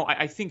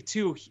 I think,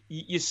 too,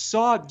 you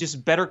saw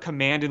just better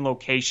command and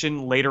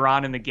location later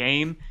on in the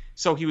game,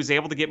 so he was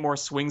able to get more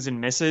swings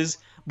and misses.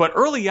 But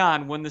early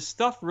on, when the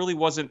stuff really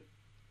wasn't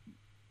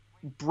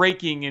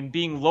breaking and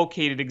being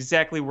located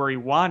exactly where he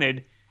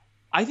wanted,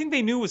 I think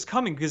they knew it was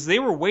coming because they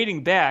were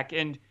waiting back.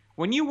 And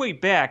when you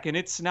wait back and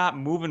it's not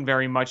moving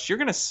very much, you're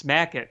going to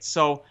smack it.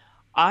 So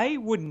I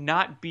would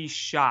not be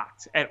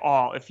shocked at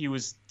all if he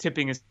was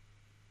tipping his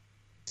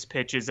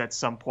pitches at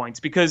some points,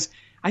 because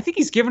I think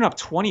he's given up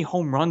 20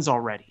 home runs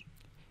already.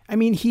 I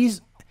mean,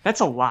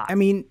 that's a lot. I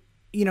mean,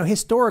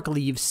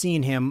 historically you've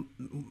seen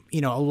him, a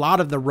lot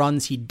of the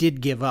runs he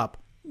did give up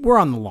were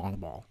on the long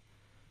ball.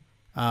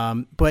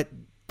 But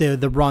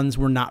the runs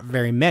were not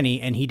very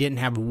many, and he didn't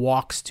have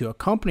walks to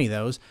accompany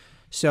those.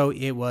 So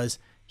he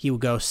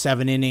would go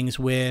 7 innings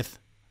with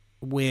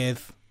 1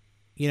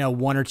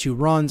 or 2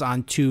 runs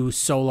on 2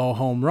 solo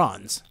home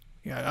runs.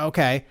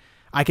 Okay,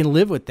 I can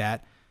live with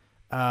that.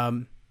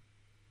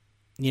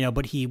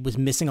 But he was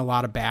missing a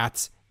lot of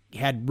bats. He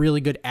had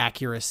really good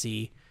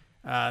accuracy.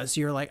 So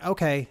you're like,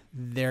 okay,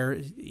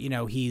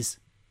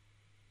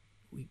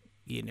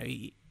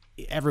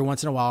 every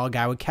once in a while a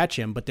guy would catch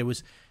him, but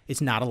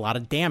it's not a lot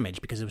of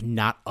damage because it was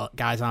not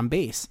guys on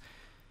base.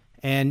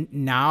 And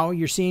now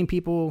you're seeing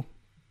people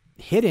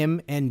hit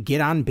him and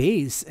get on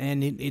base,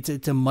 and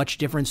it's a much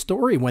different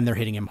story when they're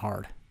hitting him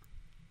hard.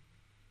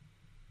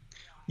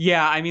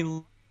 Yeah, I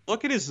mean,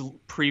 look at his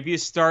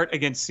previous start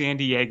against San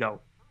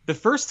Diego. The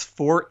first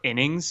 4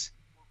 innings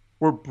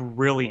were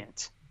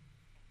brilliant.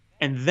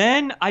 And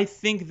then I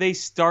think they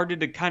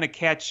started to kind of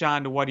catch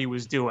on to what he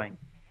was doing.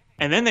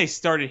 And then they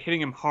started hitting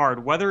him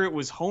hard, whether it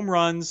was home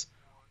runs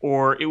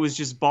or it was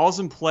just balls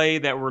in play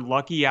that were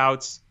lucky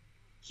outs.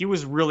 He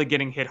was really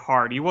getting hit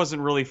hard. He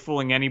wasn't really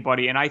fooling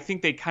anybody. And I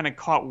think they kind of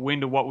caught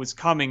wind of what was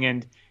coming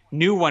and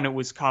knew when it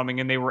was coming,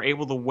 and they were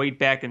able to wait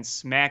back and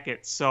smack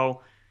it.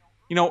 So,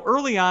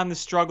 early on the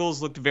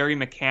struggles looked very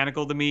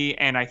mechanical to me,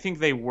 and I think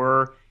they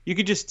were. You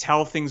could just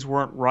tell things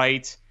weren't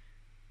right.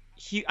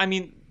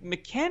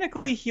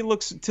 Mechanically, he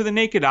looks, to the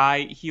naked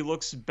eye, he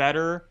looks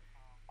better.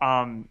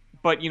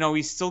 but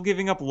he's still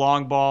giving up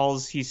long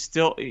balls. He's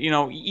still,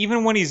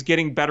 even when he's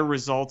getting better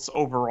results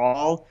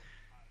overall.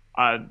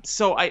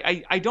 So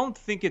I don't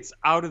think it's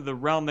out of the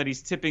realm that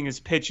he's tipping his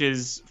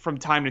pitches from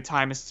time to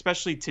time,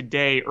 especially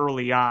today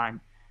early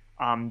on.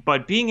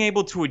 But being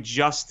able to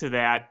adjust to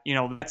that,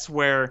 that's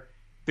where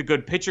the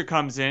good pitcher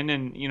comes in.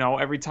 And,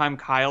 every time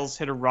Kyle's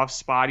hit a rough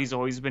spot, he's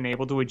always been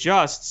able to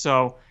adjust.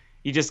 So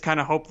you just kind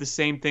of hope the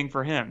same thing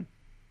for him.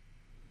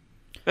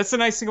 That's the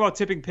nice thing about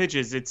tipping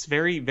pitches. It's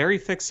very, very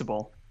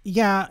fixable.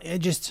 Yeah, it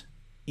just,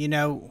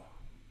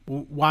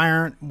 why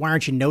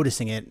aren't you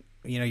noticing it?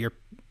 Your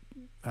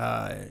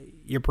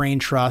brain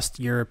trust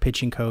your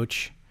pitching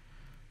coach.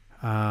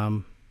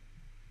 Why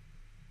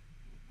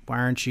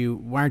aren't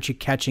you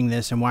catching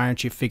this, and why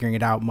aren't you figuring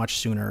it out much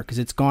sooner? Because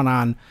it's gone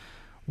on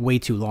way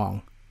too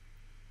long.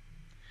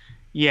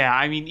 Yeah,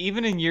 I mean,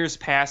 even in years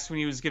past when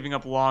he was giving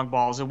up long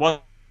balls, it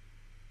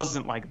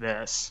wasn't like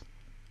this.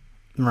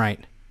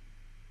 Right.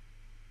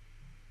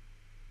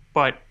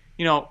 But,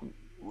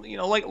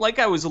 like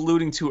I was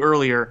alluding to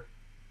earlier,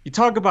 you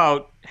talk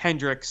about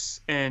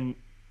Hendricks and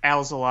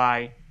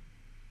Alzolay,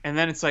 and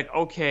then it's like,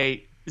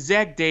 okay,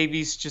 Zach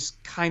Davies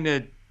just kind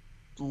of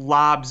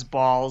lobs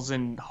balls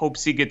and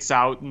hopes he gets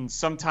out, and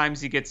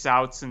sometimes he gets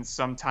outs and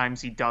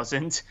sometimes he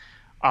doesn't.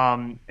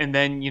 And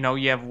then,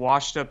 you have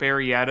washed up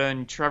Arrieta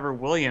and Trevor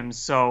Williams.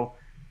 So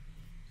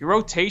your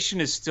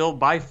rotation is still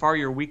by far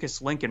your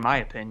weakest link, in my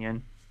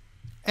opinion.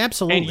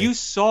 Absolutely. And you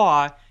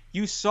saw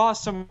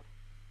some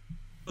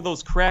of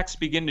those cracks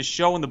begin to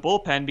show in the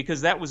bullpen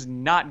because that was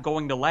not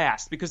going to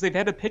last because they've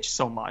had to pitch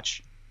so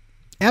much.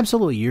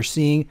 Absolutely. You're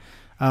seeing,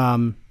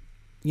 a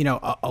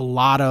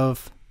lot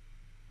of,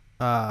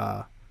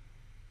 a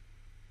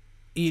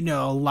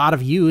lot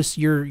of use.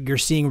 You're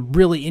seeing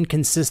really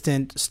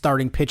inconsistent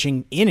starting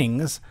pitching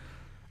innings.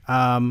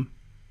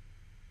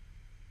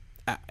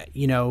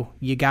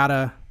 You've got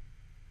to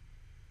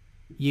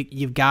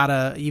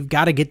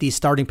get these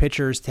starting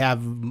pitchers to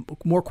have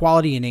more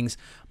quality innings,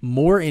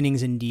 more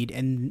innings indeed,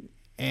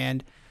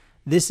 and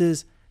this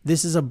is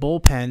a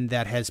bullpen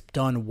that has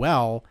done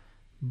well,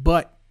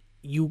 but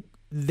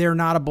they're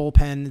not a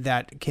bullpen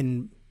that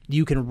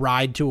you can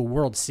ride to a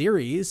World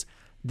Series.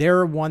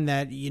 They're one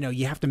that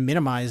you have to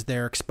minimize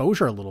their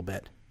exposure a little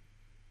bit.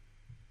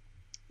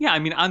 Yeah, I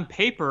mean, on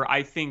paper,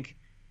 I think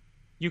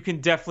you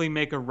can definitely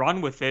make a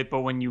run with it,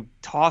 but when you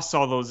toss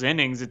all those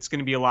innings, it's going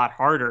to be a lot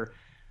harder.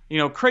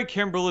 Craig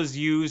Kimbrell is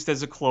used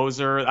as a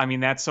closer. I mean,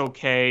 that's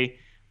okay.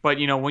 But,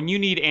 when you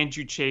need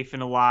Andrew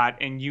Chafin a lot,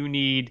 and you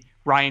need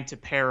Ryan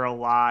Tepera a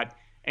lot,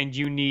 and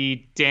you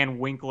need Dan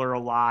Winkler a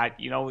lot,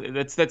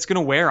 that's going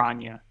to wear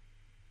on you.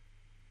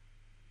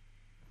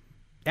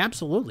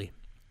 Absolutely.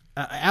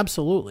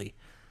 Absolutely.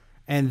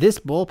 And this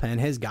bullpen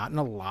has gotten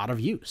a lot of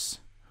use.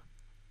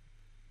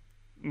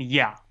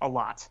 Yeah, a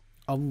lot.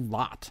 A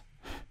lot.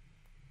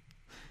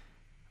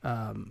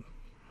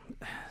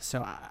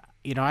 So,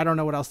 I don't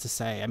know what else to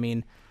say. I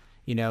mean,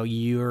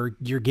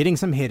 you're getting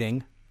some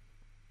hitting.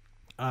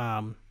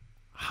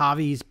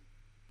 Javi's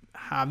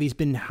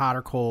been hot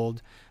or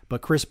cold,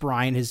 but Chris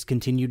Bryant has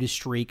continued his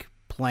streak,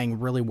 playing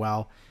really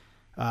well.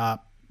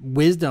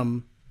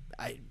 Wisdom,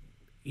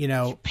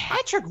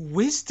 Patrick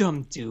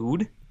Wisdom,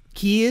 dude.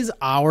 He is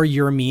our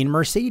Yermin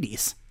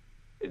Mercedes.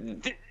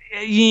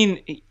 I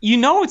mean,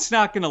 it's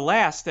not going to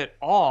last at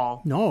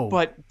all. No.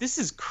 But this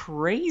is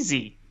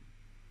crazy.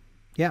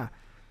 Yeah.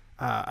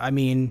 I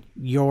mean,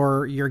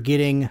 you're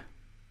getting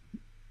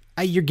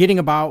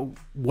about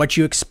what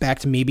you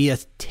expect, maybe a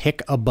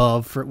tick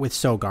above with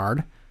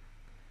Sogard.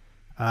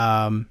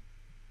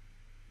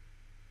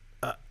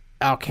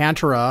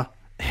 Alcantara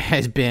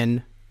has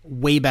been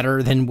way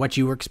better than what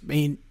you were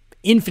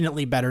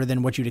infinitely better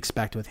than what you'd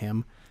expect with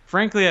him.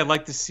 Frankly, I'd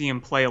like to see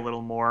him play a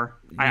little more.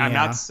 Yeah. I'm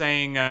not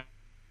saying I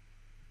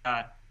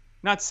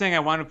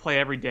want to play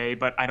every day,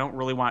 but I don't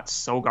really want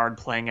Sogard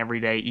playing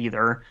every day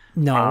either.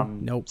 No,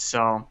 nope.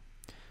 So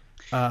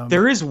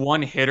there is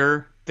one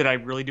hitter that I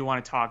really do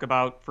want to talk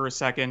about for a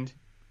second.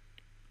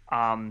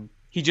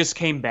 He just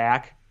came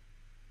back,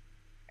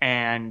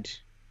 and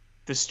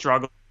the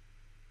struggles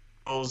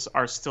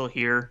are still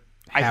here.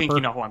 Happer? I think you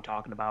know who I'm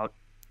talking about.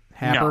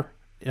 Happer?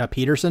 No.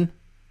 Peterson?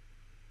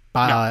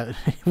 No.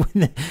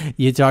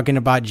 You talking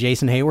about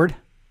Jason Hayward?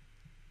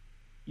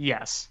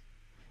 Yes.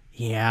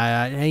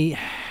 Yeah,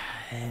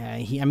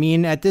 I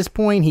mean, at this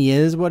point, he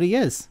is what he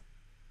is.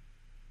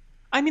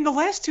 I mean, the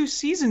last 2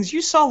 seasons,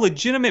 you saw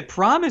legitimate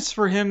promise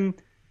for him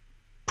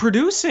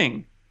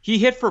producing. He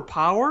hit for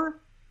power.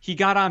 He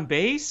got on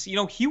base.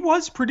 He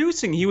was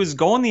producing. He was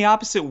going the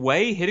opposite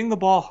way, hitting the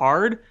ball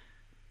hard.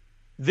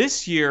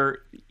 This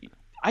year,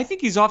 I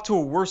think he's off to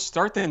a worse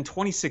start than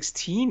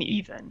 2016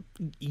 even.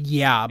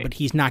 Yeah, but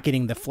he's not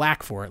getting the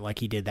flack for it like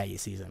he did that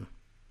season.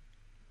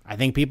 I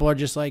think people are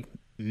just like,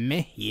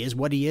 meh, he is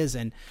what he is.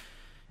 And,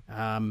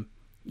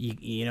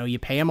 you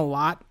pay him a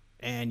lot,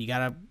 and you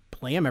got to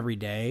play him every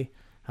day.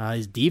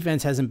 His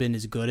defense hasn't been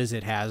as good as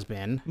it has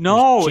been.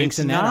 No, There's it's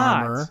in that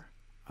not.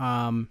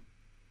 Armor.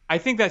 I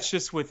think that's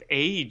just with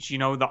age.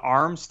 The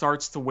arm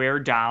starts to wear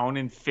down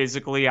and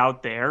physically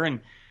out there.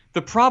 And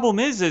The problem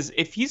is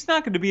if he's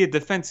not going to be a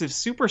defensive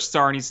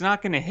superstar and he's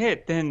not going to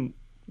hit, then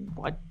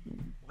what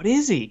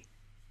is he?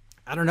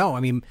 I don't know. I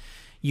mean,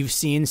 you've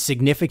seen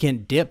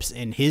significant dips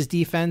in his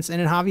defense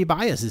and in Javi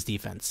Baez's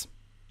defense.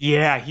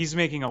 Yeah, he's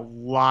making a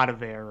lot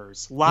of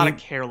errors, a lot of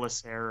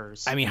careless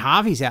errors. I mean,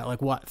 Javi's at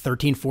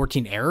 13,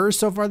 14 errors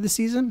so far this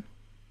season?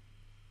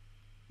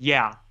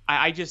 Yeah,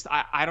 I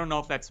don't know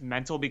if that's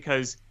mental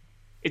because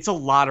it's a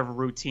lot of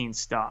routine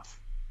stuff.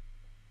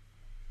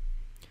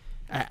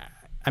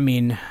 I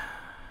mean,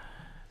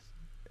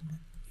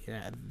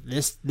 yeah,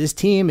 this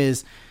team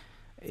is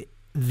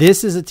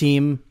a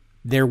team,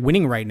 they're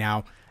winning right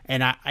now.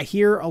 And I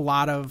hear a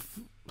lot of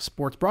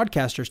sports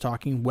broadcasters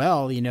talking,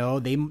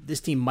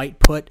 this team might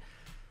put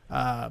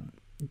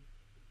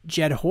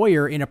Jed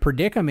Hoyer in a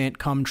predicament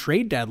come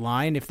trade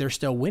deadline if they're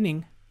still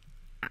winning.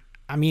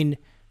 I mean,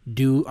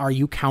 are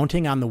you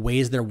counting on the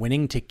ways they're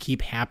winning to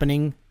keep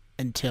happening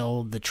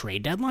until the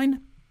trade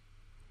deadline?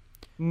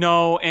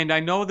 No, and I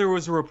know there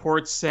was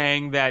reports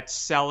saying that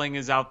selling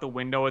is out the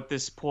window at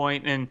this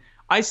point, and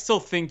I still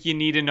think you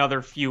need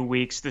another few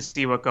weeks to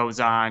see what goes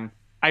on.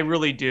 I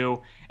really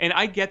do. And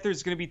I get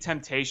there's going to be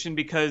temptation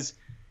because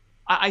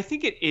I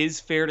think it is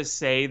fair to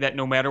say that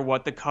no matter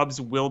what, the Cubs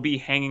will be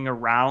hanging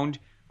around.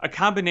 A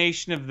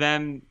combination of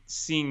them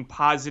seeing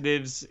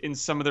positives in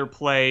some of their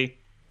play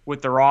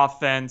with their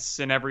offense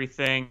and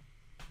everything.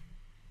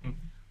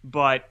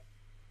 But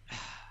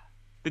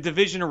the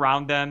division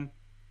around them,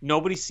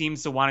 nobody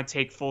seems to want to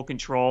take full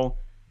control.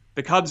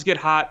 The Cubs get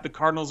hot. The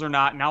Cardinals are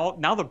not.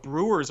 Now the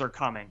Brewers are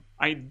coming.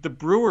 The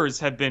Brewers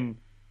have been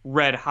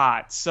red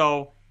hot.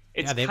 So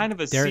it's kind of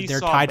a seesaw They're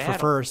tied battle. for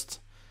first.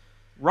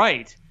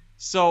 Right.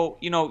 So,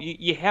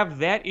 you have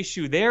that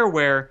issue there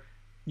where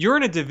you're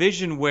in a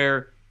division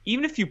where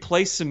even if you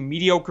play some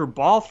mediocre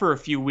ball for a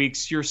few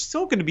weeks, you're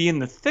still going to be in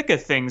the thick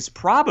of things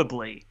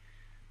probably.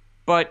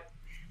 But,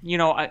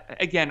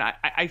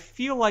 I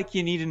feel like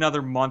you need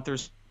another month or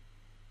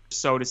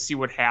so to see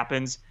what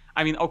happens.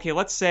 I mean, okay,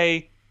 let's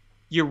say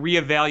you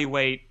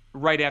reevaluate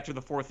right after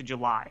the 4th of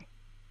July.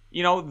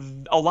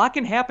 A lot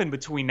can happen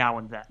between now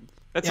and then.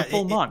 That's a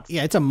full month.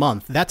 It's a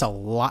month. That's a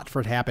lot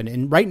for it to happen.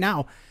 And right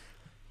now,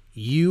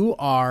 you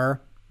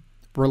are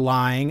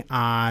relying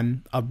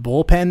on a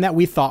bullpen that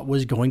we thought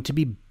was going to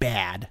be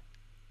bad.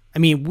 I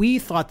mean, we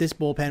thought this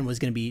bullpen was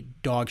going to be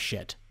dog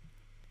shit.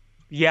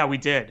 Yeah, we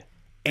did.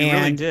 We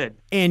really did.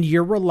 And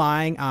you're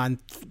relying on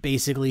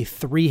basically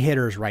 3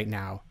 hitters right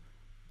now.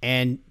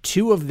 And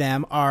 2 of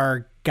them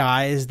are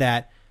guys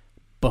that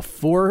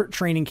before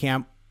training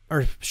camp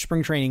or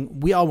spring training,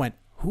 we all went,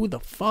 who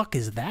the fuck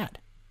is that?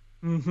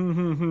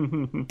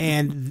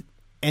 and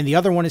the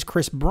other one is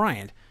Chris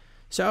Bryant.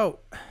 So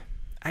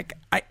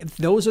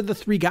those are the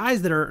 3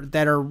 guys that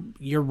are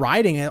you're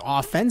riding it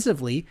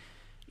offensively.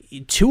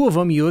 2 of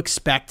them you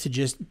expect to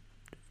just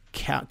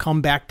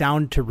come back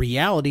down to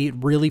reality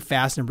really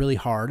fast and really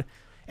hard.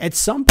 At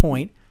some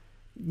point,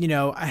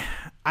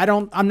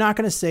 I'm not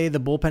going to say the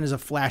bullpen is a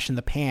flash in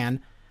the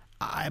pan,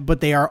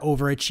 but they are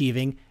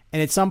overachieving.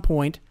 And at some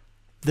point,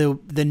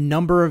 the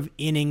number of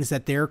innings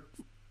that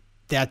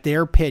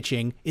they're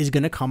pitching is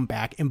going to come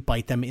back and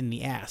bite them in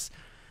the ass.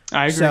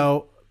 I agree.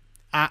 So,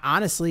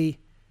 honestly,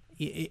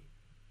 if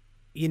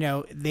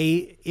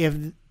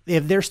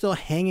they're still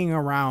hanging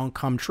around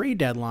come trade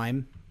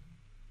deadline,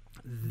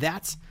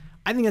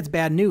 I think that's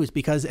bad news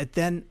because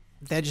then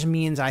that just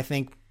means I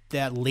think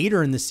that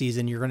later in the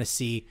season you're going to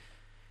see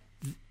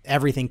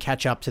everything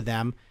catch up to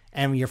them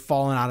and you're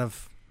falling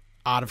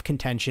out of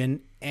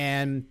contention,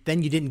 and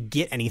then you didn't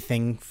get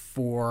anything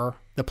for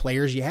the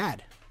players you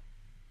had.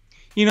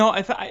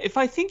 If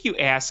I think you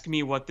ask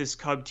me what this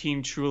Cub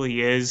team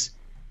truly is,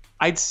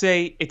 I'd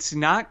say it's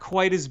not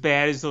quite as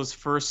bad as those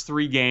first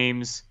 3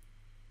 games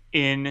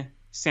in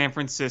San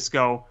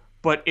Francisco,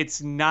 but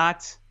it's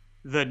not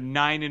the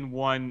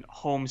 9-1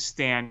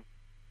 homestand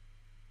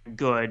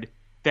good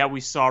that we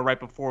saw right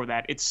before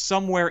that. It's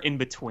somewhere in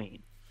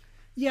between.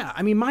 Yeah,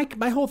 I mean,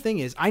 my whole thing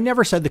is I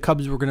never said the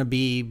Cubs were going to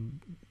be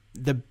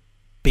the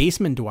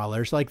basement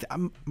dwellers. Like,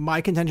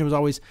 my contention was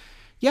always,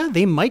 yeah,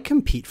 they might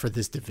compete for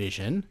this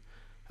division.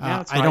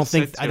 I don't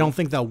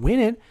think they'll win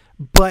it,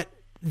 but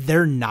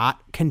they're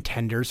not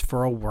contenders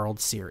for a World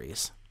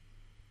Series.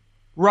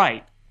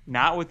 Right.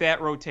 Not with that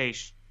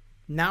rotation.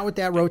 Not with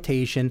that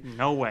rotation.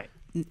 No way.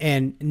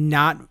 And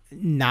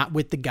not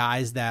with the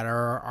guys that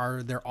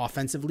are their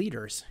offensive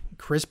leaders.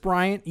 Chris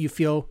Bryant, you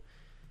feel,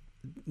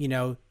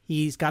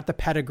 he's got the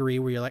pedigree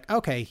where you're like,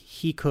 okay,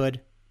 he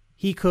could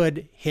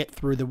hit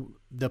through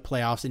the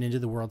playoffs and into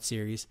the World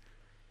Series.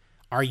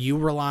 Are you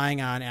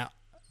relying on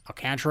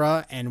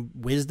Alcantara and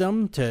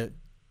Wisdom to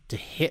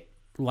hit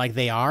like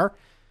they are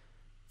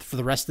for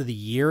the rest of the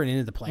year and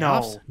into the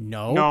playoffs?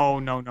 No.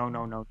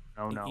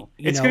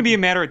 It's going to be a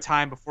matter of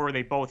time before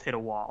they both hit a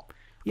wall.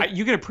 Yeah.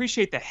 You can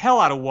appreciate the hell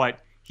out of what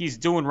he's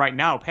doing right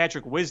now,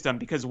 Patrick Wisdom,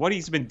 because what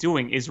he's been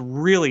doing is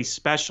really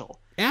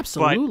special.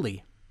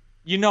 Absolutely.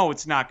 But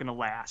it's not going to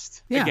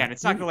last. Yeah. Again,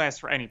 it's not going to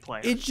last for any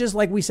player. It's just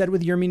like we said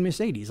with Yermin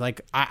Mercedes.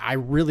 Like, I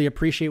really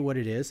appreciate what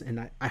it is,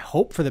 and I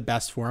hope for the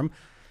best for him,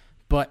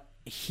 but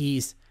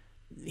he's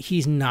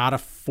he's not a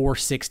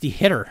 460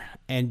 hitter.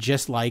 And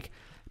just like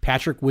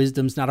Patrick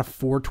Wisdom's not a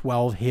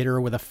 412 hitter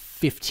with a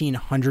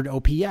 1500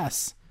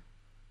 OPS.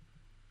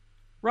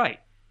 Right.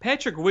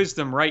 Patrick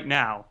Wisdom right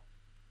now,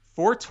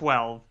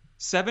 412,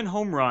 7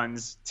 home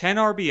runs, 10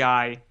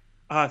 RBI,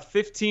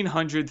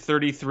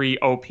 1533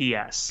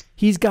 OPS.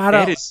 He's got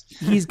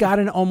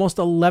an almost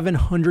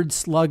 1100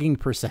 slugging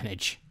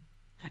percentage.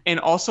 And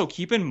also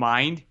keep in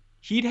mind,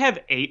 he'd have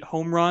 8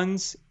 home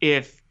runs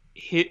if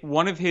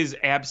one of his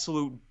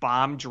absolute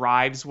bomb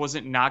drives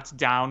wasn't knocked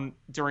down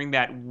during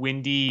that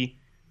windy,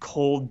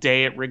 cold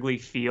day at Wrigley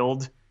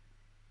Field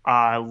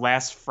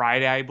last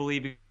Friday, I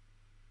believe.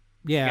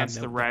 Yeah, against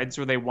the Reds,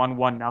 where they won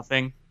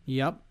 1-0.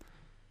 Yep.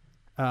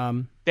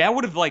 That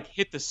would have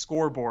hit the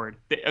scoreboard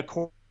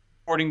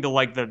according to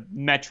the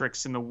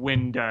metrics and the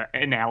wind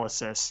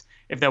analysis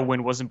if that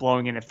wind wasn't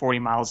blowing in at 40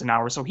 miles an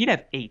hour. So he'd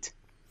have 8.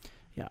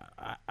 Yeah,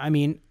 I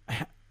mean,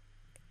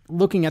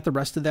 looking at the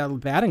rest of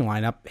that batting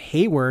lineup,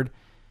 Hayward,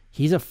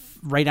 he's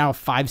right now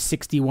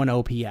 561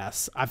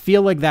 OPS. I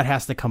feel like that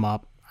has to come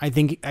up. I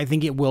think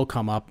it will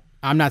come up.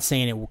 I'm not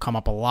saying it will come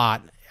up a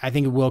lot. I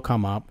think it will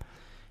come up.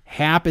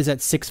 Happ is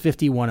at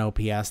 651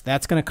 OPS.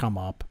 That's going to come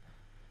up.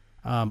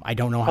 I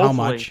don't know how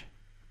much.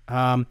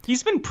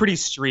 He's been pretty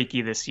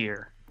streaky this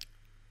year.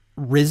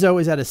 Rizzo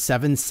is at a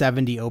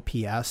 770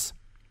 OPS.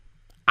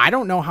 I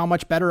don't know how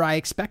much better I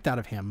expect out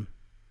of him.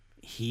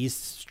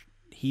 He's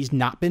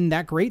not been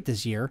that great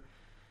this year.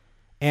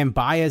 And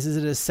Baez is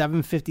at a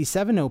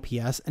 757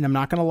 OPS. And I'm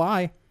not going to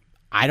lie,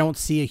 I don't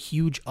see a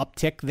huge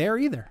uptick there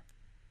either.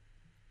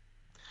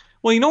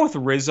 Well, with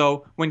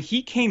Rizzo, when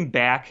he came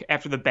back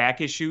after the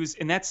back issues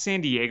in that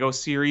San Diego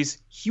series,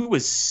 he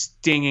was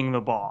stinging the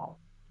ball.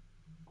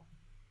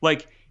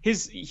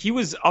 He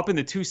was up in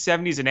the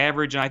 270s in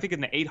average, and I think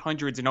in the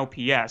 800s in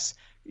OPS.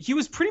 He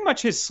was pretty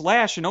much, his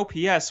slash in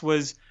OPS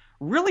was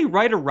really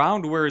right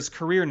around where his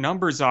career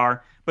numbers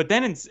are. But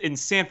then in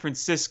San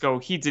Francisco,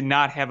 he did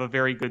not have a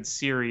very good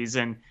series,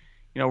 and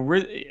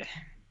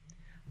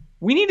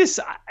we need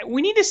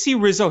to see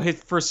Rizzo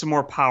hit for some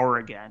more power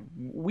again.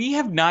 We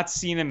have not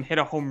seen him hit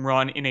a home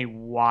run in a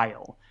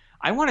while.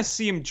 I want to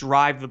see him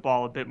drive the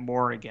ball a bit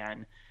more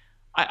again.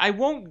 I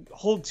won't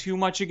hold too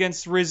much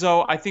against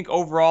Rizzo. I think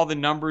overall the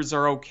numbers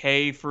are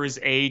okay for his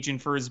age and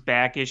for his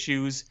back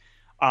issues.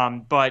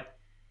 But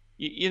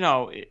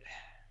to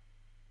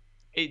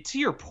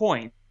your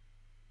point,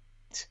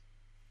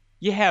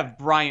 you have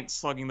Bryant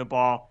slugging the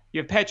ball.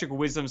 You have Patrick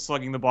Wisdom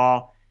slugging the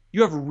ball.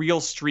 You have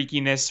real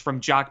streakiness from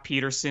Jock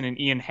Peterson and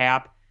Ian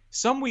Happ.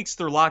 Some weeks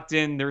they're locked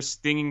in, they're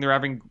stinging, they're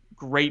having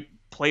great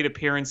plate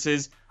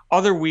appearances.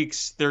 Other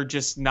weeks they're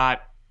just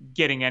not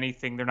getting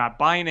anything. They're not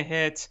buying a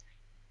hit.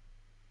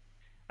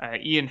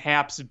 Ian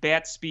Happ's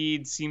bat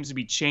speed seems to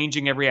be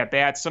changing every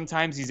at-bat.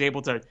 Sometimes he's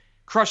able to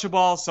crush a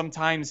ball.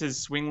 Sometimes his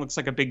swing looks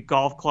like a big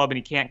golf club and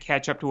he can't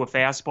catch up to a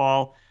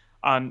fastball.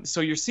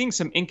 So you're seeing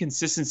some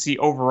inconsistency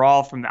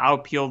overall from the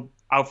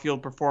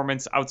outfield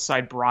performance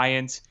outside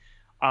Bryant.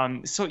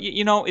 So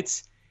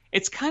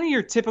it's kind of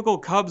your typical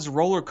Cubs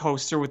roller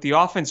coaster with the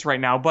offense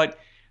right now. But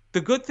the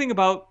good thing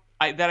that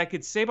I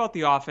could say about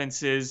the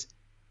offense is,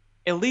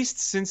 at least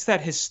since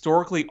that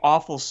historically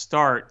awful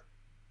start,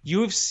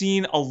 you have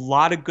seen a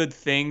lot of good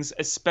things,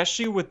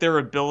 especially with their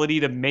ability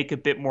to make a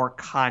bit more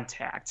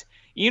contact.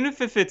 Even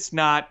if it's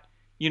not,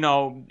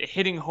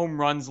 hitting home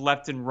runs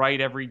left and right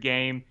every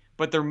game,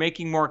 but they're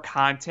making more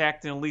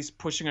contact and at least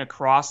pushing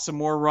across some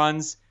more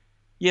runs.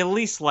 You at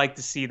least like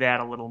to see that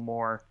a little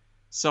more.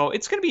 So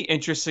it's going to be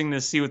interesting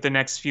to see what the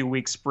next few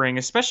weeks bring,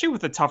 especially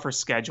with a tougher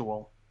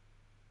schedule.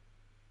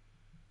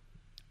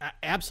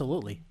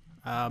 Absolutely.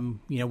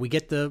 We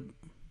get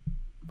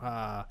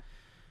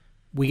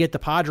the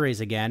Padres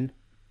again,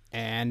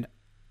 and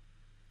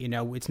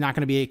it's not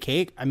going to be a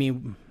cake. I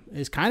mean,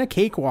 it's kind of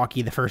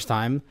cakewalky the first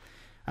time.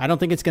 I don't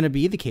think it's going to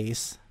be the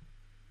case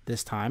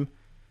this time.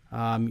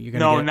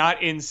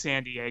 Not in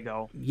San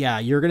Diego. Yeah,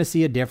 you're going to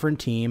see a different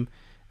team.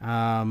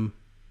 And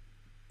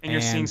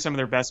you're seeing some of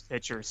their best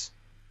pitchers.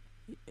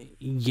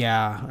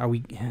 Yeah.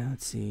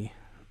 Let's see.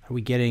 Are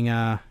we getting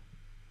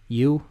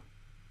you?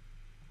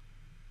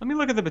 Let me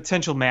look at the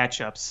potential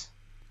matchups.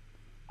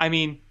 I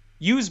mean,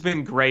 Yu's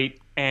been great,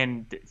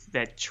 and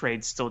that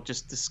trade still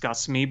just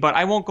disgusts me, but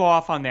I won't go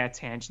off on that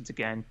tangent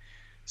again.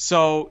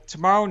 So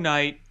tomorrow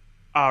night,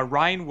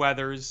 Ryan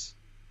Weathers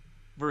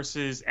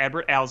versus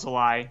Adbert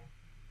Alzolay.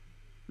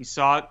 We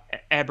saw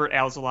Adbert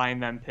Alzolay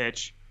and them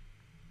pitch.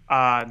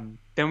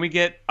 Then we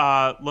get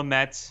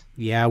Lamet.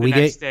 Yeah, we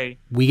get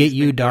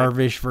Yu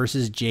Darvish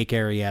versus Jake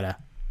Arrieta.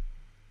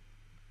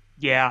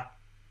 Yeah,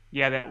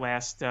 that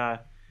last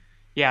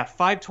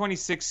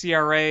 5.26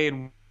 ERA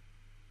and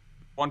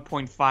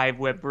 1.5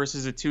 WHIP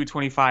versus a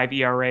 2.25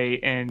 ERA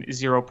and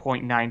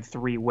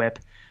 0.93 WHIP.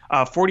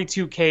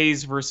 42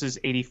 Ks versus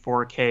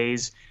 84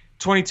 Ks.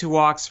 22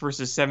 walks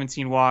versus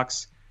 17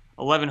 walks.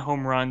 11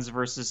 home runs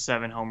versus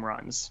 7 home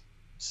runs.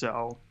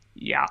 So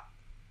yeah.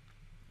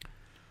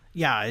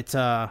 Yeah, it's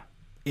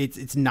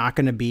not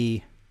going to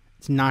be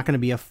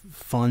a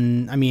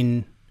fun. I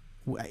mean,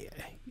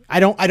 I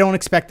don't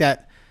expect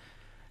that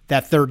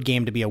that third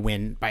game to be a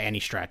win by any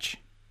stretch.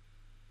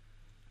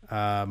 It's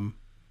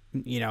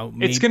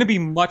going to be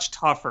much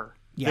tougher.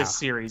 Yeah. This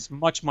series,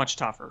 much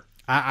tougher.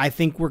 I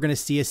think we're going to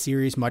see a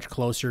series much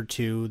closer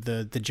to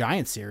the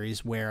Giants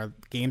series where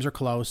games are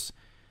close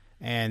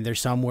and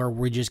there's some where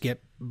we just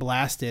get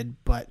blasted,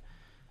 but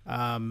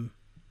then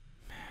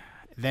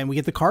we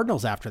get the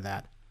Cardinals after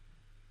that.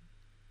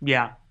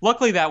 Yeah.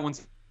 Luckily that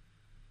one's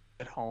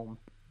at home.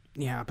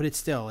 Yeah, but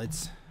it's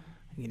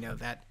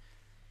that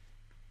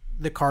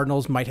the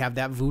Cardinals might have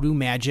that voodoo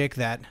magic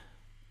that,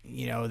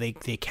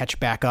 they catch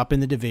back up in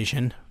the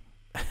division.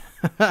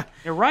 Yeah,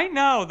 right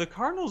now, the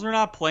Cardinals are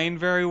not playing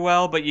very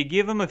well, but you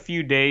give them a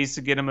few days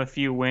to get them a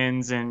few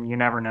wins, and you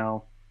never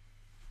know.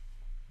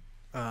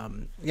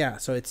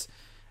 So it's,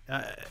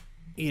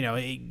 you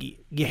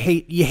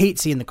hate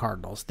seeing the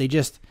Cardinals. They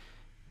just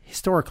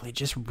historically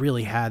just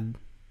really had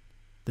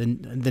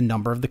the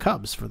number of the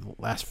Cubs for the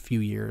last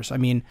few years. I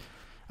mean,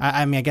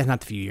 I guess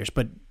not the few years,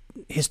 but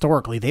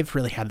historically they've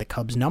really had the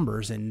Cubs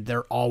numbers, and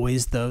they're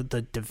always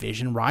the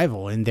division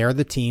rival, and they're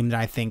the team that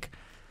I think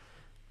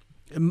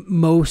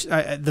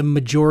the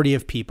majority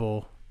of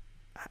people,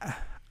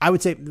 I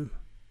would say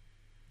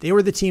they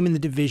were the team in the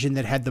division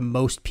that had the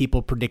most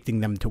people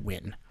predicting them to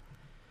win.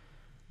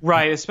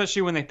 Right,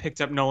 especially when they picked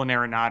up Nolan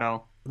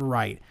Arenado.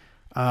 Right.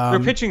 Their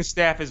pitching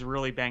staff is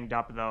really banged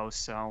up, though,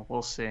 so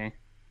we'll see.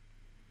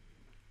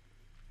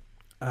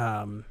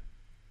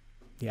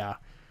 Yeah.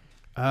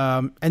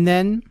 And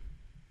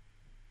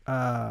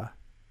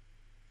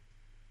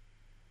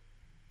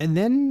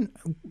then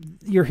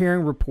you're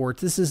hearing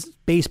reports. This is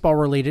baseball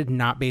related,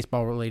 not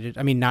baseball related.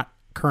 I mean, not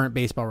current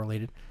baseball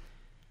related.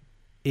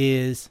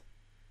 Is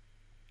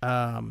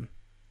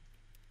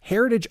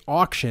Heritage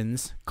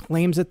Auctions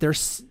claims that they're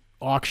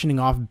auctioning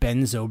off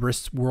Ben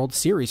Zobrist's World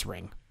Series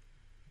ring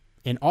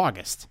in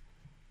August.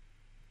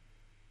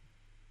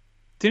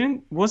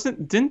 Didn't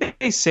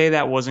they say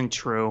that wasn't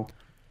true?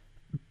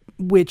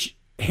 Which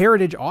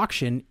Heritage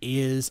Auction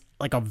is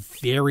like a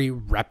very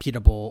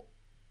reputable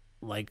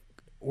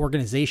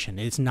organization.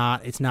 It's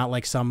not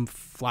like some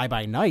fly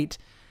by night.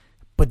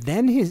 But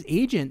then his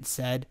agent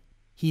said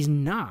he's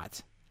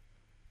not.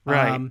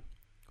 Right.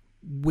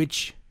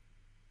 Which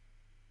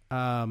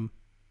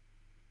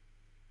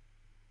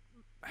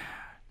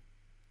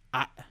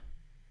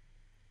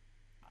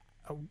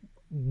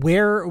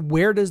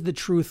where does the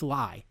truth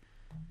lie?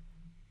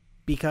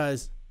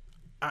 Because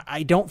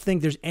I don't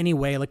think there's any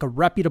way like a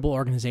reputable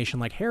organization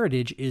like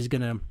Heritage is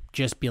going to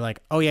just be like,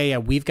 oh yeah,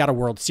 we've got a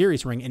World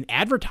Series ring, and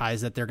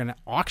advertise that they're going to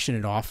auction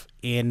it off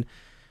in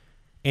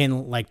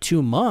like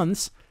 2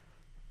 months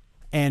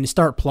and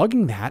start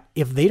plugging that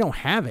if they don't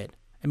have it.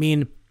 I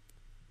mean,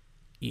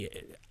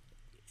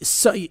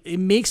 so it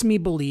makes me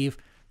believe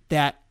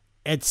that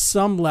at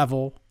some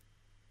level,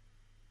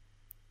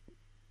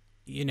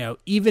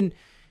 even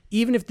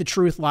if the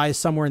truth lies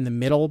somewhere in the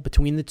middle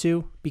between the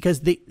two,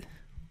 because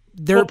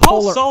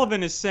Paul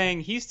Sullivan is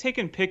saying he's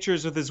taking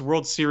pictures with his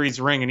World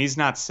Series ring and he's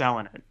not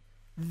selling it.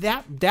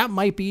 That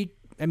might be.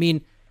 I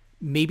mean,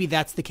 maybe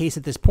that's the case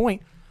at this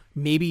point.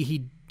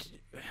 Maybe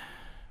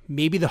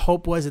the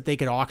hope was that they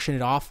could auction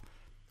it off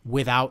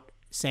without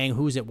saying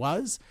whose it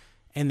was,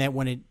 and that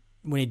when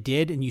it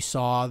did, and you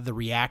saw the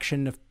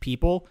reaction of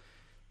people,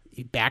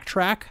 you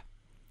backtrack.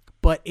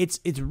 But it's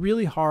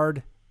really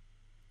hard.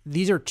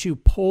 These are two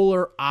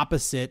polar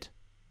opposite,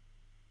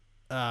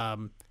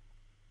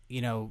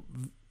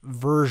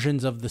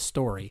 versions of the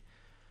story.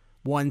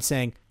 One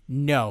saying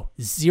no,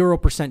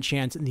 0%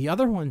 chance, and the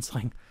other one's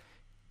like,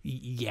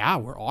 yeah,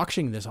 we're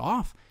auctioning this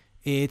off.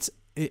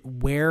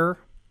 Where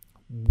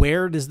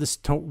does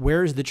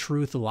where's the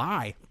truth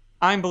lie?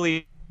 I'm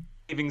believing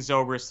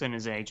Zobrist and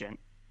his agent.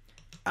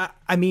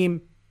 I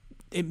mean,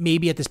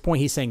 maybe at this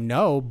point he's saying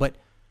no, but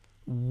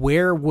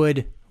where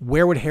would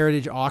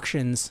Heritage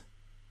Auctions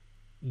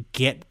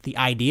get the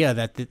idea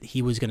that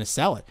he was going to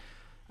sell it?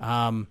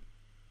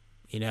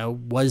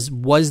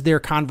 Was there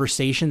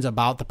conversations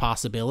about the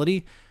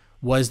possibility?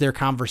 Was there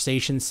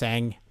conversations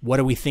saying, what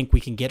do we think we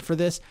can get for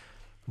this?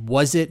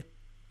 Was it,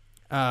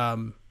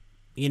 did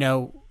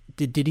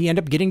he end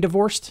up getting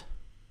divorced?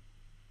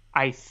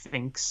 I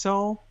think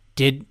so.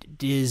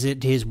 Is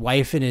it his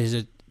wife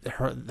and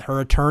her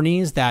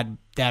attorneys that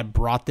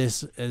brought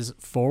this as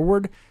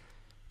forward?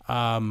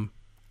 I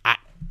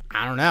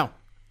don't know.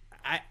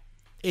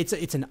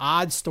 It's an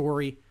odd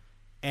story,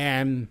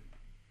 and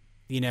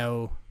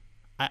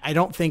I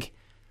don't think,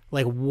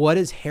 like, what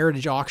does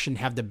Heritage Auction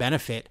have the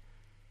benefit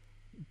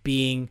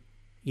being,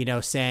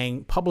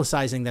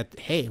 publicizing that,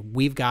 hey,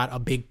 we've got a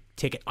big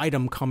ticket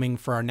item coming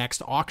for our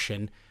next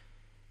auction,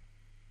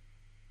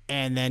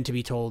 and then to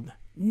be told,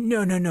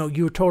 no,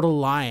 you're totally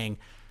lying.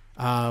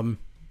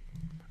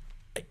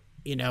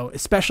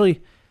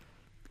 Especially,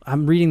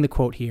 I'm reading the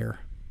quote here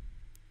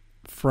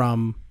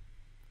from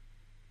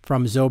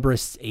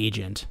Zobrist's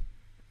agent,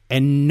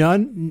 and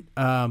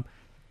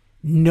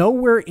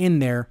nowhere in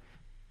there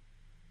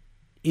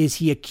is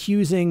he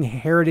accusing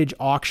Heritage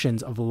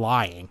Auctions of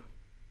lying.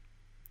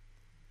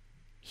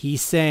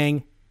 He's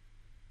saying,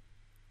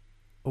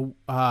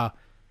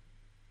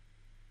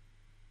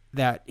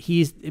 that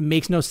it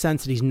makes no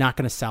sense that he's not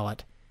going to sell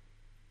it,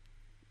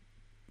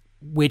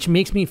 which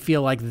makes me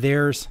feel like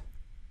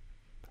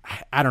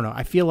I don't know.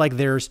 I feel like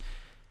there's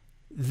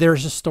a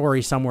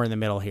story somewhere in the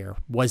middle here.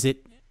 Was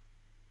he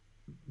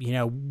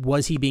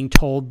being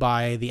told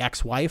by the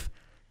ex-wife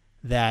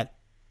that,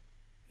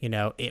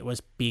 it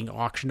was being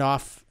auctioned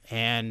off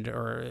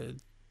or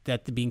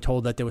that being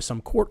told that there was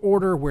some court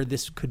order where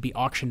this could be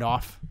auctioned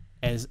off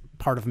as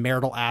part of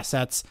marital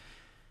assets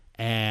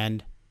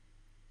and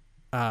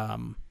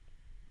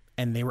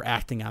they were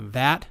acting on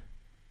that.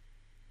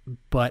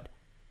 But,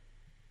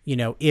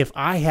 if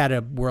I had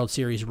a World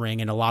Series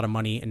ring and a lot of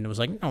money and it was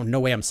like, oh, no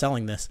way I'm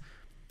selling this,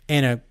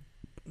 and a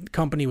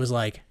company was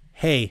like,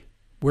 hey,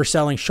 we're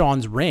selling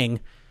Sean's ring,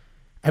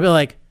 I'd be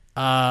like,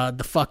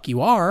 the fuck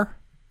you are,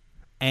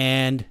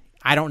 and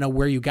I don't know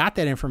where you got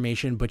that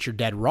information, but you're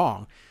dead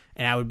wrong.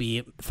 And I would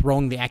be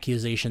throwing the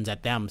accusations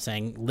at them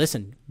saying,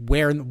 listen,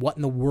 what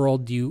in the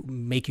world do you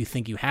make you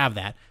think you have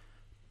that?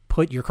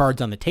 Put your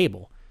cards on the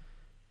table.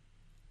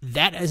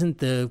 That isn't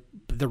the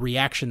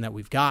reaction that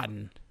we've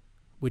gotten,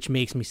 which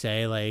makes me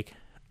say, like,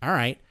 all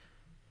right,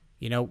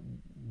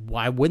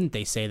 why wouldn't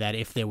they say that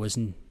if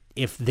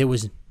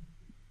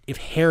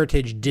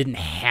Heritage didn't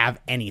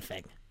have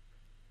anything?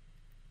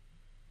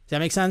 Does that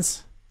make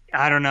sense?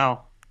 I don't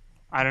know.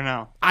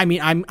 I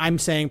mean, I'm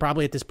saying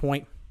probably at this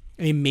point,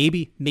 I mean,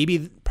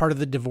 maybe part of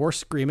the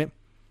divorce agreement,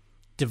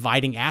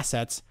 dividing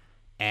assets,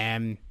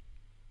 and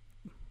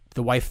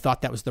the wife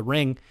thought that was the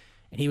ring,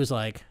 and he was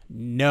like,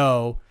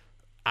 no,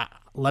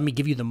 let me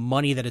give you the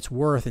money that it's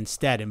worth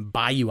instead and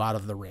buy you out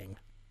of the ring.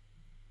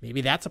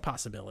 Maybe that's a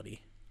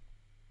possibility.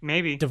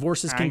 Maybe.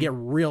 Divorces can get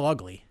real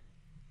ugly.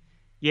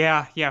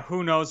 Yeah,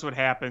 who knows what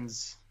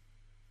happens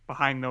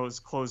behind those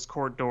closed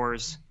court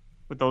doors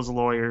with those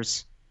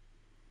lawyers.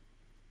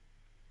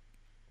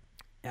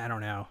 I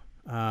don't know.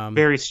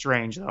 Very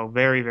strange, though.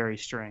 Very, very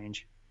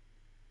strange.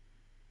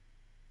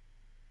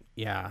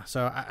 Yeah,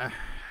 so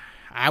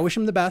I wish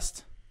him the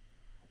best.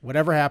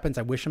 Whatever happens,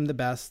 I wish him the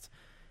best.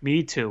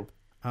 Me too.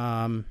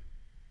 I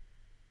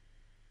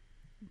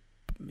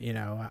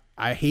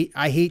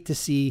hate to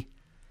see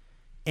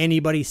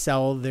anybody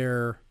sell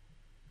their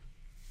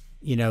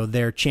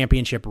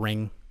championship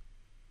ring.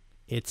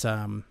 It's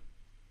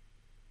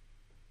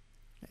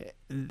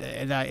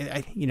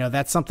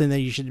that's something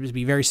that you should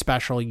be very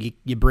special.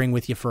 You bring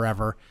with you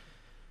forever.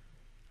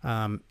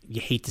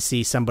 You hate to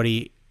see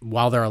somebody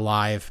while they're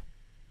alive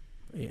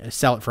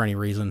sell it for any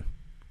reason.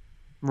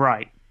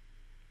 Right.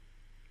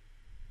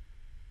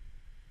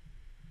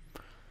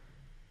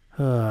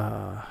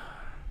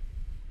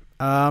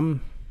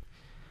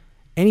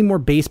 Any more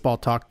baseball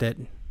talk that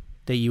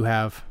you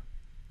have?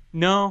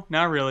 No,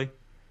 not really.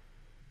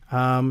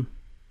 I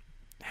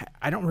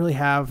don't really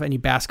have any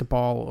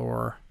basketball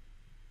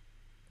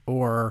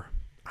or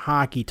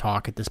hockey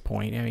talk at this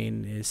point. I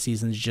mean, the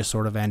season's just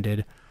sort of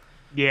ended.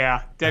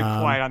 Yeah, dead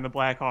quiet on the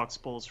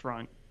Blackhawks Bulls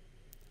front.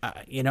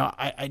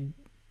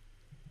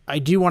 I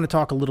do want to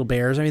talk a little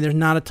Bears. I mean, there's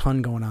not a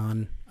ton going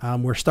on.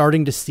 We're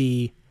starting to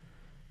see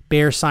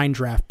Bears sign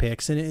draft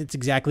picks, and it's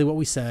exactly what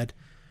we said.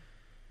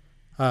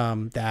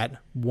 That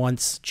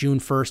once June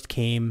 1st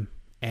came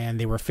and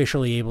they were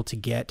officially able to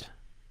get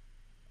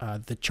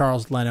the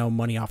Charles Leno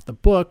money off the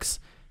books,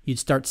 you'd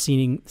start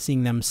seeing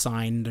them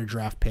sign their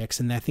draft picks.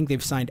 And I think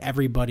they've signed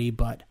everybody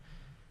but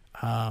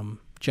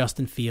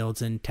Justin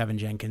Fields and Tevin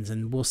Jenkins,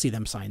 and we'll see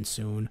them sign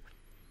soon.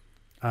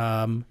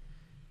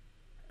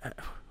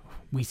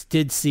 We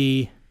did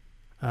see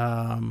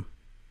in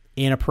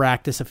a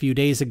practice a few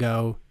days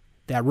ago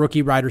that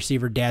rookie wide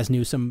receiver Daz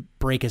Newsome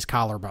break his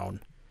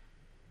collarbone.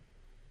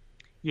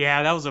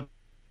 Yeah, that was a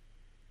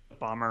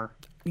bummer.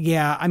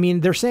 Yeah, I mean,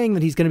 they're saying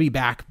that he's going to be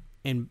back,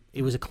 and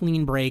it was a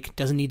clean break,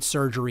 doesn't need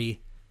surgery,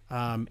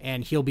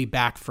 and he'll be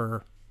back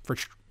for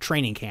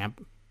training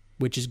camp,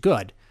 which is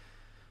good.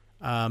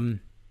 So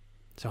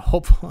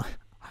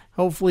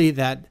hopefully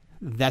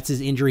that's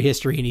his injury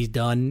history and he's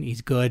done.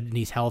 He's good and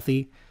he's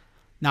healthy.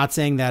 Not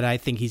saying that I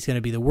think he's going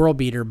to be the world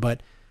beater,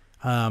 but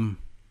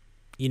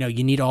you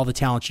need all the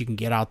talent you can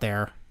get out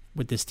there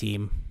with this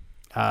team.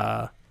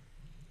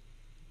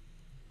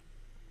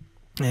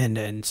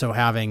 And so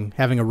having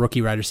a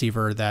rookie wide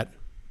receiver that,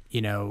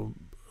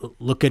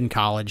 look good in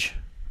college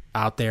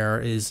out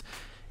there is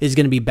going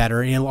to be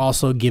better. And it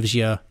also gives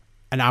you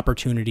an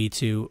opportunity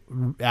to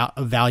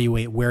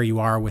evaluate where you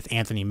are with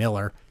Anthony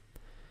Miller.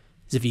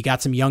 Because if you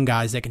got some young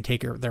guys that can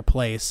take their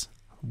place,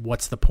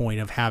 what's the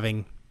point of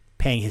paying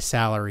his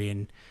salary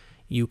and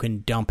you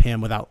can dump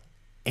him without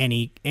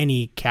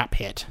any cap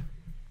hit?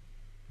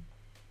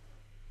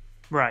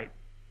 Right.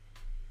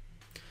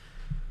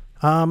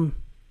 The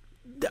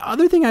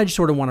other thing I just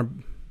sort of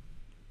want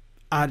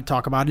to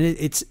talk about, and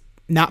it's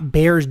not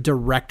Bears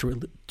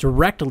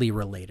directly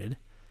related,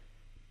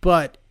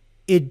 but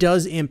it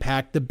does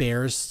impact the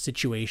Bears'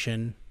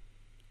 situation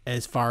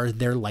as far as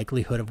their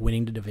likelihood of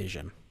winning the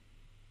division.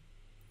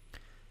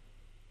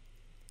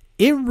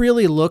 It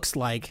really looks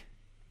like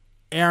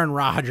Aaron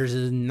Rodgers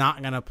is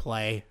not going to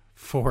play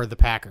for the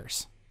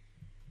Packers.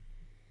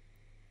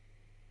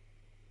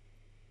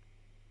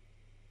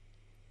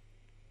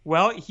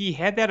 Well, he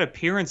had that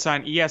appearance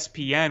on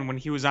ESPN when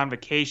he was on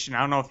vacation. I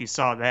don't know if you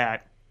saw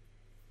that.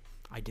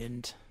 I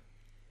didn't.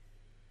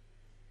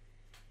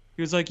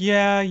 He was like,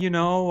 "Yeah,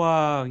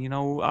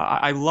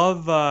 I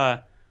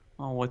love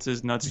what's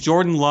his nuts,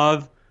 Jordan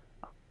Love.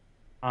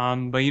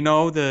 But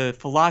the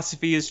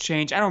philosophy has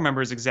changed. I don't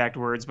remember his exact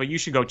words, but you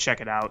should go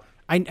check it out."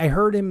 I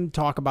heard him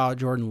talk about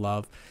Jordan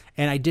Love,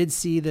 and I did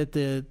see that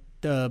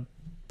the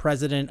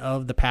president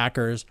of the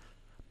Packers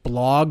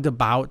blogged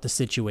about the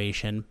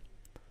situation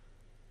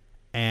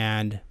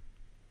and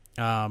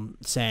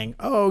saying,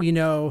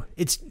 "Oh,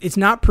 it's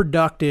not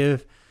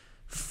productive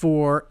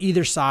for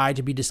either side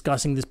to be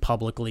discussing this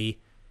publicly,"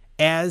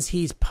 as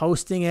he's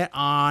posting it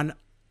on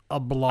a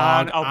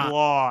blog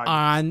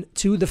on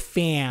to the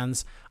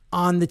fans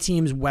on the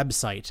team's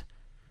website.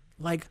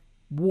 Like,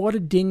 what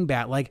a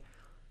dingbat! Like,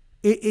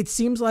 it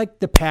seems like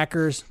the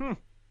Packers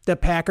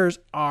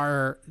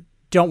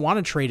don't want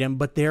to trade him,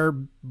 but they're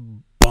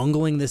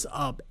bungling this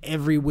up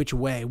every which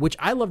way, which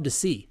I love to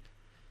see.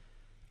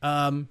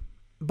 But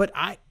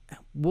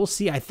we'll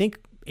see. I think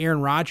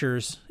Aaron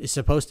Rodgers is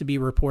supposed to be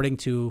reporting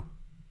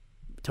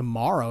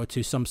tomorrow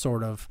to some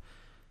sort of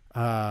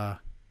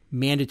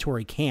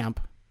mandatory camp.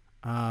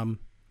 And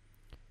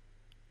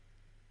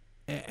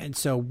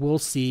so we'll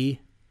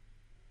see,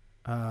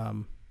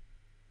 where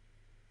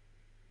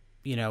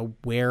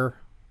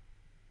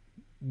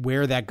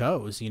that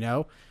goes,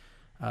 if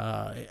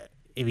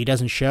he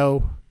doesn't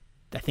show,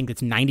 I think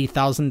it's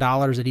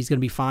 $90,000 that he's going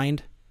to be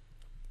fined,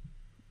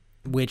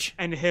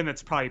 and to him,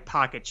 it's probably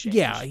pocket change.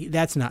 Yeah,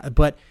 that's not,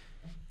 but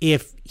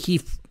if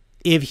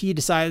he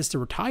decides to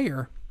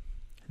retire,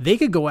 they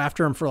could go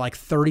after him for like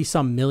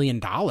 $30-some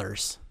million.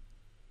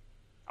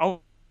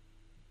 Oh,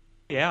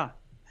 yeah.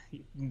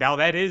 Now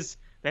that is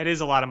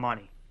a lot of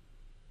money.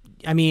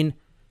 I mean,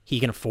 he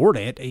can afford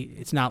it.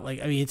 It's not like,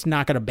 it's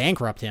not going to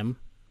bankrupt him.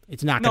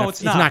 It's not going to.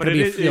 It's not going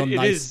to feel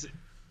nice.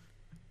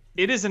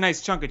 It is a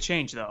nice chunk of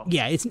change, though.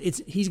 Yeah,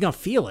 he's going to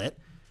feel it.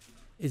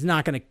 It's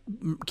not going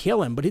to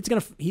kill him, but he's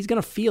going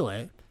to feel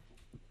it.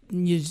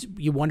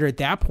 You wonder at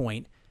that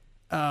point.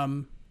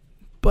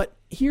 But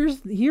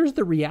here's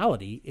the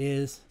reality: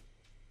 is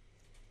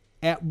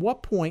at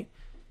what point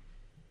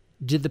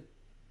did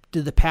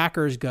the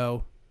Packers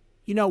go,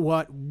 you know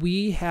what,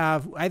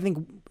 I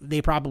think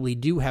they probably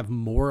do have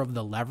more of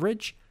the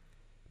leverage,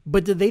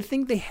 but do they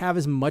think they have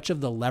as much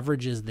of the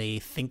leverage as they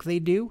think they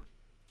do?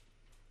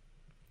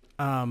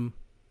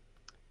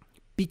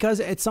 Because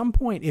at some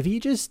point, if he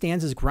just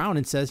stands his ground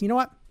and says, you know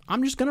what,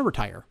 I'm just going to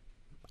retire.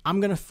 I'm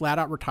going to flat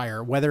out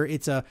retire, whether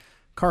it's a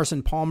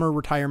Carson Palmer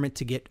retirement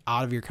to get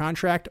out of your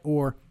contract,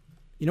 or,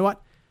 you know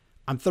what,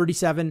 I'm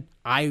 37.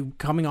 I'm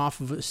coming off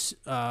of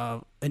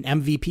an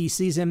MVP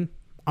season.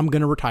 I'm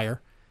going to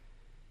retire.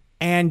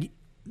 And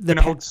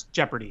host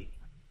Jeopardy.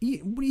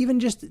 Even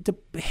just to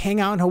hang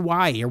out in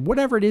Hawaii or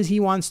whatever it is he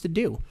wants to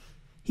do.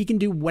 He can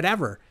do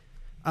whatever.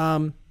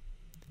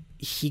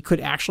 He could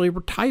actually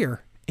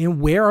retire.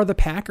 And where are the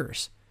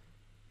Packers?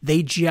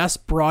 They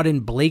just brought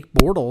in Blake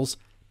Bortles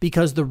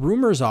because the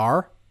rumors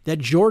are that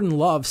Jordan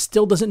Love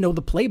still doesn't know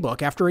the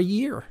playbook after a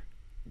year.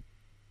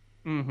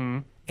 Mm-hmm.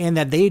 And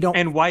that they don't.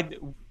 And why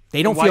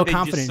they don't feel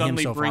confident in him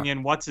so far. Bring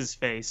in what's his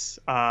face?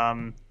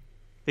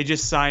 They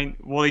just signed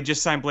Blaine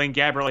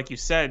Gabbert, like you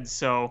said.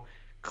 So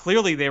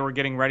clearly they were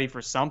getting ready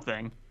for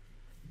something.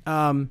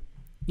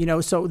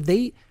 So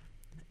they,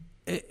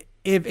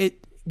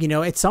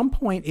 at some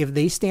point, if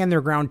they stand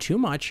their ground too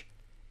much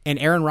and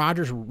Aaron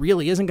Rodgers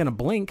really isn't going to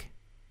blink,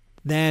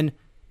 then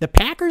the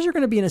Packers are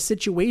going to be in a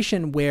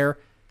situation where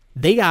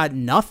they got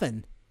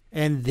nothing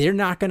and they're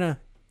not going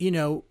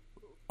to,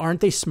 aren't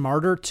they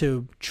smarter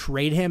to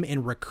trade him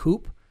and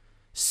recoup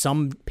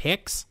some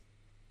picks?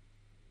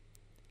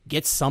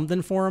 Get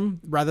something for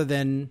him rather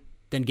than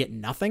get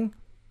nothing.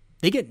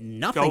 They get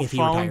nothing if he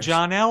retires. Go phone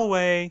John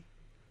Elway.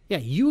 Yeah,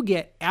 you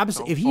get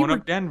absolutely. Phone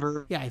up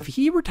Denver. Yeah, if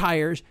he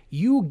retires,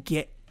 you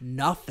get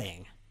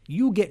nothing.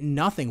 You get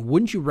nothing.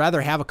 Wouldn't you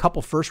rather have a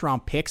couple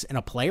first-round picks and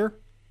a player?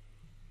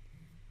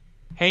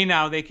 Hey,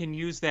 now they can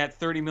use that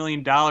 $30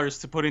 million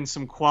to put in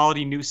some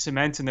quality new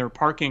cement in their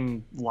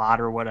parking lot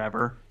or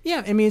whatever.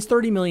 Yeah, I mean, it's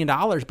 $30 million,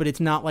 but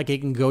it's not like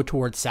it can go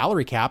towards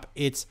salary cap.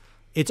 It's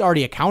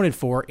already accounted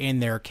for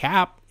in their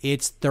cap.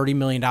 It's $30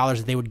 million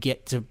that they would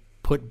get to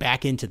put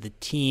back into the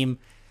team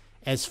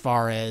as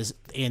far as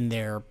in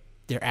their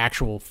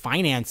actual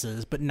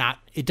finances, but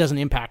it doesn't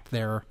impact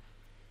their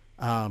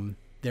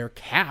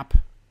cap.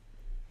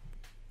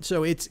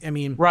 So it's, I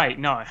mean, right.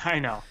 No, I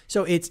know.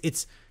 So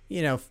it's,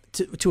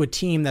 to a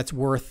team that's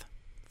worth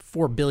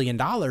 $4 billion,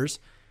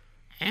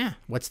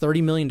 what's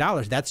 $30 million?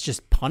 That's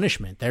just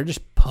punishment. They're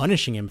just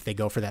punishing him if they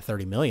go for that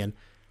 $30 million.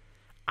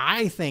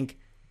 I think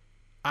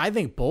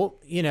both,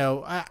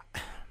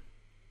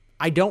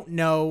 I don't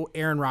know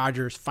Aaron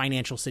Rodgers'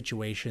 financial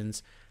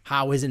situations,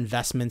 how his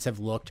investments have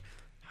looked,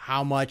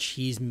 how much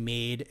he's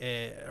made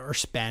or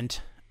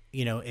spent,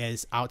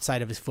 as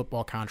outside of his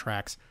football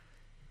contracts.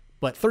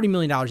 But $30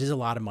 million is a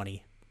lot of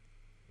money.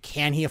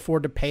 Can he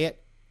afford to pay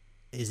it?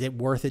 Is it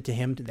worth it to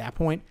him to that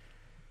point?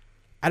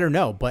 I don't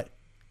know, but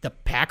the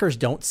Packers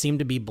don't seem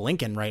to be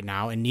blinking right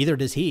now, and neither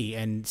does he.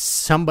 And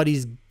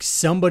somebody's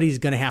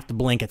going to have to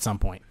blink at some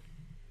point.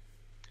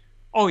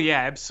 Oh yeah,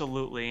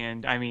 absolutely.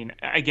 And I mean,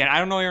 again, I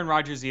don't know Aaron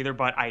Rodgers either,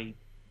 but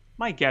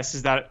my guess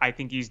is that I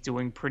think he's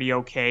doing pretty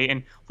okay.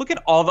 And look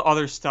at all the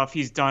other stuff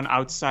he's done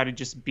outside of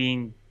just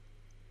being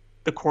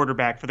the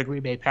quarterback for the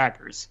Green Bay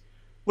Packers.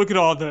 Look at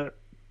all the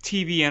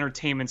TV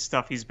entertainment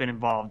stuff he's been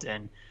involved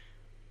in.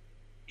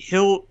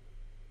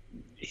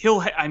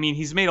 I mean,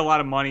 he's made a lot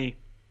of money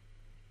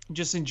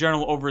just in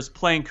general over his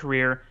playing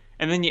career,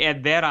 and then you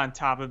add that on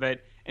top of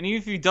it. And even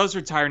if he does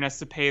retire and has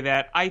to pay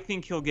that, I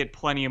think he'll get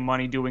plenty of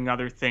money doing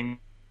other things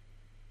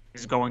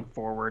going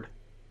forward.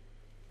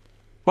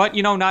 But,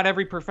 not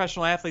every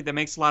professional athlete that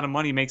makes a lot of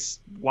money makes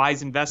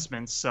wise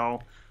investments.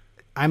 So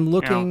I'm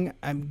looking,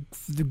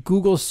 the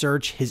Google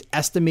search, his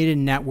estimated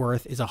net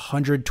worth is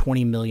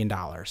 $120 million.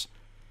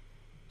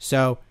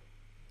 So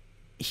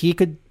he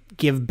could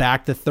give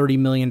back the $30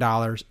 million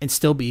and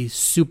still be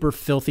super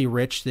filthy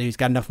rich that he's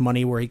got enough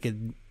money where he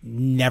could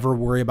never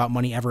worry about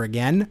money ever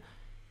again.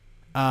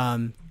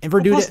 And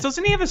for plus,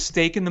 doesn't he have a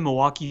stake in the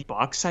Milwaukee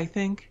Bucks, I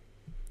think?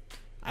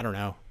 I don't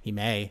know. He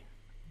may.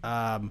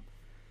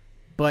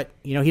 But,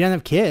 he doesn't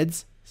have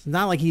kids. It's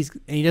not like he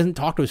doesn't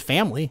talk to his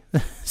family.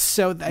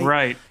 So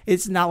right.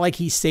 It's not like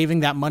he's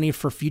saving that money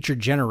for future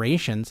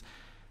generations.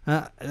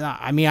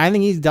 I mean, I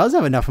think he does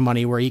have enough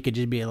money where he could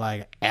just be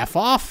like, F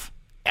off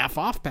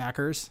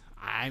Packers.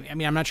 I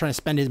mean, I'm not trying to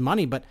spend his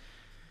money, but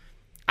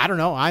I don't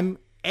know.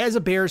 As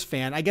a Bears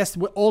fan, I guess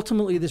what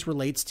ultimately this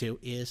relates to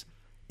is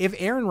if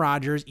Aaron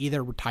Rodgers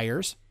either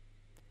retires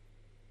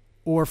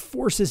or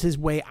forces his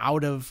way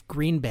out of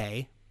Green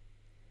Bay,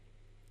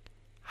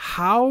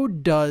 how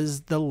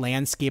does the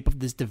landscape of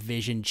this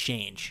division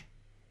change?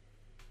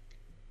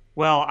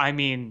 Well, I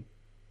mean,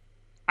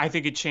 I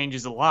think it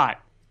changes a lot.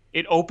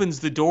 It opens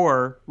the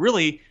door,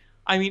 really.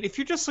 I mean, if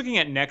you're just looking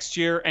at next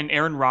year and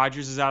Aaron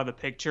Rodgers is out of the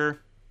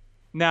picture,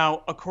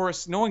 now, of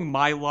course, knowing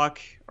my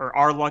luck or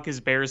our luck as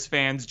Bears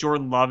fans,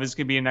 Jordan Love is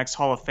going to be a next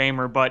Hall of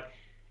Famer, but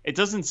it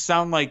doesn't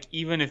sound like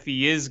even if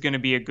he is going to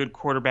be a good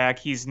quarterback,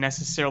 he's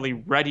necessarily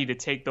ready to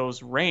take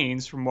those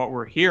reins from what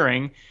we're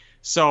hearing.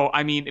 So,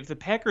 I mean, if the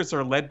Packers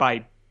are led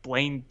by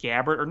Blaine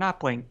Gabbert, or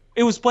not Blaine,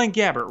 it was Blaine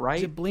Gabbert, right?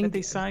 Was it Blaine, that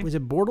they signed? Was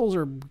it Bortles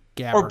or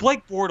Gabbert? Or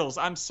Blake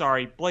Bortles. I'm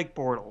sorry, Blake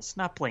Bortles,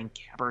 not Blaine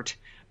Gabbert.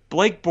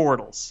 Blake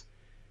Bortles.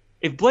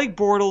 If Blake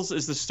Bortles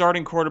is the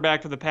starting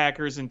quarterback for the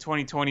Packers in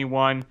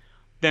 2021,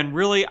 then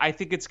really I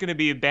think it's going to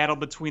be a battle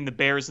between the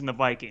Bears and the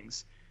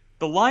Vikings.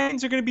 The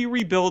Lions are going to be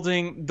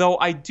rebuilding, though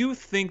I do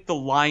think the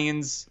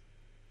Lions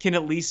can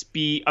at least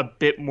be a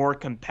bit more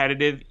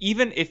competitive,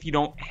 even if you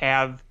don't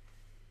have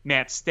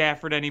Matt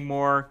Stafford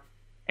anymore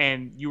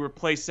and you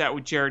replace that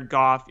with Jared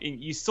Goff.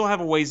 You still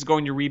have a ways to go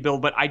in your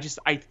rebuild, but I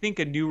think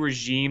a new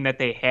regime that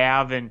they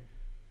have, and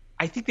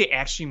I think they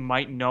actually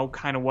might know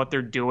kind of what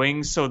they're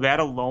doing, so that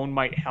alone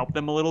might help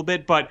them a little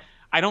bit, but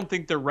I don't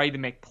think they're ready to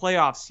make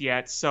playoffs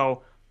yet.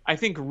 So I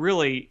think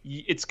really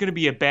it's going to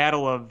be a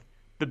battle of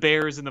the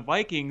Bears and the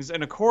Vikings,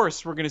 and of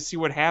course we're going to see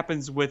what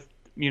happens with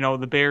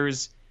the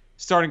Bears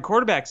starting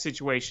quarterback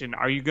situation.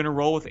 Are you going to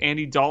roll with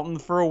Andy Dalton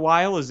for a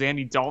while? Is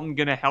Andy Dalton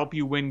going to help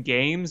you win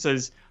games?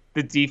 Is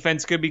the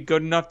defense going to be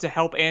good enough to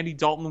help Andy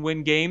Dalton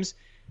win games?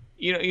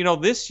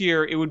 This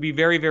year it would be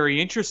very,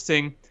 very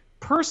interesting.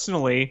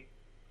 Personally,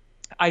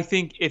 I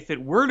think if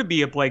it were to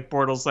be a Blake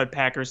Bortles-led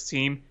Packers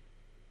team,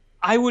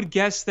 I would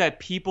guess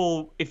that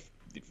if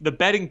the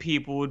betting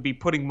people would be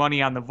putting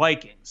money on the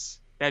Vikings.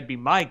 That'd be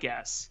my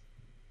guess.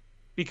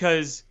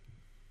 Because,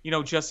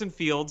 Justin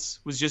Fields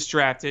was just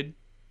drafted.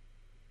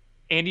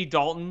 Andy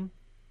Dalton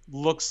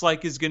looks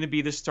like is going to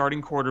be the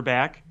starting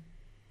quarterback.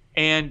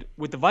 And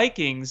with the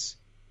Vikings,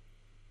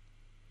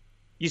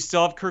 you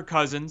still have Kirk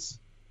Cousins.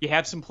 You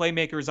have some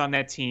playmakers on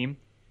that team.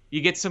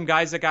 You get some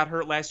guys that got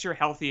hurt last year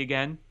healthy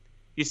again.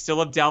 You still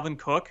have Dalvin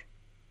Cook.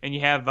 And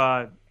you have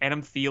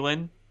Adam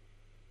Thielen.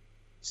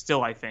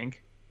 Still, I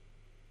think.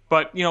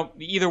 But,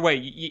 either way,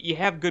 you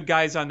have good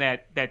guys on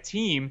that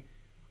team.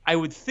 I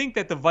would think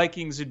that the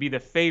Vikings would be the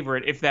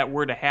favorite if that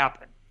were to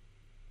happen.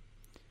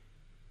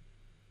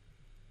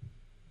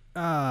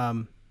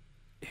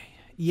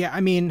 Yeah,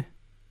 I mean,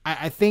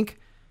 I think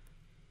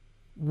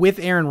with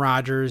Aaron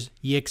Rodgers,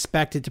 you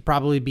expect it to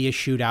probably be a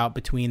shootout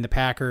between the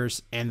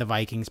Packers and the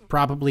Vikings.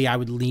 Probably I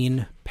would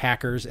lean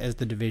Packers as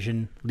the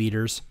division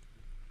leaders.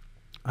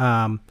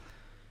 I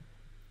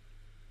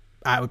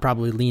would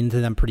probably lean to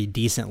them pretty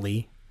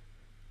decently.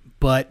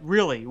 But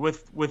really,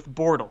 with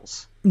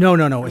Bortles?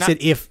 No. I said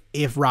if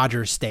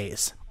Rodgers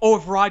stays. Oh,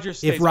 if Rodgers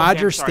stays. If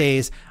Rodgers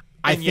stays,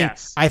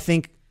 I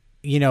think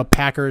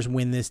Packers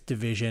win this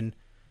division.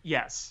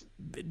 Yes.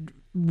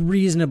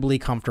 Reasonably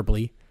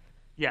comfortably.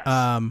 Yes.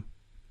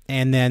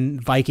 And then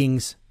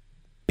Vikings,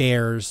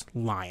 Bears,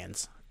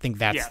 Lions. I think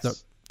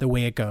that's the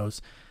way it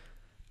goes.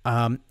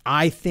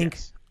 I think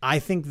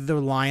the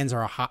Lions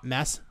are a hot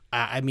mess.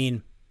 I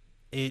mean,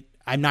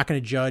 I'm not going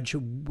to judge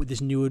with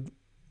this new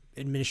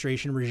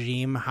administration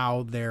regime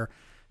how they're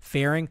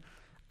faring.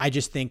 I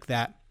just think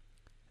that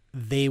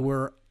they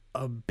were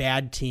a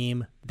bad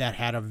team that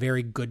had a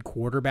very good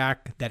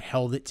quarterback that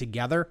held it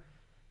together.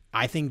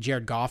 I think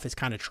Jared Goff is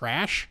kind of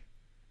trash.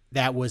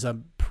 That was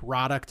a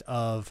product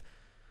of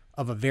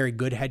a very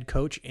good head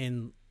coach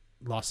in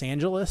Los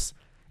Angeles,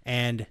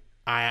 and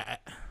I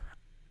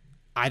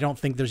don't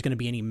think there's going to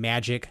be any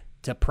magic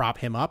to prop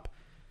him up.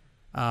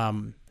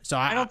 So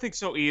I don't think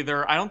so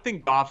either. I don't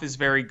think Goff is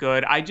very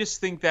good. I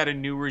just think that a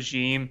new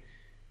regime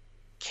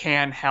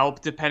can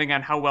help depending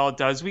on how well it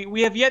does.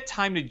 We have yet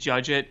time to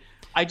judge it.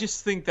 I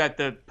just think that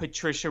the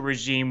Patricia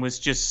regime was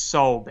just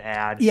so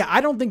bad. Yeah,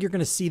 I don't think you're going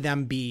to see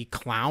them be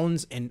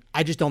clowns, and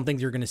I just don't think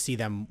you're going to see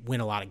them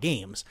win a lot of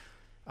games.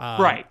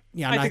 Right.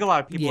 Yeah, I think a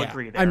lot of people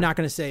agree there. I'm not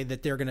going to say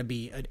that they're going to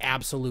be an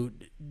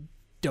absolute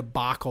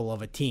debacle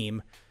of a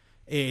team.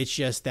 It's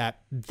just that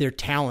their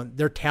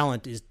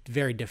talent is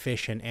very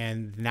deficient,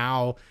 and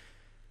now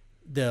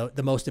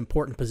the most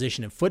important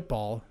position in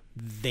football,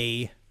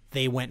 they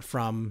went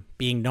from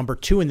being number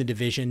 2 in the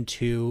division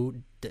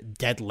to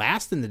dead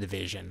last in the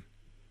division.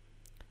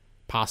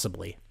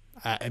 Possibly.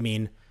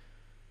 And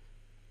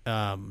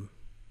that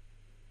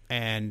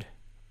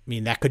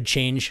could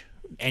change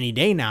any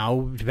day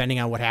now, depending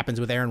on what happens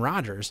with Aaron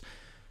Rodgers.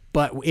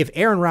 But if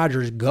Aaron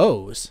Rodgers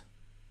goes,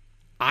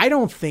 I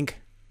don't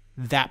think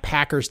that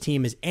Packers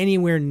team is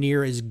anywhere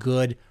near as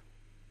good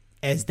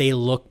as they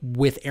look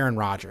with Aaron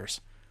Rodgers.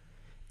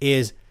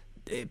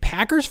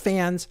 Packers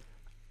fans,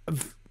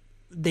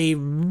 they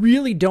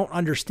really don't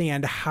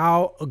understand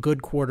how a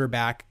good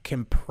quarterback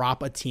can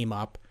prop a team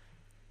up.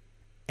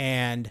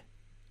 And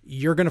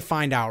you're going to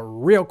find out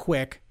real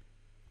quick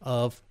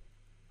of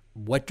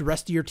what the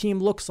rest of your team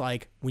looks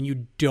like when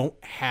you don't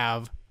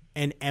have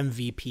an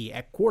MVP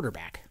at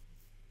quarterback.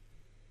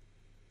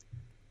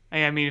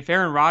 I mean, if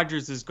Aaron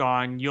Rodgers is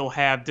gone, you'll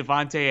have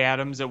Devontae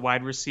Adams at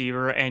wide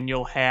receiver, and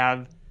you'll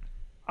have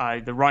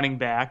the running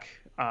back,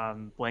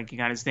 blanking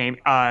on his name,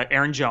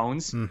 Aaron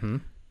Jones. Mm-hmm.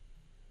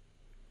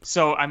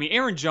 So, I mean,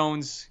 Aaron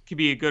Jones could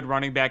be a good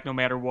running back no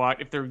matter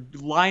what. If their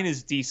line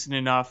is decent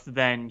enough,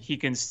 then he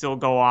can still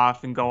go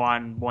off and go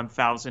on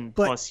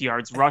 1,000-plus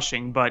yards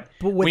rushing. But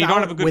when you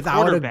don't have a good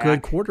quarterback, a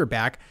good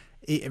quarterback,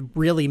 it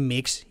really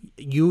makes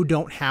you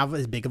don't have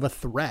as big of a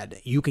threat.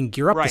 You can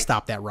gear up to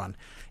stop that run.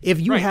 If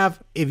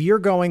you're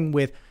going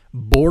with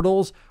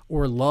Bortles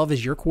or Love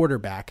as your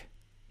quarterback,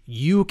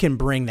 you can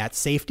bring that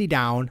safety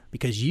down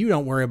because you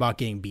don't worry about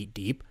getting beat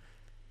deep.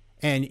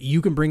 And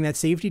you can bring that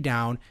safety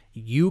down.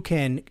 You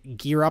can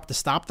gear up to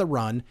stop the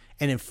run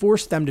and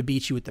force them to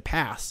beat you with the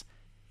pass.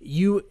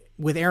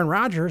 With Aaron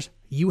Rodgers,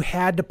 you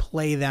had to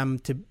play them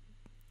to,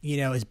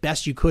 as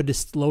best you could to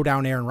slow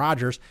down Aaron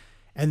Rodgers,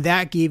 and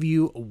that gave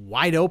you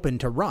wide open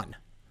to run.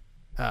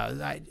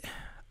 I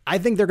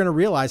think they're going to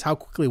realize how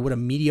quickly what a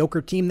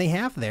mediocre team they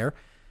have there.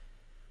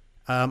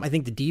 I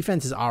think the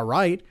defense is all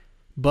right,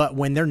 but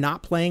when they're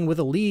not playing with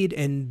a lead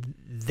and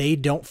they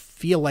don't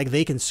feel like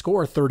they can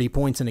score 30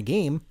 points in a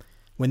game,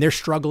 when they're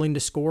struggling to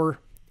score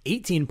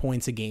 18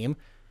 points a game,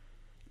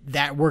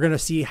 that we're going to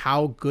see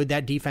how good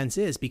that defense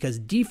is, because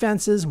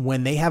defenses,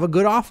 when they have a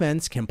good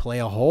offense, can play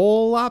a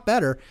whole lot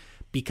better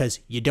because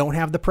you don't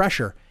have the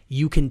pressure.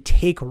 You can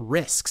take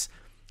risks.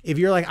 If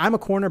you're like, I'm a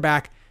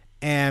cornerback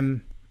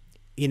and,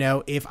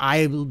 if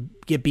I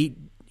get beat,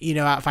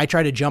 if I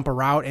try to jump a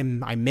route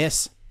and I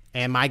miss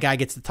and my guy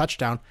gets the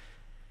touchdown,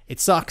 it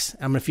sucks.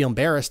 I'm going to feel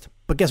embarrassed.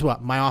 But guess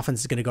what? My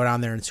offense is going to go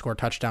down there and score a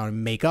touchdown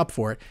and make up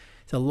for it.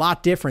 It's a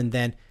lot different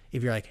than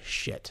if you're like,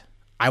 shit,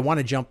 I want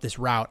to jump this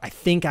route. I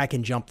think I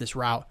can jump this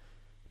route.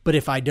 But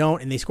if I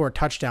don't and they score a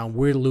touchdown,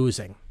 we're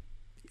losing.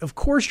 Of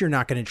course, you're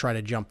not going to try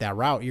to jump that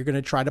route. You're going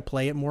to try to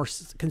play it more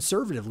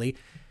conservatively,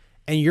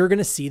 and you're going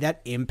to see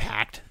that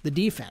impact the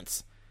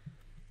defense.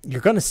 You're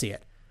going to see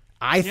it.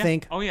 I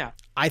think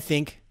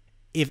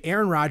if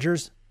Aaron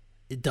Rodgers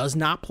does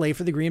not play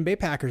for the Green Bay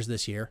Packers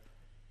this year,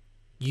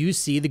 you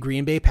see the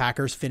Green Bay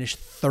Packers finish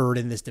 3rd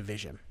in this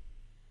division.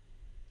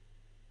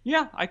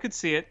 Yeah, I could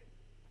see it.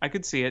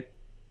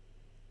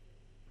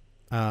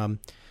 And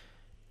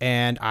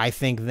I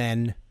think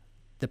then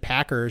the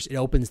Packers, it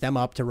opens them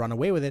up to run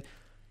away with it.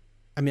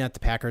 I mean, not the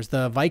Packers.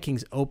 The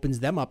Vikings opens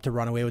them up to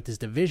run away with this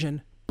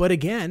division. But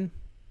again,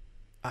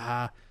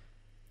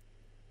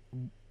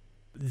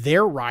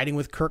 they're riding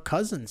with Kirk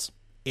Cousins.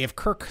 If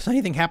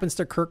anything happens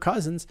to Kirk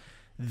Cousins,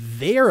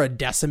 they're a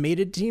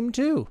decimated team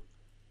too.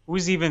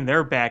 Who's even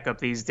their backup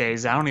these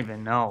days? I don't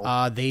even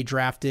know. They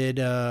drafted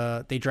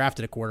a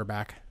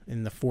quarterback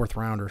in the 4th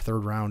round or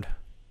 3rd round.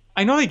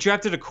 I know they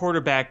drafted a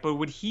quarterback, but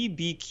would he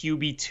be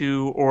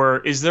QB2, or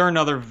is there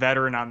another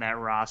veteran on that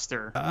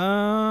roster?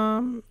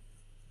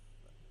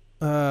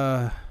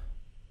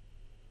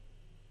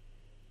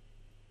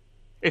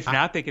 If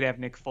not, they could have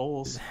Nick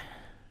Foles.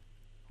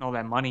 All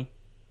that money.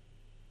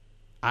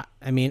 I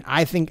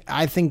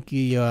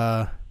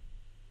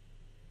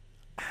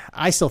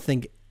still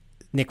think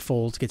Nick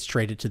Foles gets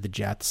traded to the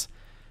Jets.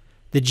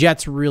 The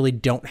Jets really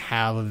don't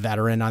have a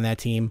veteran on that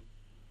team.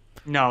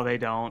 No, they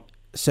don't.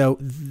 So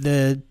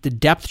the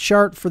depth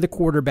chart for the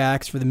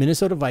quarterbacks for the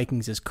Minnesota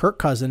Vikings is Kirk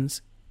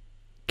Cousins,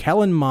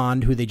 Kellen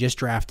Mond, who they just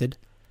drafted,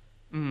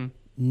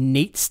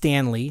 Nate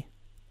Stanley,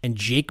 and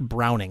Jake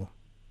Browning.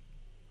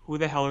 Who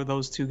the hell are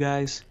those two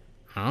guys?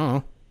 I don't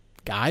know.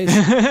 Guys?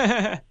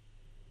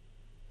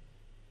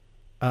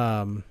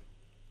 Well,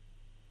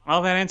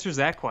 that answers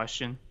that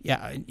question.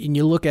 Yeah, and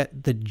you look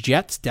at the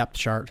Jets depth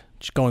chart,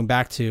 just going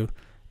back to,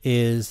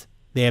 is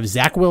they have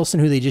Zach Wilson,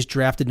 who they just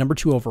drafted number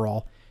 2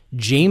 overall,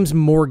 James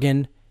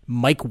Morgan,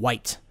 Mike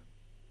White.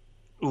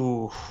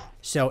 Ooh.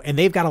 So, and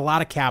they've got a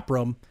lot of cap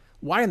room.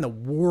 Why in the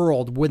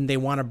world wouldn't they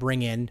want to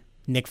bring in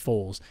Nick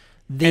Foles?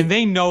 And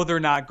they know they're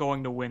not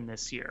going to win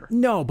this year.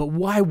 No, but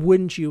why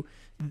wouldn't you?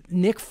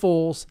 Nick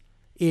Foles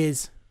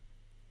is,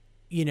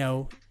 you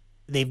know,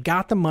 they've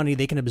got the money.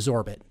 They can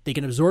absorb it. They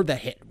can absorb that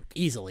hit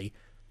easily.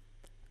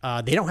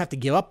 They don't have to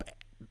give up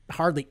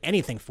hardly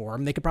anything for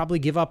him. They could probably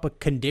give up a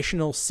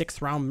conditional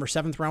 6th round or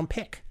 7th round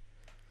pick.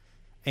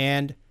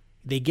 And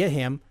they get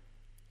him.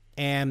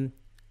 And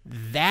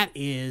that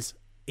is,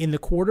 in the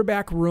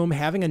quarterback room,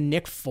 having a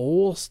Nick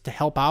Foles to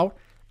help out,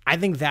 I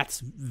think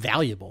that's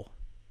valuable.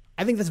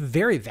 I think that's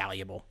very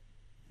valuable.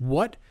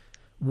 What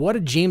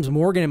did James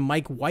Morgan and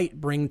Mike White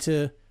bring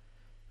to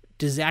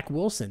Zach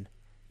Wilson?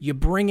 You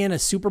bring in a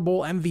Super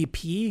Bowl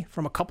MVP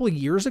from a couple of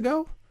years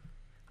ago?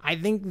 I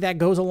think that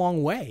goes a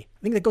long way. I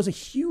think that goes a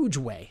huge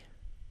way.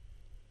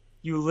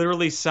 You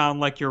literally sound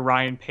like you're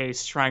Ryan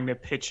Pace trying to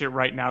pitch it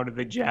right now to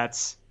the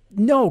Jets.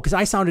 No, because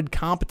I sounded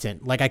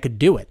competent, like I could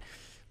do it.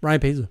 Ryan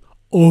Pace,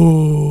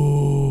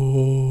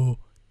 oh,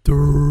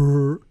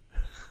 durr.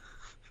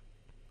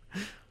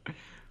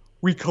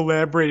 We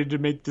collaborated to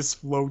make this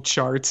flow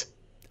chart.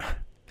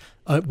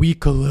 We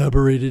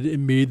collaborated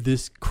and made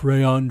this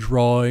crayon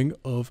drawing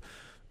of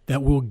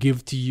that we'll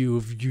give to you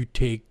if you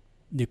take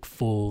Nick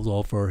Foles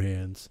off our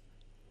hands.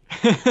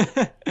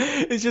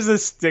 It's just a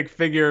stick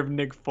figure of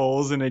Nick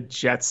Foles in a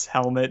Jets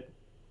helmet.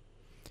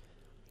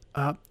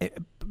 But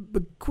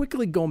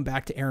quickly going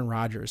back to Aaron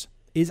Rodgers,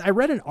 is I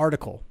read an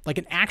article, like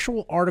an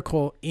actual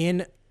article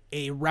in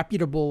a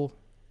reputable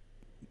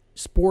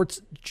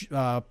sports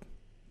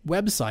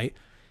website,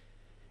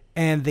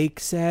 and they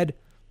said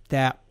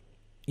that,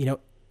 you know,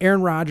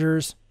 Aaron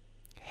Rodgers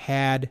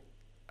had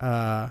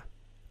an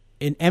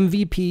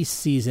MVP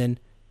season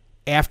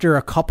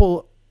after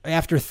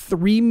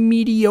 3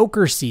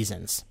 mediocre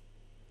seasons.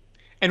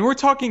 And we're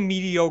talking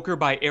mediocre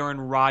by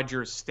Aaron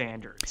Rodgers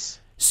standards.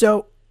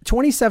 So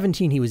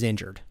 2017, he was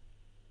injured.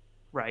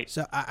 Right.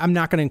 So I'm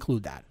not going to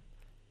include that.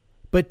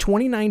 But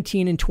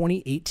 2019 and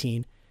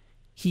 2018,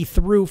 he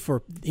threw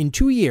for, in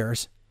 2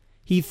 years,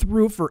 he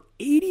threw for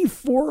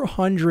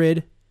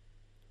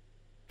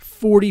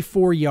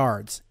 8,444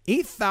 yards.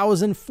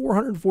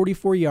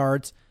 8,444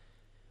 yards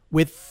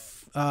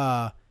with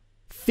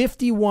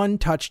 51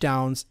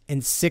 touchdowns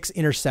and 6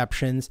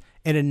 interceptions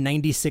and a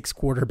 96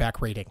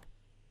 quarterback rating.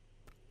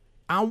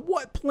 On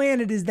what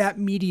planet is that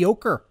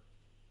mediocre?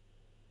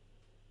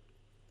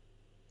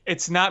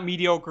 It's not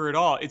mediocre at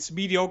all. It's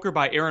mediocre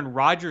by Aaron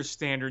Rodgers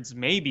standards,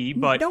 maybe,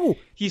 but no,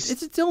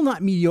 it's still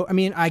not mediocre. I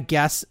mean, I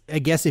guess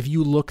if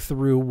you look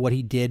through what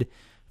he did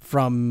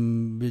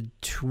from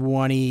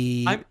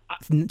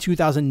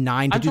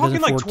 2009 to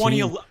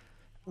 2014.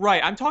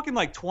 Right, I'm talking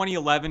like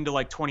 2011 to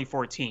like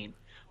 2014.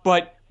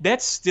 But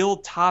that's still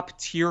top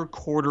tier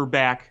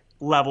quarterback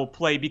level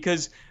play,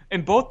 because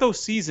in both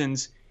those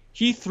seasons,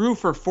 he threw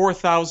for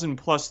 4,000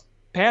 plus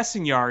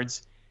passing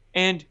yards.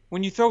 And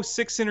when you throw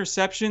 6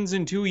 interceptions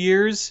in 2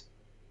 years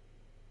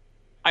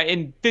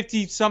and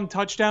 50-some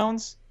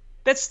touchdowns,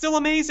 that's still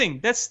amazing.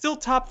 That's still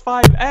top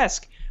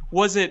 5-esque.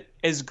 Was it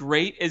as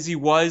great as he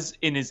was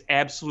in his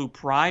absolute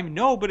prime?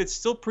 No, but it's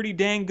still pretty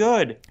dang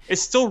good.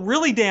 It's still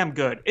really damn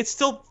good. It's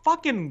still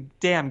fucking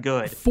damn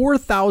good.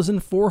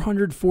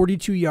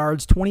 4,442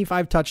 yards,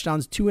 25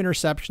 touchdowns, 2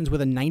 interceptions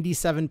with a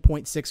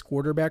 97.6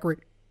 quarterback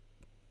rate.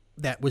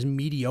 That was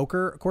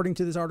mediocre, according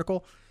to this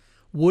article.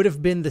 Would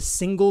have been the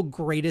single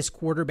greatest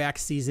quarterback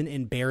season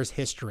in Bears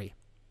history.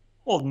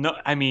 Well, no,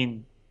 I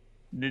mean,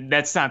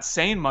 that's not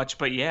saying much,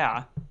 but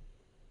yeah.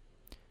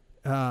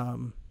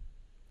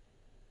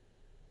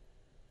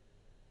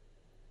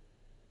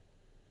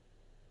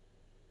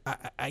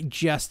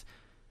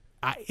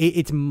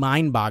 It's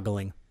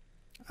mind-boggling.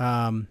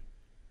 I'm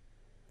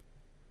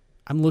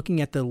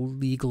looking at the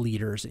league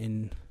leaders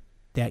in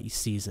that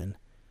season.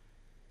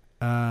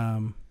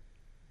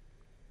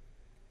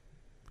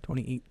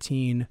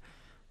 2018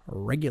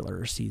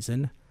 regular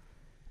season.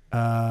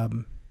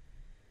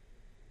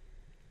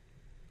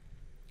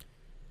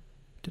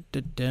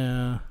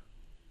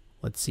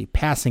 Let's see,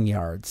 passing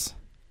yards.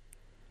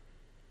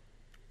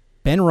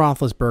 Ben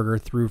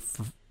Roethlisberger threw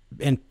for,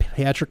 and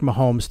Patrick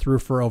Mahomes threw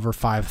for over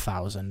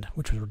 5,000,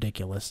 which was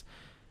ridiculous.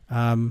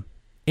 Aaron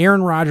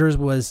Rodgers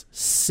was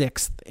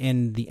 6th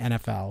in the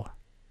NFL.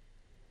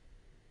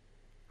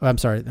 Oh, I'm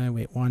sorry.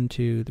 Wait, 1,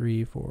 2,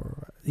 3,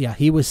 4. Yeah,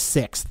 he was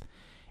 6th.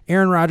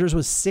 Aaron Rodgers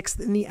was 6th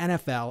in the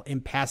NFL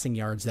in passing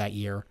yards that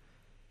year.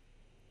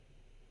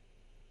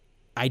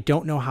 I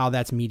don't know how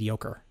that's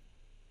mediocre.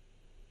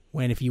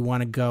 When if you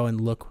want to go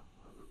and look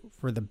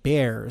for the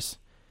Bears,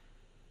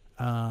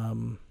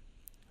 who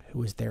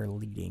was their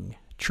leading?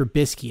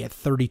 Trubisky at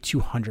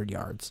 3,200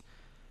 yards.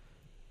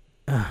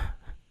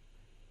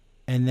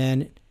 And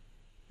then,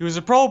 He was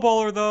a Pro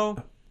Bowler, though.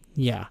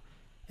 yeah.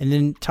 And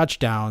then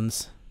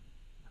touchdowns.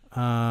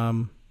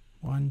 1,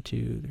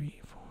 2,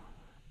 3, 4.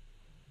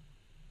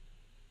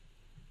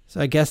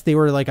 So I guess they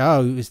were like,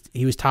 oh,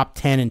 he was top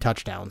 10 in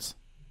touchdowns.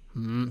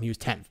 He was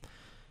 10th.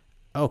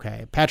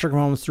 Okay. Patrick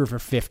Mahomes threw for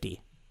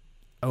 50.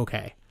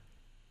 Okay.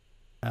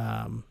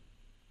 But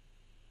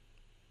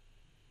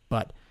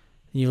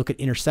you look at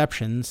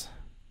interceptions.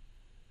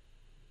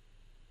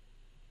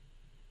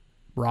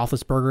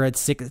 Roethlisberger had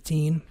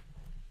 16.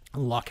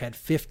 Luck had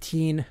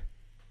 15.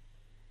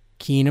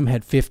 Keenum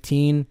had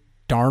 15.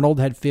 Darnold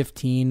had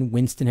 15.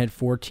 Winston had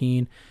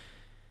 14.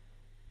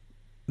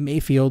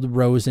 Mayfield,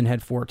 Rosen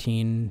had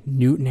 14.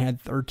 Newton had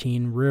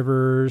 13.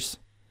 Rivers,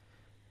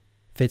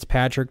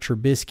 Fitzpatrick,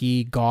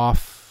 Trubisky,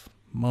 Goff,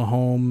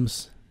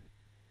 Mahomes,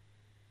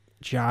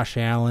 Josh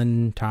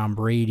Allen, Tom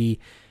Brady.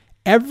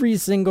 Every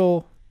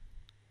single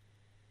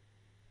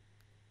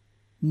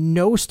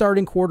no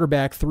starting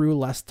quarterback threw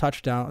less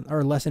touchdown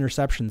or less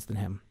interceptions than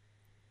him.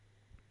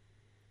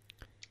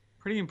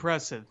 Pretty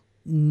impressive.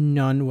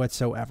 None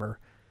whatsoever.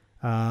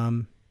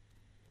 Let's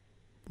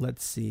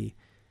see.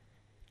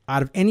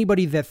 Out of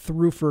anybody that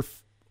threw for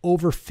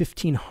over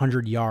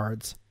 1,500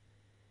 yards,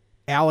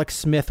 Alex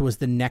Smith was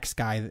the next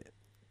guy,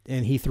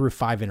 and he threw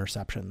 5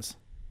 interceptions.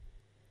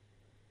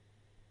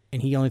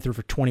 And he only threw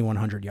for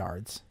 2,100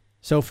 yards.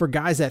 So for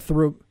guys that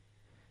threw...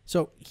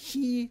 So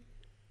he...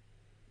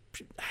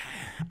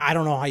 I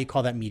don't know how you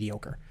call that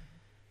mediocre.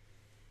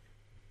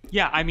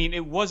 Yeah, I mean,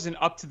 it wasn't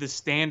up to the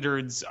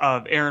standards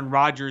of Aaron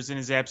Rodgers in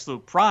his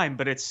absolute prime,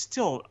 but it's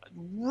still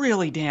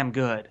really damn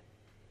good.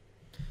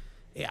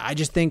 Yeah, I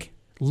just think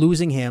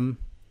losing him,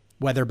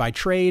 whether by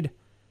trade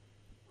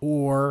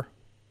or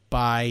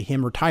by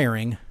him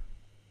retiring,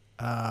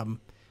 I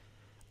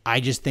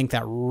just think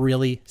that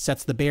really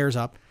sets the Bears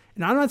up.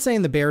 And I'm not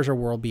saying the Bears are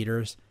world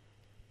beaters.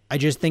 I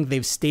just think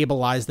they've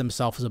stabilized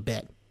themselves a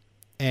bit.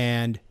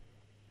 And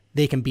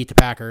they can beat the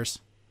Packers.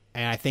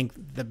 And I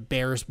think the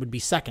Bears would be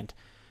second.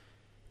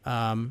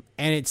 And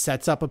it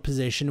sets up a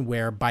position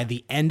where by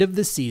the end of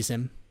the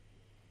season,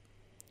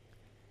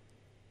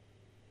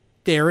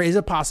 there is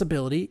a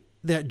possibility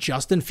that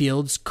Justin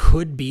Fields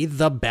could be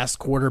the best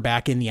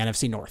quarterback in the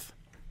NFC North.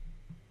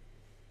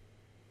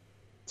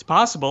 It's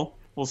possible.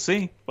 We'll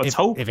see. Let's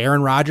hope. If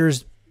Aaron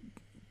Rodgers,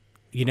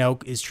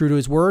 is true to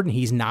his word and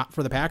he's not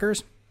for the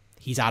Packers,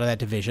 he's out of that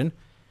division.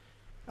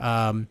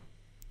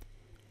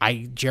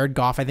 Jared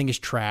Goff, I think, is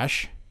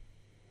trash.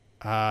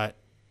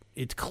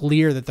 It's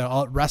clear that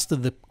the rest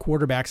of the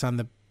quarterbacks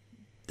on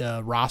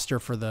the roster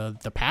for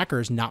the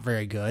Packers not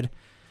very good.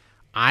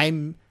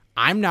 I'm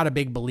not a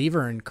big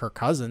believer in Kirk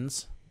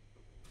Cousins.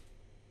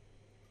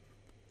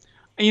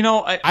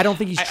 I don't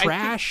think he's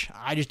trash.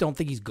 I just don't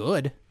think he's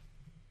good.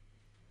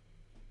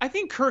 I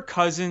think Kirk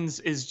Cousins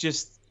is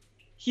just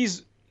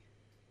he's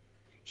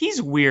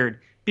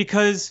weird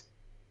because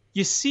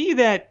you see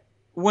that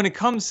when it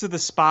comes to the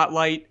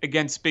spotlight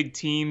against big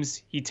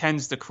teams, he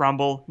tends to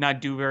crumble, not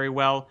do very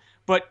well.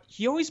 But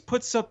he always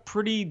puts up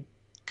pretty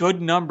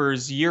good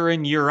numbers year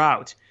in, year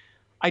out.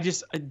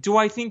 Do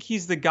I think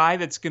he's the guy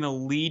that's going to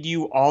lead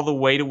you all the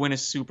way to win a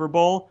Super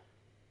Bowl?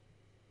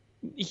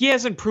 He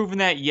hasn't proven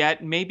that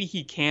yet. Maybe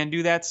he can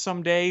do that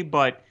someday,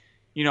 but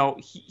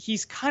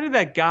he's kind of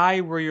that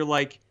guy where you're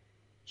like,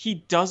 he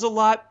does a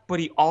lot, but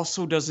he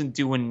also doesn't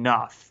do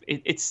enough.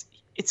 It's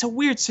a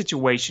weird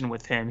situation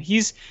with him.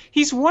 He's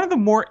one of the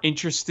more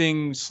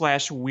interesting /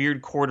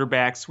 weird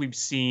quarterbacks we've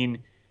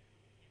seen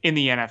in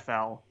the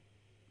NFL.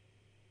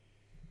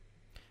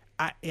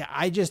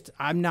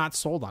 I'm not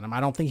sold on him. I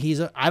don't think he's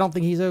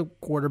a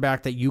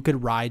quarterback that you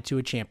could ride to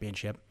a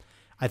championship.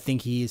 I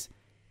think he is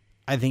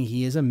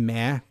a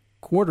meh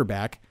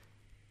quarterback,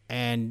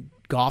 and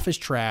Goff is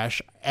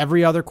trash.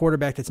 Every other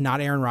quarterback that's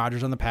not Aaron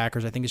Rodgers on the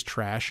Packers, I think, is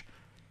trash.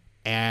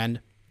 And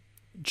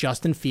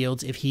Justin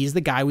Fields, if he's the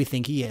guy we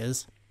think he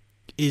is,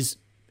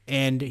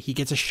 and he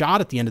gets a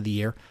shot at the end of the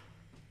year,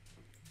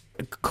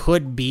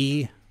 could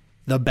be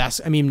the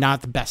best. I mean,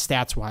 not the best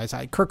stats wise.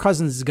 Kirk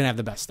Cousins is going to have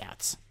the best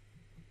stats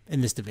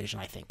in this division,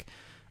 I think.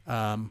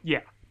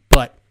 Yeah.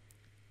 But,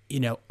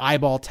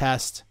 eyeball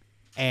test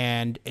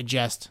and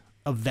just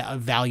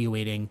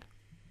evaluating,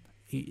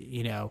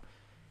 it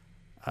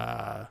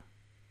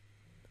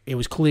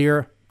was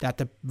clear that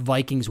the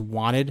Vikings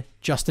wanted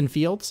Justin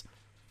Fields.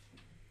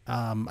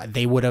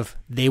 They would have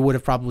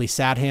probably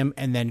sat him,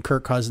 and then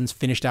Kirk Cousins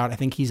finished out. I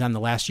think he's on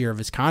the last year of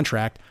his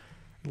contract.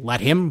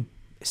 Let him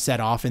set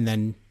off, and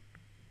then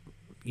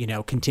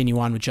continue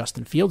on with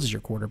Justin Fields as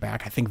your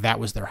quarterback. I think that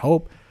was their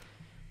hope,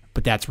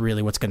 but that's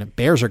really what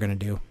Bears are going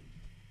to do.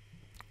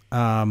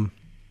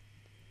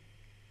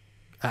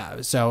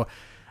 So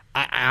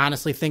I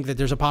honestly think that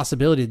there's a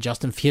possibility that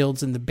Justin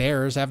Fields and the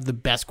Bears have the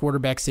best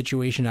quarterback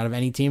situation out of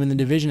any team in the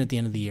division at the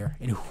end of the year.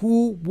 And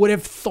who would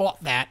have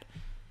thought that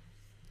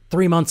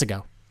 3 months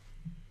ago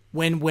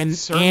when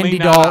Andy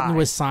Dalton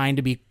was signed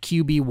to be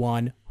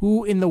QB1?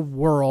 Who in the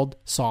world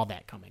saw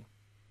that coming?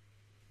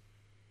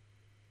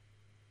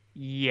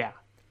 Yeah.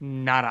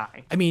 Not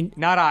I. I mean,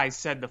 not I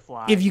said the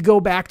fly. if you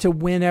go back to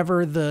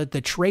whenever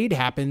the trade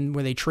happened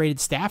where they traded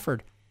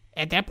Stafford,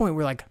 at that point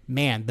we're like,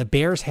 man, the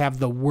Bears have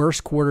the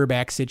worst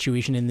quarterback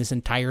situation in this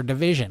entire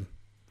division.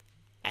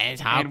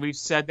 And we've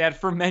said that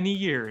for many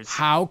years.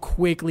 How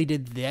quickly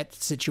did that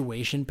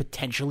situation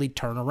potentially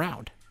turn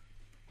around?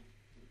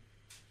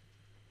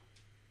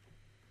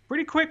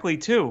 Pretty quickly,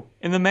 too.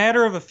 In the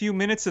matter of a few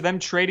minutes of them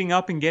trading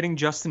up and getting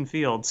Justin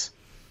Fields.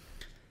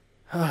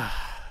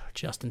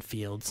 Justin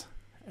Fields.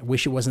 I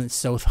wish it wasn't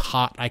so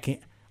hot. I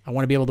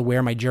want to be able to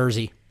wear my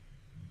jersey.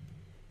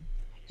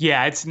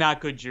 Yeah, it's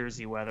not good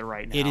jersey weather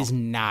right now. It is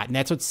not. And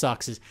that's what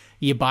sucks is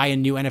you buy a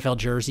new NFL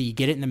jersey, you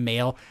get it in the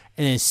mail,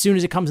 and then as soon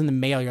as it comes in the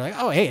mail, you're like,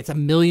 oh, hey, it's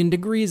 1,000,000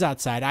 degrees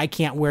outside. I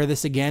can't wear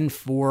this again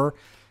for,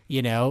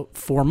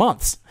 4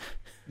 months.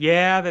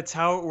 Yeah, that's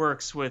how it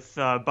works with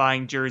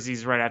buying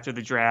jerseys right after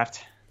the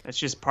draft. That's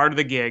just part of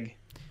the gig.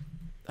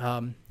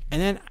 And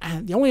then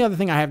the only other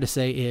thing I have to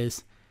say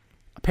is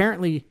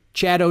apparently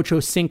Chad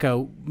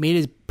Ochocinco made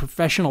his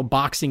professional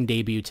boxing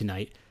debut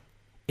tonight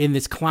in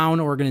this clown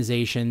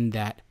organization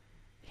that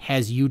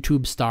has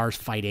YouTube stars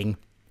fighting.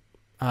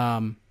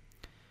 And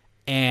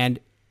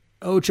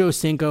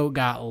Ochocinco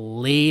got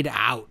laid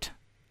out.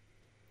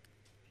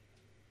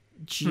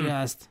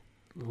 Just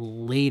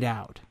laid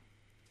out.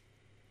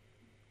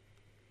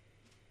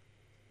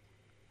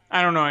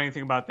 I don't know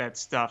anything about that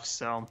stuff,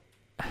 so.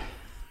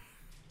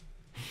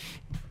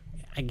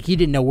 He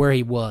didn't know where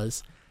he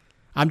was.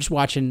 I'm just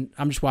watching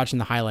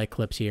the highlight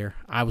clips here.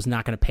 I was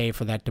not going to pay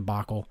for that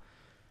debacle.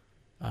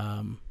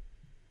 It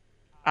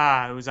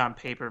was on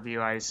pay-per-view,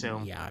 I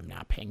assume. Yeah, I'm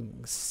not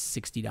paying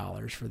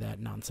 $60 for that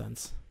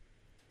nonsense.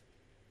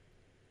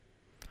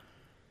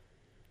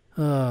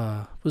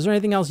 Was there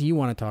anything else you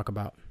want to talk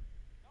about?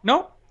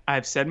 Nope,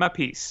 I've said my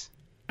piece.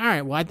 All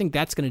right, well, I think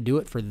that's going to do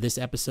it for this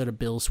episode of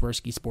Bill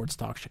Swirsky Sports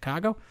Talk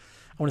Chicago.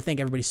 I want to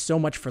thank everybody so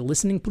much for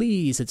listening.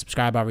 Please hit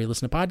subscribe however you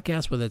listen to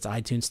podcasts, whether it's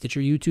iTunes,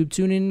 Stitcher, YouTube,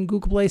 TuneIn,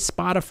 Google Play,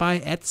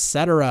 Spotify,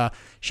 etc.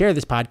 Share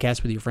this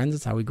podcast with your friends.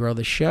 That's how we grow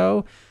the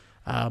show.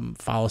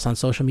 Follow us on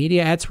social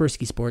media at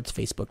Swirsky Sports,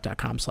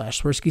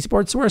 Facebook.com/Swirsky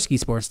Sports,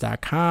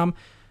 SwirskySports.com,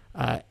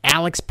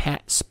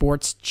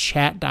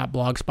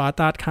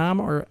 AlexPatSportsChat.blogspot.com,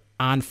 or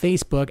on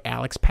Facebook,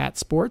 Alex Pat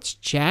Sports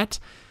Chat.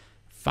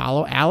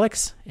 Follow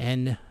Alex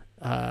and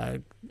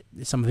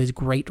some of his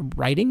great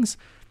writings.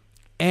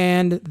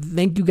 And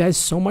thank you guys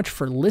so much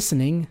for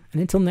listening.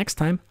 And until next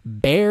time,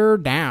 bear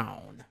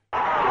down.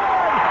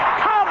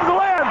 Cubs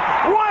win!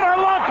 What a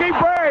lucky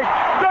break!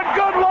 The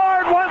good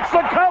Lord wants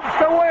the Cubs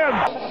to win!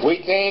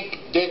 We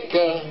thank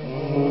Ditka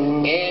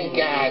and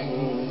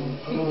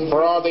God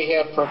for all they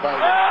have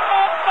provided.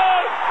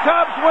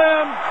 Cubs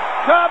win!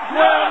 Cubs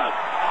win!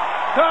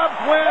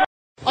 Cubs win!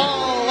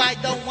 Oh, I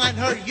don't want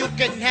her. You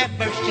can have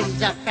her.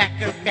 She's a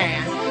Packer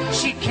fan.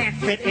 She can't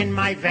fit in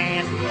my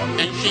van.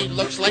 And she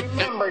looks like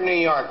Remember, New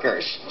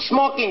Yorkers,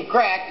 smoking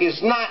crack is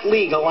not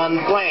legal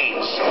on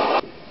planes.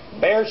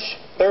 Bears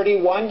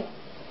 31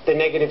 to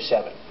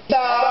 -7.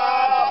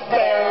 The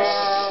Bears.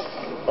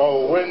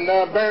 Oh, when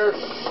the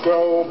Bears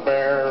go Bears.